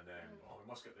 And we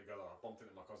must get together. I bumped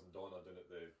into my cousin Donna down at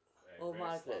the Oh, Reds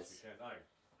Margaret's. last weekend. Aye,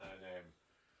 and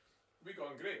we got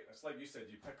on great. It's like you said,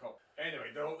 you pick up. Anyway,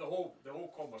 the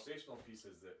whole conversational piece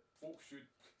is that folks should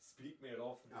speak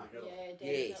more often together. Yeah,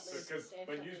 definitely. Yes. Because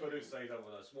when you definitely. were outside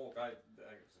having a smoke, I think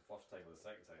it was the first time or the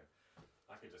second time,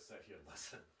 I could just sit here and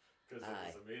listen. Because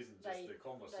it was amazing. Just Right, the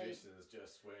conversations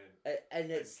just went.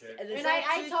 And it's Okay. and I it's mean,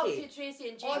 I talked tricky. to Tracy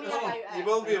and Oh, Jamie no. about it. You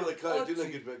will be able to Oh, cut it down a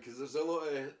gee. good bit because there's a lot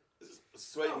of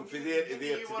swiping Oh, from there to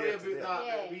there you to worry there about to there.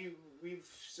 that. Yeah. We've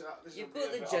this You've will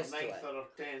got be the about our gist of ninth it. or our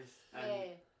 10th, and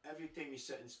Yeah. every time you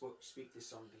sit and speak to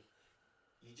somebody,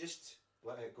 you just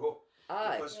let it go.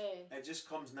 Aye. Because Yeah. it just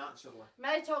comes naturally.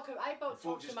 I talk to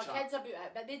just my chat. kids about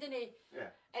it, but they didn't. Yeah.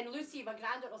 And Lucy, my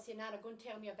granddaughter, was saying, Nana, go and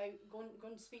tell me about, go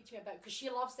and speak to me about, because she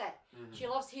loves it. She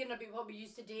loves hearing about what we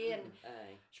used to do, and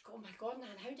Aye. she go, oh my God,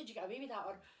 Nan, how did you get away with that?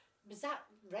 Or was that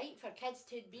right for kids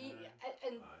to be?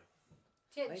 And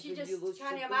Why she did just you lose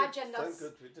can't your imagine Thank us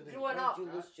God we didn't. growing Why up did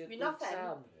you lose your with good nothing,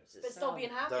 Sam? Is it but still Sam? being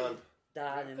happy. Dan.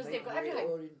 Dan and 'Cause they've got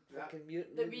everything. fucking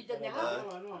mutant. That we didn't and have. Oh,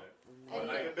 I know.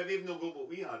 And But they've not got what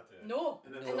we had. no,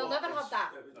 And and it's- they'll never have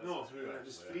that. No, true, it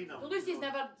was actually, freedom. Well, Lucy's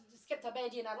never skipped a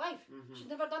bed in her life. She's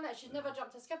never done it. She's never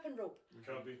jumped a skipping rope.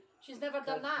 Kirby. She's never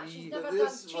done that. She's But never But done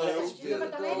this my Jesus. old She's never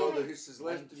dear done brother anything. who's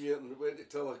left the Muirton, went to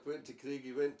Tulloch, went to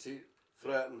Craigie, went to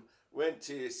Fratton, went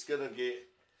to Skinnergate,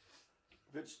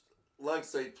 which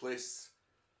Langside Place,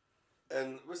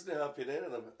 and wasn't happy in any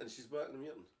of them, and she's back in the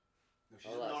Muirton. No,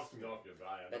 she's Oh, in that's- North North, you're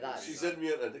right. But that's- She's in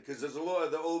Muirton because there's a lot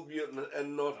of the old Muirton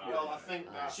in North Muirton. Well, I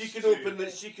think that's She can true.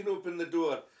 open the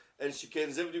door, and she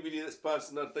kens everybody that's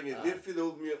passing her thing. They're for the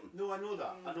old Muirton. No, I know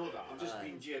that. I'm just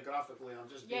being geographically. I'm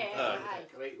just being Yeah,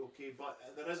 geographic, right? Okay,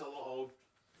 but there is a lot of old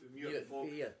Muirton folk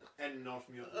Muirton. in North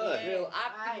Muirton. Well,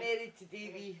 I've Aye. been married to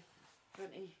Davy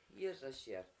 20 years this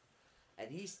year,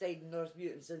 and he stayed in North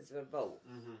Muirton since we were built,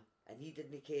 and he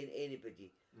didn't ken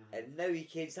anybody. And now he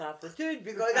kens half the town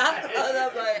because after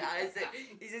that, I'm like, I said,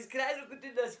 he says, Chris, I'm going to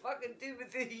do this fucking town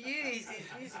with you. He says,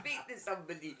 you speak to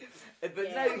somebody. But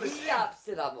Yeah. now he yaps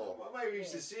to them all. My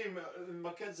wife's the same.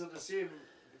 My kids are the same.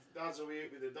 If Dad's away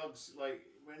out with the dogs, like,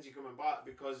 when's he coming back?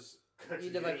 Because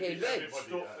You never came in. Everybody,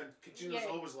 stop and Katrina's Yeah.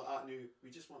 always like that now. We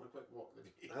just want a quick walk with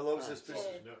you. How long is this piece?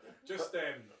 Yeah. No, just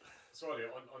sorry,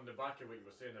 on the back of what you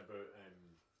were saying about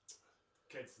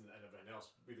kids and everything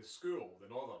else, with the school, the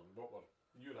Northern, what were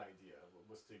your idea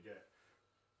was to get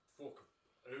folk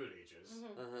our ages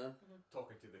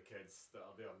talking to the kids that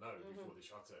are there now before they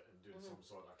shut it and doing some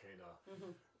sort of kind of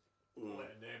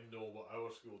letting them know what our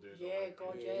school days Yeah, are like.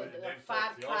 God, and yeah, letting the them far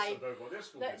talk to cry. us about what their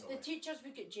school days are The like. teachers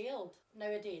would get jailed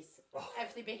nowadays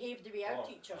if they behaved the way our Oh,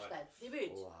 teachers aye. did. They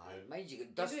would. Oh, aye, mind you,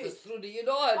 get dust do. was thrown at you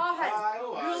on.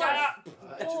 Oh, Shut up!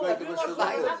 Did you Oh, make we a were Mr.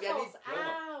 like Little? knuckles.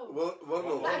 Ow!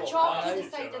 Wormel. That Oh, chalk to aye. the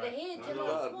side of the head. You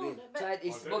know, That'd oh, be- but Tried to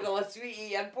Oh, smuggle a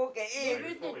sweetie and poke it they in.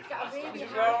 wouldn't get away with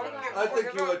That's half of wrong. that. I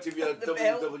think you ought to be a The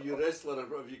bell. WWE wrestler or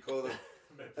whatever you call them.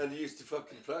 And you used to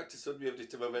fucking practice on me every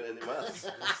time I went into maths.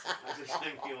 I just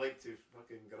think he liked to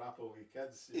fucking grapple with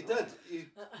kids. He did. He, Who's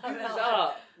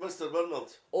that? Mr. Bernard.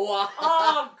 Oh,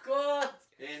 Oh, God!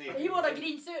 Anyway, He wore a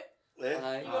green suit. Eh?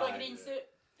 aye. He wore a Aye, green yeah. suit.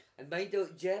 And mind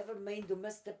out, do you ever mind of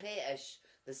Mr. Pettish,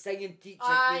 the singing teacher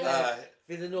Aye. Aye.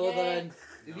 for the Northern?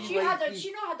 The wee She had white a,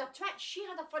 she know had a twitch. She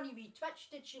had a funny wee twitch,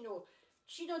 did she know?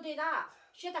 She know did that.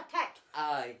 She had a tick.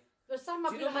 Aye. There's some Do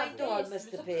up you in know her my dog, face.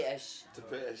 Mr. Pettish? To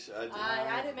British, I do. Aye,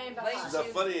 I remember Mine She's that. a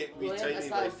funny wee Well, tiny that's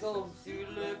like. that song. Sur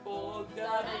le bord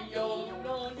d'un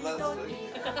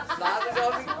That's That's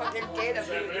all we fucking get Is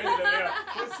that about. ready to there?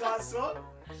 what's that song?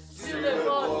 Sur le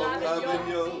bord Avignon.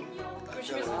 d'Avignon. Which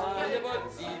was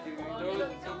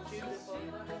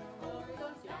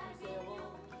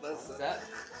That's it. That?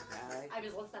 Aye. I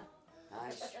was listening. Aye.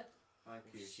 Thank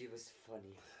you. She was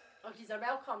funny. Oh, he's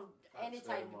welcome Thanks anytime.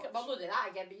 very much. Well, not do that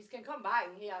again, but you can come back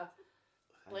and hear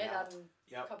leather and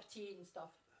Yep. cup of tea and stuff.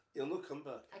 You'll not come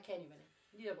back. I can't even.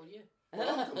 Neither will you.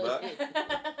 Well, I'll come back.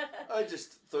 I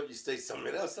just thought you stayed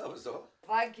somewhere else, that was all.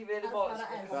 Thank you very That's much. what it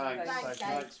is. Thanks, Thanks, guys.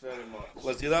 thanks very much.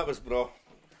 Lizzie, that was bro.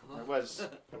 It was.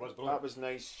 It was That brilliant. was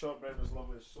nice. Shortbread was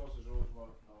lovely. Sausage rolls were.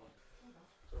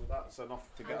 So that's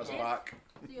enough to get us Yes. back.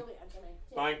 See you later, tonight.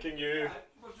 Thanking you.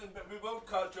 Listen, but we will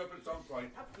catch up at some point.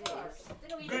 Of course.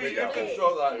 Didn't we Good, just you can say-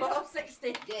 sort that We're out. up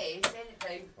 60. Yes,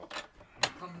 anytime.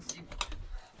 Come and see.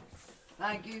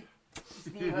 Thank you,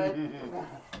 Stephen.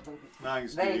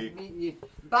 Thanks, Nice Dee. meeting you.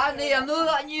 Barney, I'm not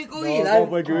letting you go No, either.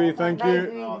 lovely, Gooey, thank Nice you.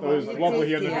 meeting It was you. lovely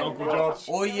hearing Take about care. Uncle George.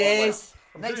 Oh yes.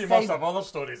 I'm Next sure you time. must have other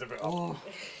stories about it. Oh,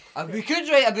 and we could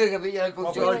write a book about your Uncle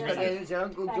Lovely George. to meet you. It's your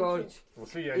Uncle Thank George. We'll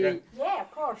see you again. Yeah,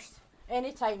 of course.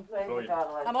 Anytime. Brilliant.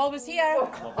 I'm always here.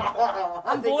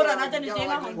 I'm boring, I didn't say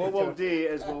nothing. What we'll do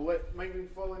is we'll let Mike will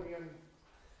follow me on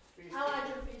Facebook. I'll add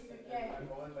your Facebook, yeah. And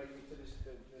we'll invite you to this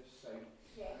site.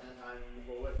 Yeah. And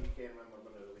we'll let you ken when we're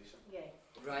going to release it. Yeah.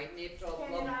 Right, no Kenny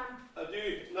problem. Ram. I do,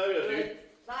 now I do.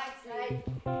 Thanks, Right.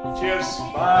 Cheers.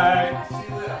 Bye. See you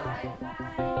later. Bye.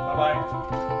 Bye bye.